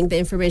leaving the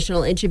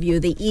informational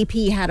interview, the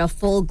EP had a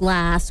full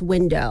glass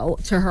window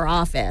to her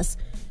office.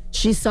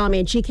 She saw me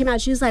and she came out.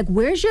 She was like,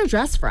 "Where's your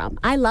dress from?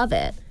 I love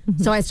it."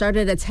 So I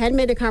started a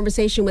 10-minute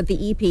conversation with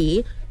the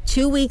EP.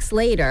 2 weeks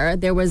later,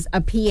 there was a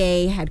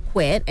PA had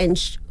quit,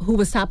 and who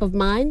was top of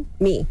mind?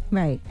 Me.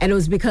 Right. And it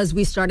was because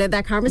we started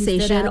that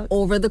conversation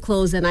over the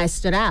clothes, and I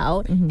stood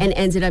out and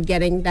ended up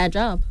getting that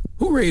job.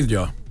 Who raised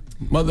y'all?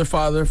 Mother,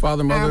 father,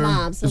 mother? Our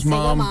mom. So His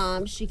single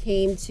mom. She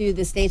came to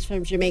the States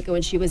from Jamaica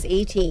when she was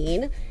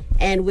 18.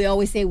 And we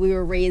always say we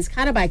were raised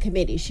kind of by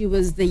committee. She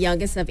was the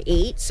youngest of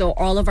 8, so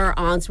all of our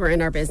aunts were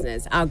in our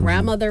business. Our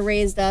grandmother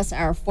raised us.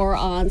 Our 4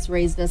 aunts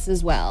raised us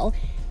as well.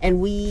 And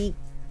we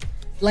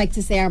like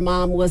to say our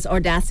mom was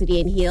audacity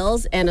in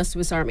heels and a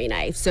Swiss Army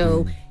knife.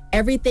 So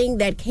everything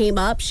that came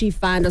up, she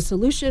found a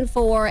solution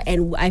for,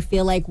 and I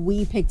feel like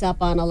we picked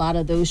up on a lot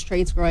of those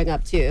traits growing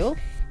up too.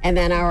 And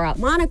then our Aunt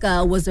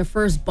Monica was the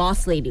first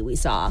boss lady we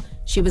saw.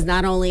 She was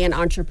not only an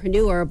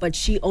entrepreneur, but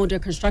she owned a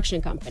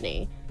construction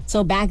company.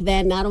 So back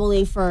then, not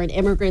only for an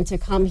immigrant to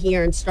come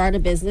here and start a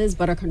business,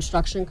 but a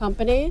construction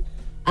company.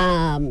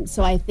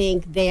 So I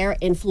think their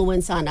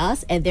influence on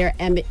us and their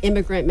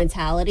immigrant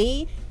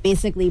mentality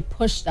basically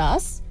pushed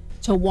us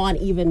to want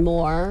even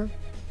more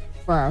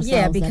for ourselves.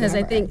 Yeah, because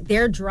I think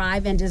their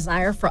drive and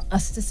desire for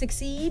us to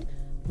succeed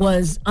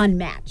was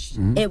unmatched.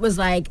 It was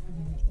like,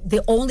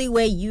 the only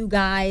way you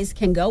guys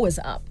can go is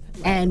up.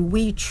 And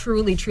we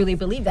truly, truly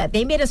believe that.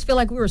 They made us feel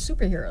like we were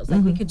superheroes,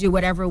 like we could do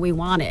whatever we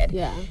wanted.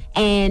 Yeah.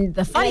 And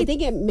the funny I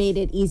think it made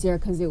it easier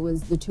because it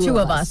was the two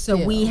of us.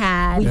 So we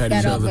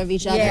fed off of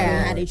each other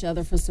and had each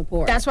other for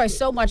support. That's why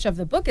so much of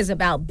the book is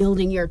about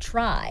building your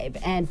tribe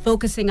and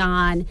focusing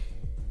on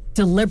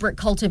deliberate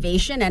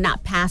cultivation and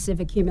not passive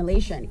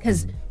accumulation.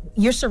 Because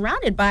you're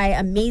surrounded by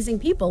amazing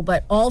people,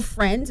 but all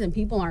friends and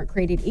people aren't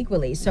created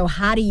equally. So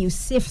how do you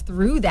sift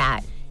through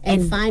that?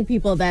 And find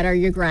people that are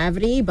your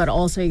gravity, but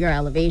also your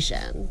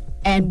elevation.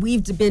 And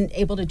we've been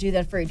able to do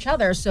that for each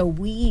other. So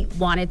we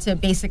wanted to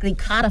basically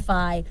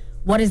codify,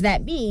 what does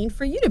that mean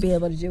for you to be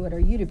able to do it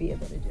or you to be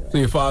able to do it? So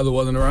your father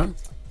wasn't around?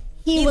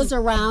 He was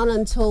around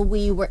until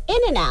we were in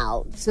and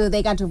out. So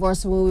they got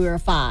divorced when we were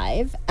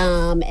 5.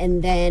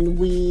 And then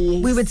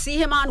we would see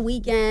him on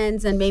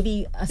weekends and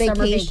maybe a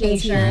summer vacation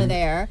here or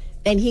there.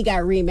 Then he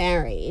got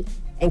remarried.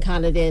 And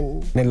kind of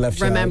didn't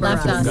remember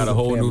us. Got a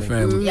whole new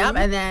family. Yep,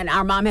 and then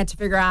our mom had to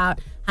figure out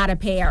how to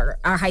pay our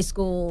high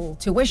school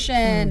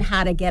tuition,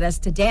 how to get us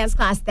to dance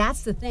class.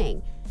 That's the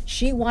thing.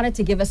 She wanted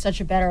to give us such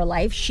a better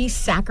life. She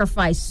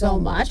sacrificed so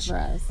much for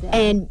us. Yeah.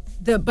 And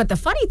but the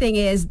funny thing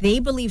is, they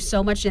believe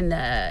so much in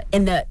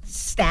the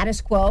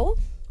status quo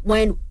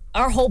when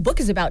our whole book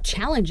is about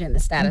challenging the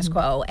status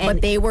quo. And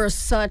but they were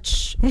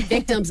such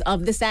victims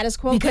of the status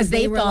quo because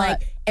they were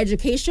like,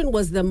 education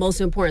was the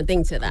most important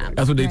thing to them.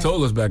 That's what they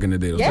told us back in the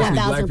day. Yeah,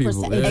 black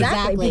people. Yeah.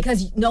 Exactly,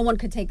 because no one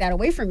could take that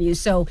away from you.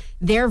 So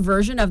their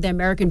version of the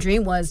American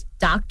dream was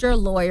doctor,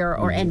 lawyer,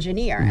 or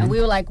engineer. And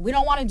we were like, we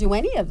don't want to do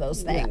any of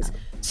those things.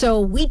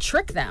 So we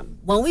tricked them.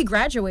 When we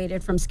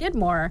graduated from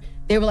Skidmore,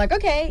 they were like,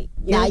 okay,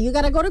 now you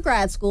got to go to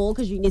grad school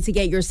because you need to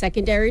get your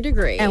secondary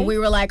degree. And we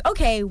were like,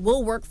 okay,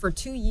 we'll work for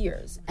 2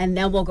 years and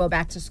then we'll go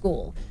back to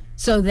school.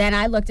 So then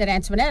I looked at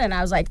Antoinette and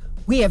I was like,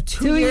 we have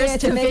 2 years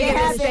to figure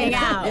this thing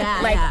out.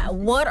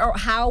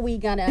 How are we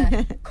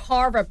gonna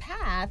carve a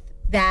path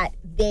that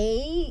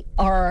they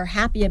are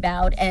happy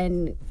about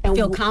and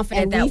feel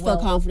confident and we feel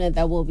confident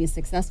that we'll be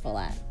successful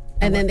at.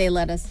 And then they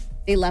left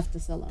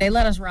us alone. They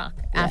let us rock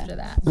after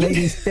that.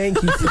 Ladies,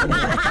 thank you so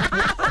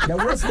much. Now,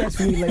 what's next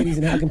for you, ladies,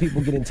 and how can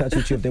people get in touch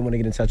with you if they want to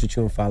get in touch with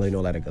you and follow you and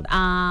all that good?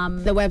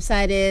 The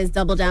website is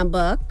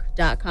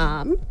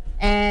doubledownbook.com.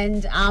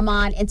 And I'm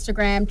on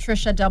Instagram,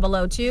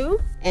 Trisha002.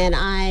 And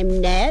I'm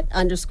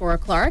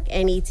Nett_Clarke,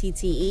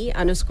 NETTE_CLARKE.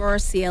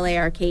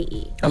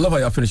 I love how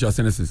y'all finish y'all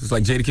sentences. It's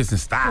like Jadakiss and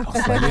Styles.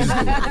 Like, they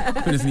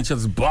just finishing each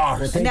other's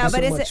bars. No,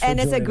 but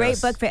it's a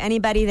great book for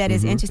anybody that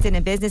is interested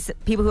in business,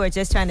 people who are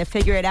just trying to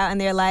figure it out in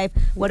their life.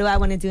 What do I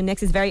want to do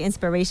next? It's very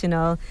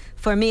inspirational.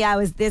 For me,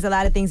 there's a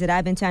lot of things that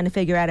I've been trying to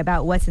figure out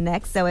about what's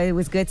next, so it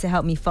was good to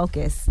help me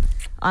focus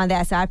on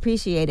that. So I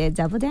appreciate it.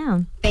 Double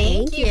down.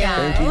 Thank you,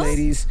 guys. Thank you,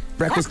 ladies.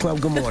 Breakfast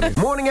Club, good morning.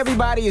 Morning,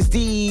 everybody. It's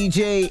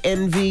DJ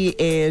Envy,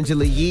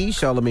 Angela Yee,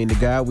 Charlamagne the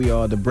God. We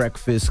are the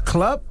Breakfast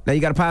Club. Now,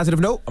 you got a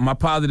positive note? My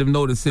positive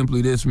note is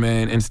simply this,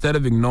 man. Instead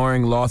of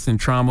ignoring loss and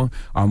trauma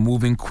or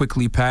moving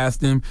quickly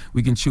past them,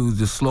 we can choose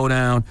to slow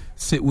down,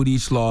 sit with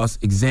each loss,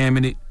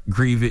 examine it,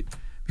 grieve it,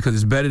 because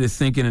it's better to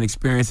sink in and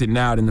experience it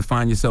now than to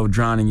find yourself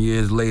drowning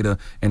years later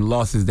in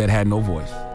losses that had no voice.